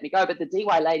certainly let me go. But the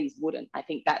DY ladies wouldn't. I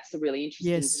think that's the really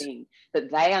interesting thing,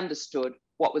 that they understood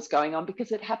what was going on,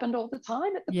 because it happened all the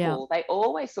time at the pool. They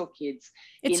always saw kids.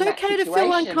 It's okay to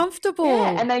feel uncomfortable.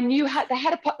 Yeah, and they knew they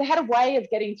had a way of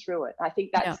getting through it. I think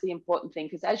that's the important thing,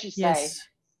 because as you say,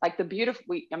 like the beautiful,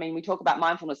 we talk about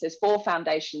mindfulness. There's 4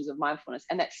 foundations of mindfulness,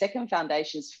 and that second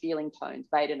foundation is feeling tones,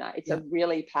 Vedana. It's a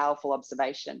really powerful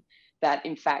observation that,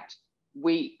 in fact,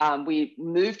 we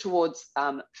move towards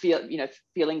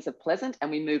feelings of pleasant, and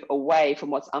we move away from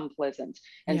what's unpleasant.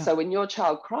 And so when your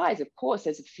child cries, of course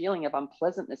there's a feeling of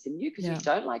unpleasantness in you, because you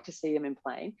don't like to see them in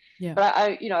pain. But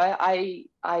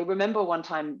I remember one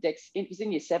time Dex, it was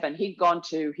in year 7, he'd gone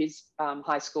to his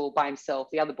high school by himself.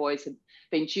 The other boys had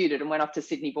been tutored and went off to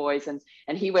Sydney Boys,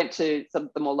 and he went to the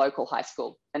more local high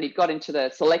school, and he'd got into the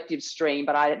selective stream,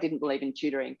 but I didn't believe in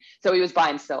tutoring, so he was by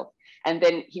himself. And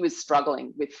then he was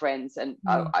struggling with friends. And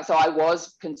so I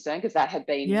was concerned, because that had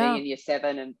been me in year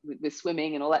 7 and with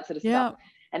swimming and all that sort of stuff.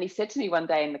 And he said to me one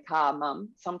day in the car, "Mum,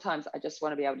 sometimes I just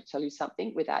want to be able to tell you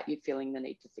something without you feeling the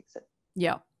need to fix it."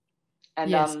 Yeah.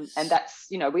 And and that's,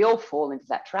 we all fall into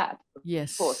that trap,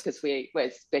 of course, because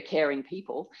we're caring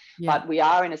people. But we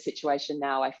are in a situation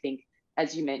now, I think,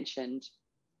 as you mentioned,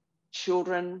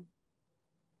 children,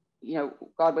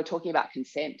 God, we're talking about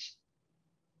consent.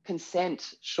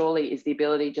 Consent surely is the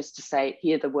ability just to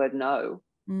hear the word no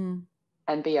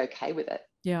and be okay with it.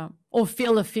 Yeah. Or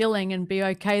feel a feeling and be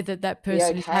okay that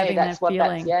person is having that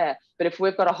feeling. But if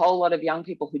we've got a whole lot of young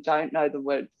people who don't know the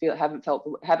word, haven't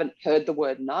heard the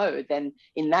word no, then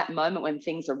in that moment when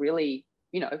things are really,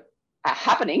 are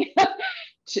happening,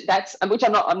 that's, which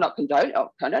I'm not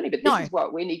condoning, but this is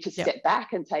what we need to step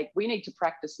back and we need to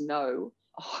practice no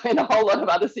in a whole lot of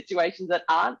other situations that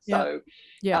aren't so,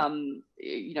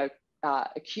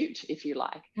 acute, if you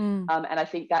like. And I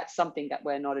think that's something that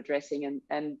we're not addressing.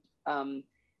 And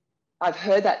I've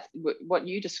heard that, what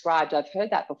you described, I've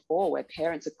heard that before, where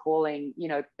parents are calling,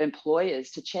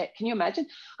 employers to check. Can you imagine?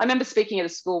 I remember speaking at a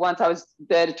school once. I was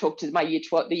there to talk to my the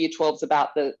year 12s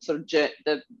about the sort of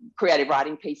the creative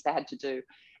writing piece they had to do.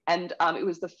 And it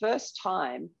was the first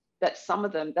time that some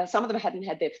of them hadn't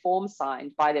had their form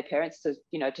signed by their parents to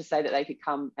say that they could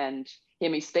come and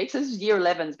hear me speak. So this is year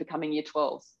 11s becoming year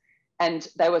 12s. And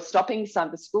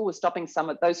the school was stopping some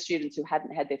of those students who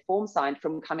hadn't had their form signed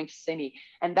from coming to see me.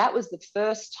 And that was the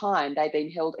first time they'd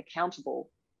been held accountable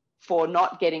for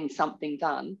not getting something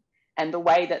done. And the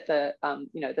way that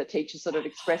the teacher sort of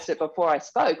expressed it before I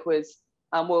spoke was,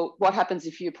 well, what happens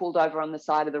if you pulled over on the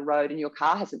side of the road and your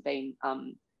car hasn't been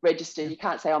registered? You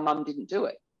can't say, "Oh, Mum didn't do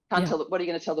it." What are you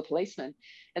going to tell the policeman?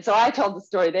 And so I told the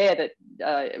story there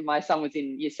that my son was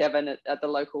in year 7 at the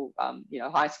local,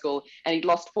 high school, and he'd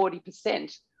lost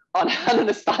 40% on an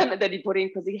assignment that he put in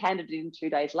because he handed it in 2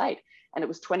 days late, and it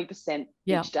was 20%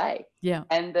 each day. Yeah.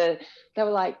 And they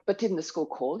were like, "But didn't the school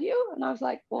call you?" And I was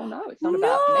like, "Well, no, it's not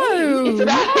about me. It's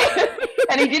about him."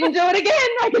 And he didn't do it again.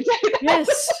 I could tell you that.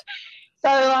 Yes.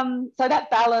 So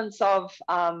that balance of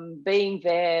being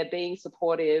there, being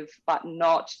supportive, but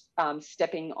not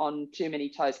stepping on too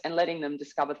many toes and letting them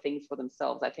discover things for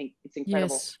themselves, I think it's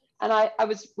incredible. Yes.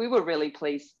 And we were really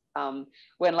pleased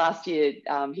when last year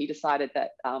he decided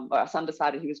that, our son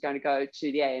decided he was going to go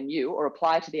to the ANU or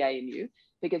apply to the ANU,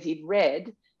 because he'd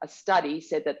read a study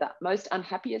said that the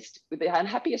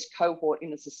unhappiest cohort in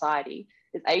the society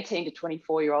is 18 to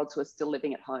 24-year-olds who are still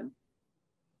living at home.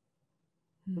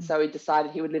 So he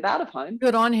decided he would live out of home.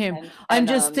 Good on him. I'm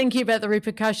just thinking about the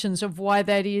repercussions of why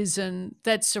that is, and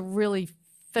that's a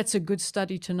good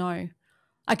study to know.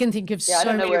 I can think of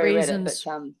so many reasons.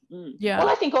 Well,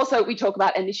 I think also we talk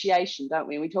about initiation, don't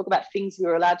we? And we talk about things we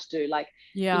were allowed to do, like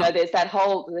there's that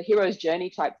whole the hero's journey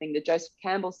type thing, the Joseph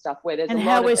Campbell stuff, where there's a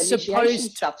lot of initiation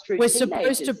stuff through we're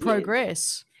supposed to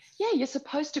progress. Yeah, you're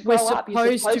supposed to grow up.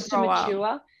 You're supposed to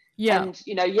mature. Yeah. And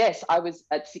yes, I was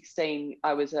at 16.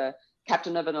 I was a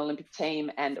captain of an Olympic team,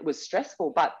 and it was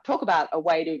stressful, but talk about a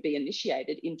way to be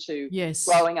initiated into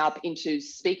growing up, into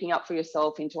speaking up for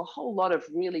yourself, into a whole lot of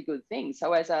really good things.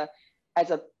 So as a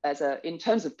in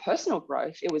terms of personal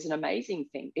growth, it was an amazing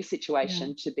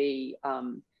situation to be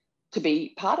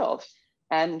part of.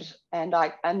 And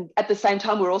at the same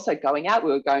time, we were also going out.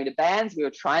 We were going to bands. We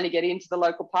were trying to get into the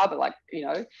local pub. Like,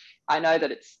 I know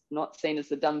that it's not seen as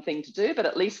the dumb thing to do, but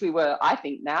at least we were. I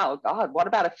think now, God, what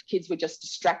about if kids were just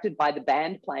distracted by the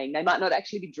band playing? They might not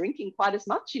actually be drinking quite as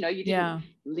much. You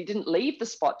didn't leave the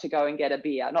spot to go and get a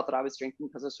beer. Not that I was drinking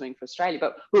because I was swimming for Australia,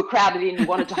 but we were crowded in. You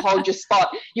wanted to hold your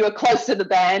spot. You were close to the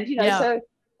band. So.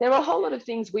 There were a whole lot of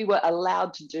things we were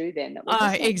allowed to do then.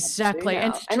 That exactly.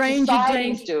 And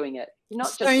society's doing it. You're not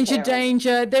just stranger parents.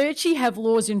 danger. They actually have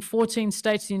laws in 14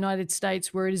 states in the United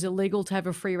States where it is illegal to have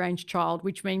a free-range child,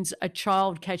 which means a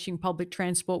child catching public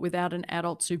transport without an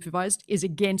adult supervised is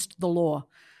against the law.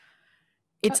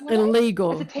 It's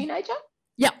illegal. As a teenager?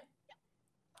 Yeah.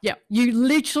 Yeah. You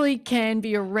literally can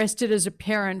be arrested as a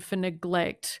parent for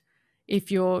neglect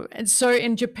and so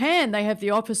in Japan, they have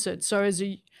the opposite. So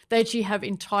they actually have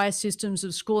entire systems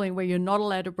of schooling where you're not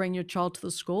allowed to bring your child to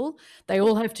the school. They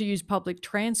all have to use public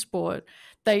transport.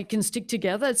 They can stick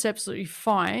together. It's absolutely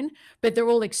fine, but they're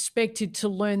all expected to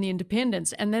learn the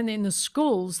independence. And then in the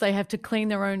schools, they have to clean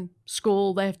their own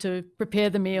school. They have to prepare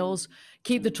the meals,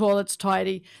 keep the toilets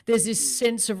tidy. There's this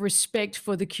sense of respect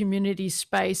for the community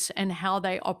space and how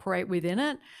they operate within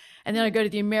it. And then I go to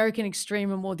the American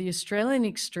extreme and more the Australian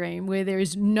extreme, where there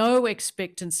is no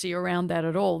expectancy around that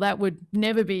at all. That would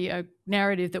never be a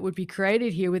narrative that would be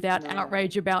created here without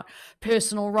outrage about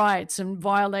personal rights and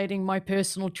violating my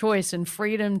personal choice and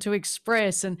freedom to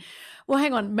express. And well,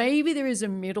 hang on, maybe there is a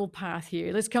middle path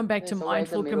here. Let's come back to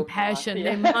mindful compassion.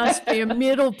 There must be a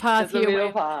middle path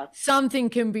here where something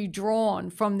can be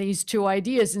drawn from these two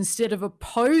ideas instead of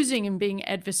opposing and being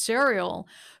adversarial,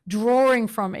 drawing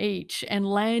from each and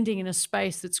landing in a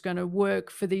space that's going to work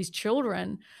for these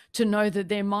children to know that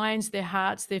their minds, their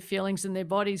hearts, their feelings, and their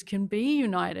bodies can be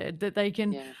united, that they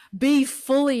can be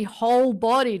fully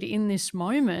whole-bodied in this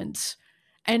moment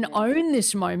and own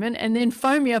this moment, and then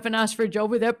phone me up and ask for a job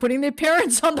without putting their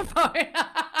parents on the phone.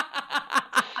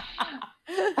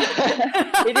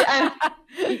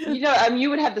 You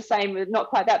would have the same, not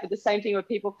quite that, but the same thing where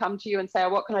people come to you and say, oh,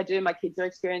 what can I do? My kids are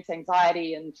experiencing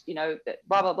anxiety and,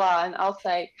 blah, blah, blah. And I'll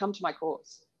say, come to my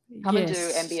course. Come and do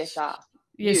MBSR.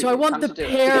 Yeah, so I want the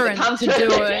parents to do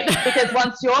it. Because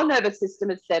once your nervous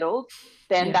system is settled,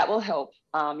 then that will help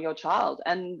your child.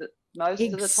 And most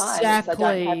of the time, it's, I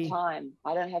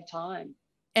don't have time.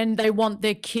 And they want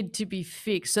their kid to be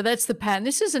fixed. So that's the pattern.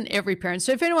 This isn't every parent.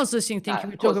 So if anyone's listening thinking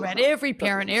we talk about every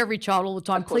parent, every child all the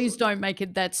time, please don't make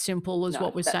it that simple as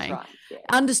what we're saying. Right. Yeah.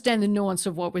 Understand the nuance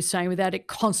of what we're saying without it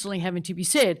constantly having to be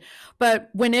said. But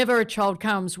whenever a child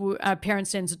comes, a parent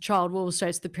sends a child, we'll say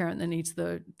it's the parent that needs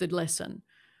the lesson.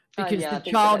 Because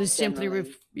the child is simply,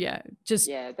 the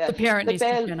parent needs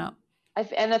to turn up.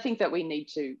 And I think that we need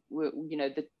to,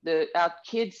 our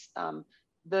kids,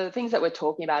 the things that we're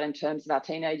talking about in terms of our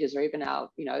teenagers or even our,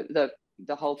 the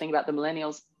whole thing about the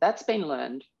millennials, that's been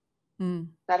learned.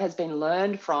 That has been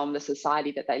learned from the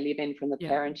society that they live in, from the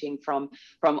parenting, from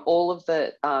all of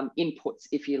the inputs,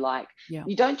 if you like.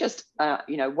 You don't just,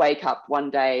 wake up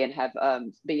one day and have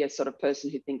be a sort of person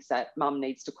who thinks that mum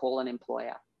needs to call an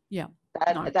employer.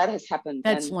 That has happened.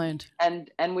 That's learned.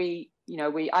 And we,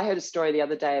 I heard a story the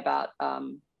other day about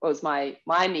was my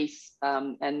niece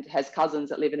and has cousins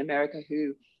that live in America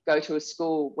who go to a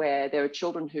school where there are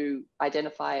children who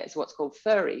identify as what's called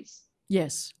furries.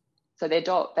 Yes. So they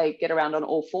get around on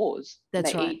all fours.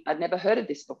 That's right. I'd never heard of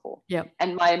this before. Yeah.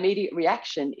 And my immediate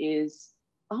reaction is,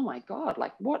 oh my God,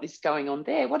 like what is going on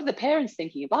there? What are the parents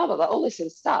thinking? Blah, blah, blah, all this sort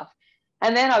of stuff.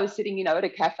 And then I was sitting, at a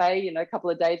cafe, a couple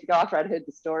of days ago after I'd heard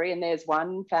the story, and there's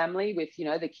one family with,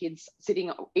 the kids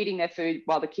sitting, eating their food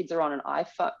while the kids are on an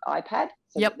iPad.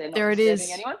 So they're not there it is.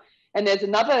 Anyone. And there's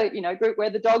another, group where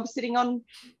the dog's sitting on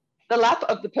the lap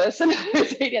of the person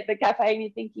who's eating at the cafe, and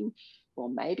you're thinking, well,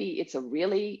 maybe it's a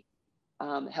really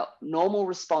normal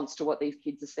response to what these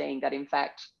kids are seeing, that in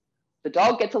fact, the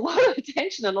dog gets a lot of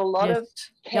attention and a lot of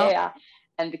care.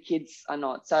 And the kids are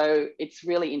not. So it's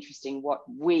really interesting what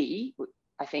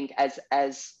I think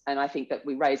and I think that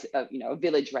we raise, a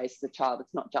village raises the child.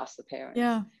 It's not just the parents.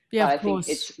 Yeah, I think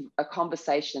it's a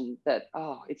conversation that,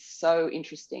 it's so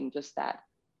interesting, just that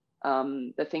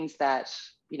the things that,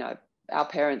 our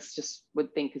parents just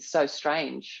would think is so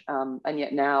strange, and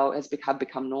yet now has become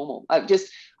normal.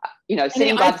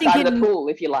 Sitting by the side of the pool,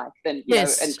 if you like, then, and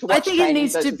to watch I think it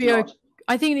needs to be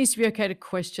I think it needs to be okay to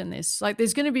question this. Like,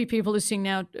 there's going to be people listening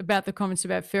now about the comments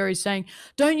about furries saying,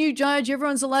 don't you judge,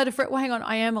 everyone's allowed to well, hang on,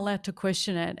 I am allowed to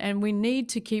question it. And we need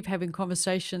to keep having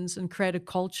conversations and create a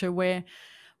culture where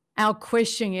our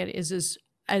questioning it is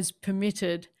as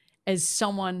permitted as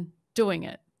someone doing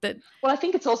it. Well, I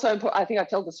think it's also important. I think I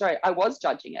told the story. I was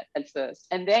judging it at first.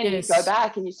 And then you go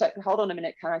back and you say, hold on a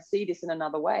minute, can I see this in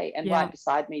another way? And right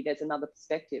beside me, there's another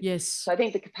perspective. Yes. So I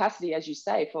think the capacity, as you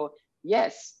say,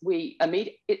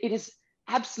 it is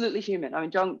absolutely human. I mean,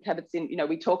 John Kabat-Zinn,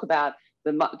 we talk about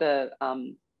we're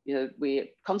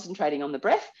concentrating on the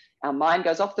breath, our mind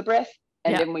goes off the breath,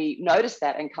 and then we notice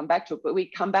that and come back to it, but we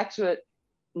come back to it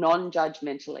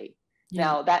non-judgmentally.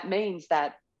 Now, that means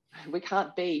that we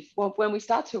can't be, well, when we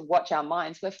start to watch our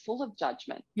minds, we're full of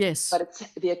judgment. Yes. But it's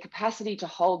the capacity to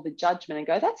hold the judgment and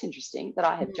go, that's interesting that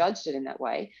I have judged it in that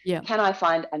way. Yeah. Can I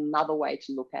find another way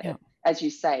to look at it? As you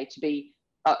say, to be,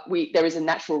 there is a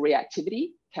natural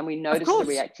reactivity. Can we notice the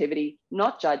reactivity,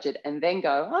 not judge it, and then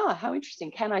go, how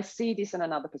interesting. Can I see this in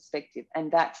another perspective? And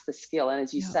that's the skill. And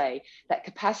as you say, that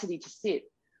capacity to sit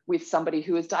with somebody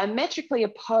who is diametrically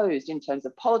opposed in terms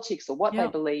of politics or what they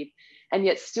believe, and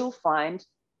yet still find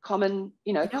common,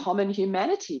 common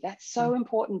humanity. That's so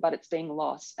important, but it's being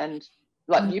lost. And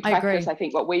like you practice, I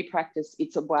think what we practice,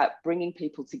 it's about bringing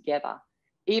people together,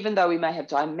 even though we may have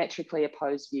diametrically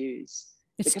opposed views.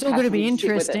 It's still going to be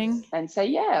interesting. And say,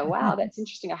 yeah, wow, that's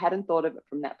interesting. I hadn't thought of it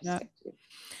from that perspective.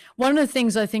 One of the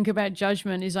things I think about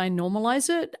judgment is I normalize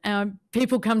it.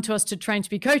 People come to us to train to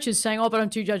be coaches saying, oh, but I'm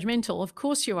too judgmental. Of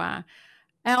course you are.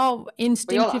 Our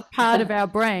instinctive part of our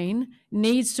brain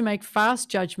needs to make fast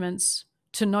judgments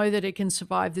to know that it can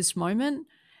survive this moment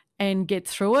and get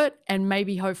through it and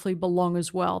maybe hopefully belong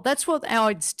as well. That's what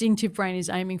our instinctive brain is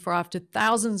aiming for after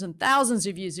thousands and thousands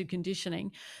of years of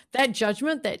conditioning. That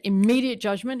judgment, that immediate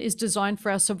judgment, is designed for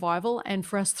our survival and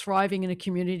for us thriving in a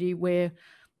community where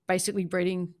basically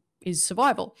breeding is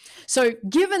survival. So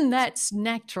given that's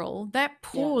natural, that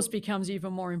pause becomes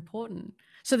even more important.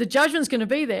 So the judgment's going to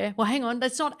be there. Well, hang on,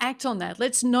 let's not act on that.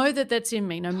 Let's know that that's in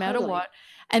me no matter what.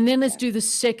 And then let's do the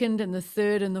second and the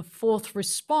third and the fourth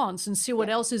response and see what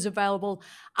else is available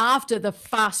after the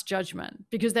fast judgment,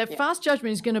 because that fast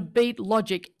judgment is going to beat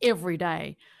logic every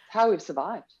day. How we've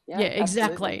survived. Yeah,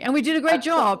 exactly. And we did a great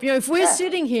job. If we're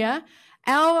sitting here,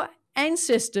 our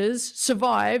ancestors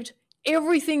survived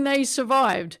everything they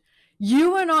survived.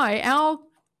 You and I, our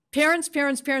parents,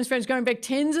 going back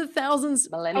tens of thousands,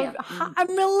 millennia,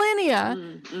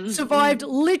 survived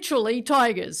literally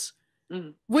tigers.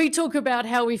 We talk about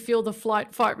how we feel the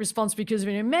flight response because of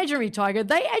an imaginary tiger.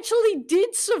 They actually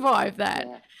did survive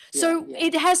that. So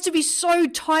it has to be so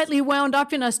tightly wound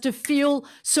up in us to feel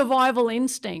survival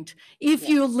instinct. If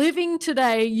you're living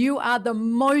today, you are the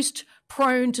most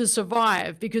prone to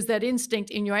survive because that instinct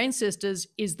in your ancestors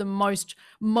is the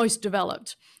most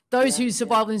developed. Those whose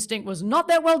survival instinct was not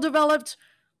that well developed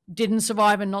didn't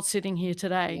survive and not sitting here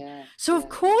today. So of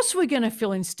course we're going to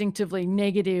feel instinctively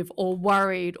negative or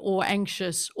worried or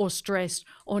anxious or stressed,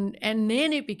 and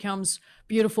then it becomes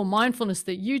beautiful mindfulness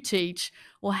that you teach.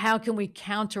 Well, how can we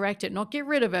counteract it, not get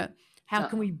rid of it? How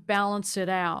can we balance it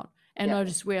out and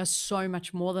notice we are so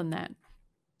much more than that?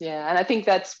 Yeah, and I think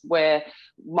that's where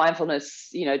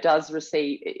mindfulness, does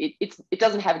receive, it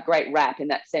doesn't have a great rap in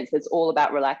that sense. It's all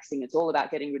about relaxing. It's all about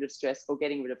getting rid of stress or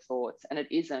getting rid of thoughts. And it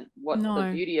isn't.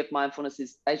 The beauty of mindfulness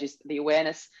is, the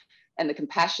awareness and the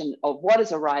compassion of what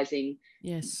is arising.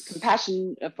 Yes.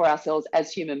 Compassion for ourselves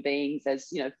as human beings,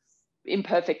 as,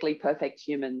 imperfectly perfect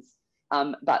humans,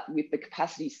 but with the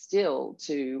capacity still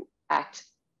to act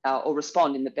or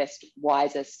respond in the best,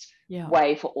 wisest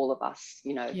way for all of us.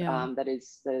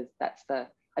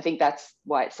 I think that's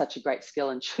why it's such a great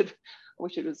skill and I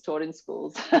wish it was taught in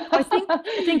schools. I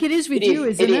think it is with you,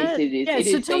 isn't it? It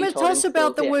is. So tell us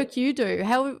about the work you do.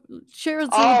 Share us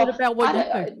a little bit about what you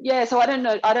do. Yeah, so I don't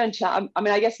know.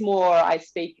 I guess more I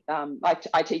speak, I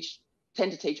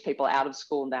tend to teach people out of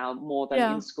school now more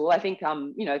than in school. I think,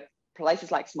 places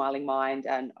like Smiling Mind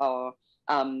and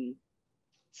Headspace,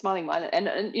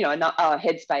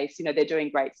 they're doing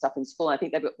great stuff in school. And I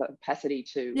think they've got the capacity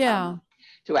to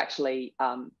actually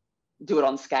do it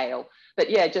on scale. But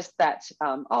just that,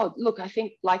 I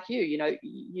think like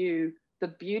the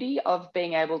beauty of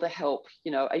being able to help,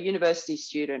 a university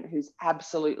student who's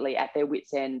absolutely at their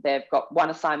wit's end, they've got one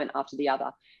assignment after the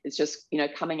other. It's just,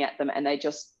 coming at them and they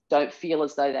just don't feel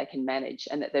as though they can manage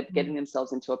and that they're getting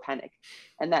themselves into a panic.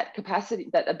 And that capacity,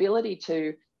 that ability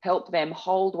to help them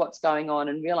hold what's going on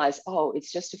and realize,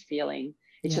 it's just a feeling.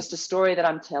 It's just a story that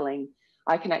I'm telling.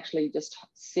 I can actually just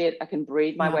sit, I can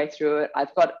breathe my way through it.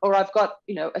 I've got,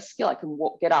 a skill. I can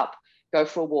get up, go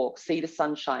for a walk, see the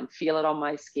sunshine, feel it on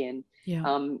my skin,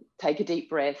 take a deep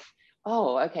breath.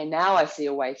 Oh, okay, now I see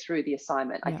a way through the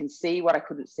assignment. I can see what I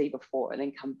couldn't see before and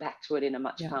then come back to it in a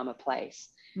much calmer place.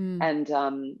 And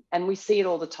we see it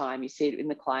all the time. You see it in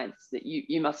the clients that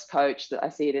you must coach, that I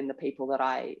see it in the people that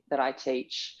I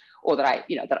teach, or that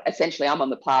that essentially I'm on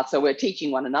the path. So we're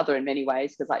teaching one another in many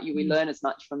ways, because we learn as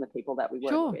much from the people that we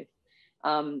work with.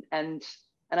 And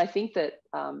I think that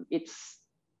it's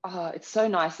so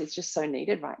nice. It's just so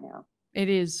needed right now. It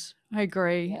is. I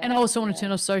agree. And I also want to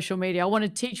turn off social media. I want to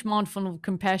teach mindful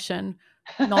compassion,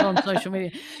 not on social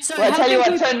media. So I tell you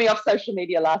what turned me off social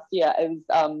media last year. It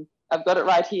was I've got it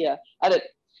right here.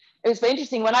 it was very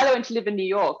interesting. When I went to live in New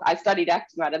York, I studied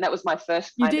acting, right? And that was my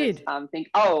first kind of think,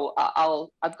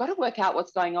 I've got to work out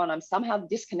what's going on. I'm somehow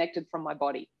disconnected from my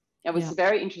body. It was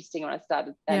very interesting when I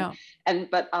started.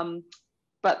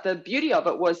 But the beauty of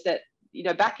it was that, you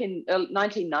know, back in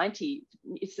 1990,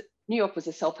 New York was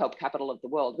the self-help capital of the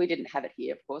world. We didn't have it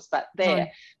here, of course, but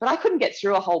there. But I couldn't get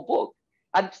through a whole book.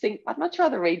 I'd think I'd much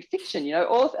rather read fiction, you know,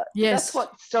 or that's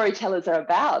what storytellers are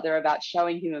about. They're about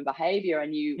showing human behavior,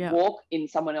 and you walk in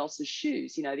someone else's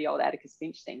shoes, you know, the old Atticus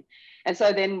Finch thing. And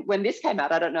so then when this came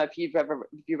out, I don't know if you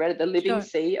read it, The Living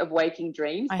Sea of Waking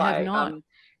Dreams by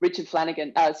Richard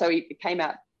Flanagan. So it came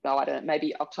out, I don't know,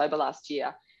 maybe October last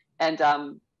year. And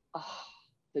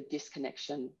the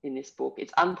disconnection in this book,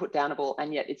 it's unputdownable,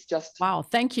 and yet it's just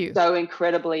thank you, so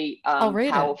incredibly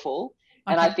powerful.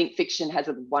 Okay. And I think fiction has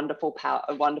a wonderful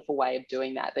way of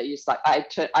doing that. That you're just like,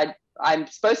 I'm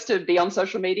supposed to be on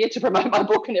social media to promote my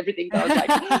book and everything. So I was like,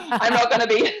 I'm not going to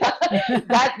be.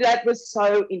 that was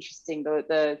so interesting.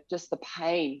 Just the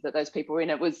pain that those people were in.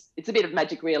 It's a bit of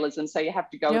magic realism. So you have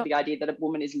to go with the idea that a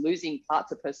woman is losing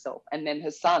parts of herself, and then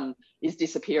her son is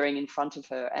disappearing in front of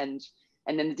her, and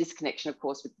then the disconnection, of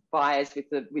course, with buyers,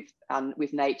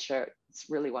 with nature. It's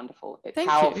really wonderful. It's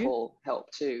powerful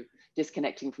help too.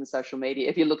 Disconnecting from social media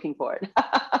if you're looking for it.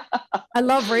 I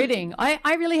love reading.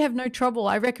 I really have no trouble.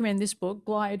 I recommend this book,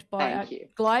 Glide,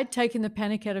 Taking the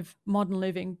Panic Out of Modern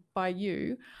Living by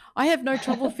you. I have no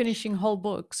trouble finishing whole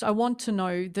books. I want to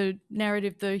know the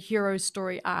narrative, the hero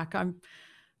story arc.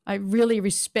 I really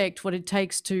respect what it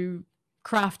takes to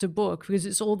craft a book, because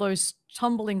it's all those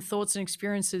tumbling thoughts and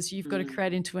experiences you've got to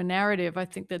create into a narrative. I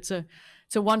think it's a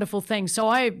wonderful thing. So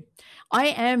I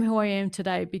am who I am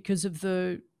today because of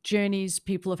the journeys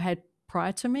people have had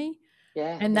prior to me,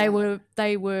 and they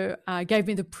gave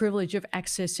me the privilege of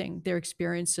accessing their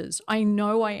experiences. I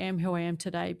know I am who I am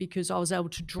today because I was able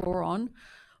to draw on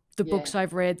the books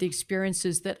I've read, the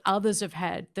experiences that others have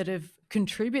had that have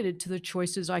contributed to the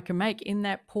choices I can make in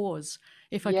that pause.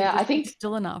 If I can be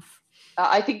still enough.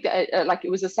 I think that like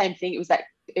it was the same thing. It was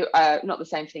not the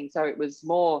same thing. So it was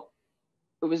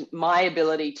my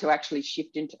ability to actually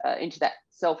shift into that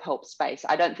self-help space.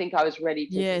 I don't think I was ready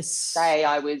to say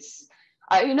I was,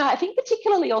 I think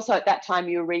particularly also at that time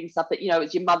you were reading stuff that, you know, it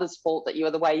was your mother's fault that you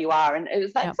were the way you are. And it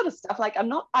was that sort of stuff. Like,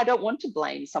 I don't want to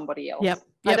blame somebody else.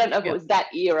 I don't know if it was that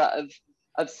era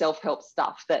of self-help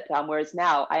stuff that, whereas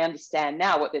now I understand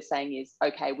now what they're saying is,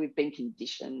 okay, we've been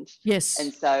conditioned. Yes.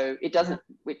 And so it doesn't,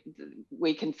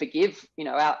 we can forgive, you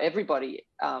know, everybody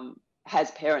has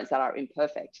parents that are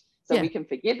imperfect. So we can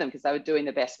forgive them because they were doing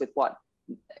the best with what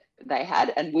they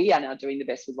had, and we are now doing the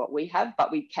best with what we have,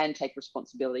 but we can take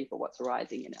responsibility for what's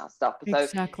arising in our stuff.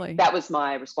 Exactly. So that was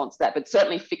my response to that. But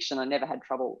certainly fiction, I never had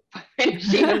trouble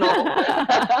finishing a novel.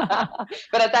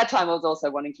 But at that time, I was also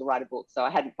wanting to write a book, so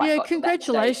I hadn't quite got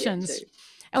congratulations. To that stage yet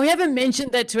too. And we haven't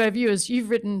mentioned that to our viewers.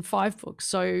 You've written 5 books,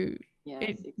 so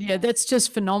that's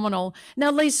just phenomenal.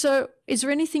 Now, Lisa, is there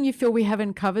anything you feel we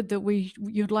haven't covered that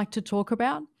you'd like to talk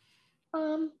about?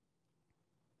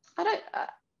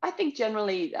 I think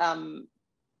generally,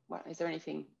 is there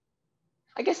anything?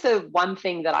 I guess the one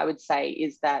thing that I would say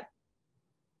is that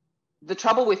the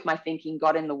trouble with my thinking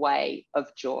got in the way of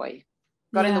joy,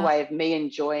 got in the way of me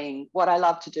enjoying what I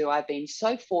love to do. I've been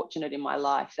so fortunate in my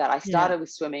life that I started with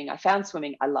swimming. I found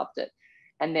swimming. I loved it.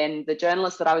 And then the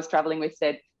journalist that I was traveling with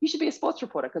said, you should be a sports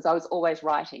reporter, because I was always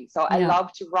writing. So I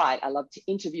love to write. I love to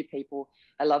interview people.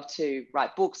 I love to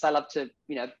write books. I love to,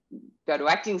 you know, go to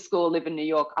acting school, live in New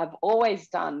York. I've always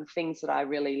done things that I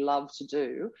really love to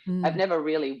do. I've never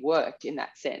really worked in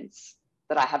that sense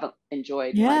that I haven't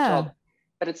enjoyed my job.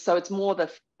 But it's more the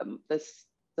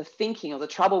thinking, or the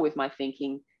trouble with my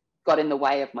thinking got in the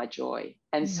way of my joy.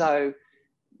 And so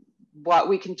what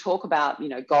we can talk about, you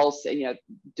know, goals, you know,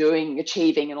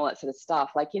 achieving and all that sort of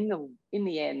stuff. Like in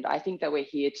the end, I think that we're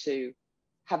here to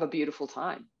have a beautiful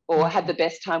time, or have the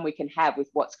best time we can have with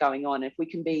what's going on. If we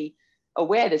can be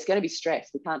aware there's going to be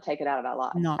stress, we can't take it out of our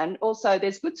lives. No. And also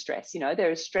there's good stress, you know,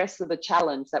 there is stress of a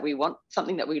challenge that we want,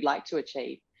 something that we'd like to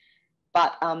achieve.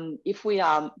 But if we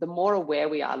are, the more aware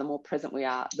we are, the more present we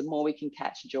are, the more we can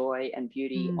catch joy and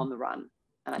beauty on the run.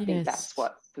 And I think that's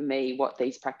what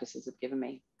these practices have given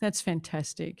me. That's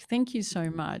fantastic. Thank you so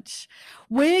much.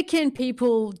 Where can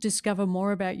people discover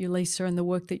more about you, Lisa, and the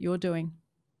work that you're doing?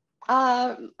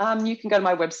 You can go to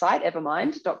my website,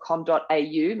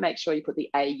 evermind.com.au. Make sure you put the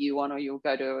AU on, or you'll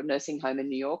go to a nursing home in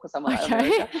New York or somewhere like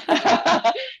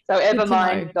that. So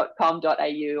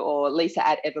evermind.com.au, or Lisa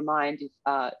at Evermind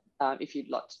if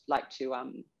you'd like to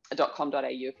 .com.au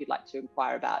if you'd like to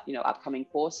inquire about, you know, upcoming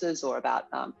courses, or about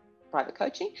private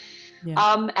coaching.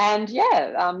 Yeah.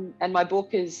 And my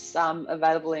book is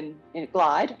available in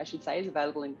Glide, I should say, is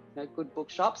available in good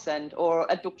bookshops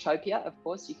or at Booktopia. Of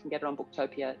course, you can get it on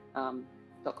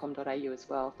booktopia.com.au as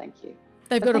well. Thank you.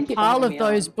 They've got a pile of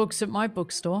those books at my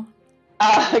bookstore.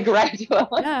 Great. Well,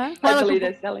 yeah, hopefully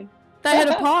they're selling. They had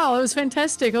a pile. It was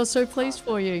fantastic. I was so pleased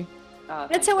for you.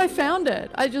 That's how I found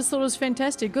it. I just thought it was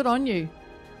fantastic. Good on you.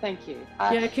 Thank you.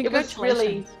 Yeah,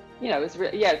 congratulations.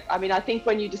 I mean, I think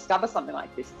when you discover something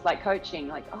like this, it's like coaching,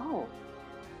 like, oh,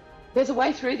 there's a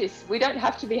way through this. We don't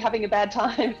have to be having a bad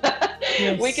time.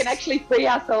 Yes. We can actually free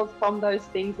ourselves from those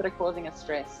things that are causing us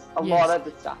stress. A lot of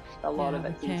the stuff, a lot of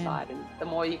it's inside. And the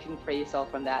more you can free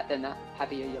yourself from that, then the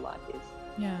happier your life is.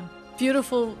 Yeah.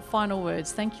 Beautiful final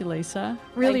words. Thank you, Lisa.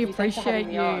 Really appreciate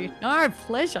you. Oh,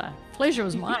 pleasure. Pleasure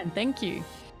was mine. Thank you.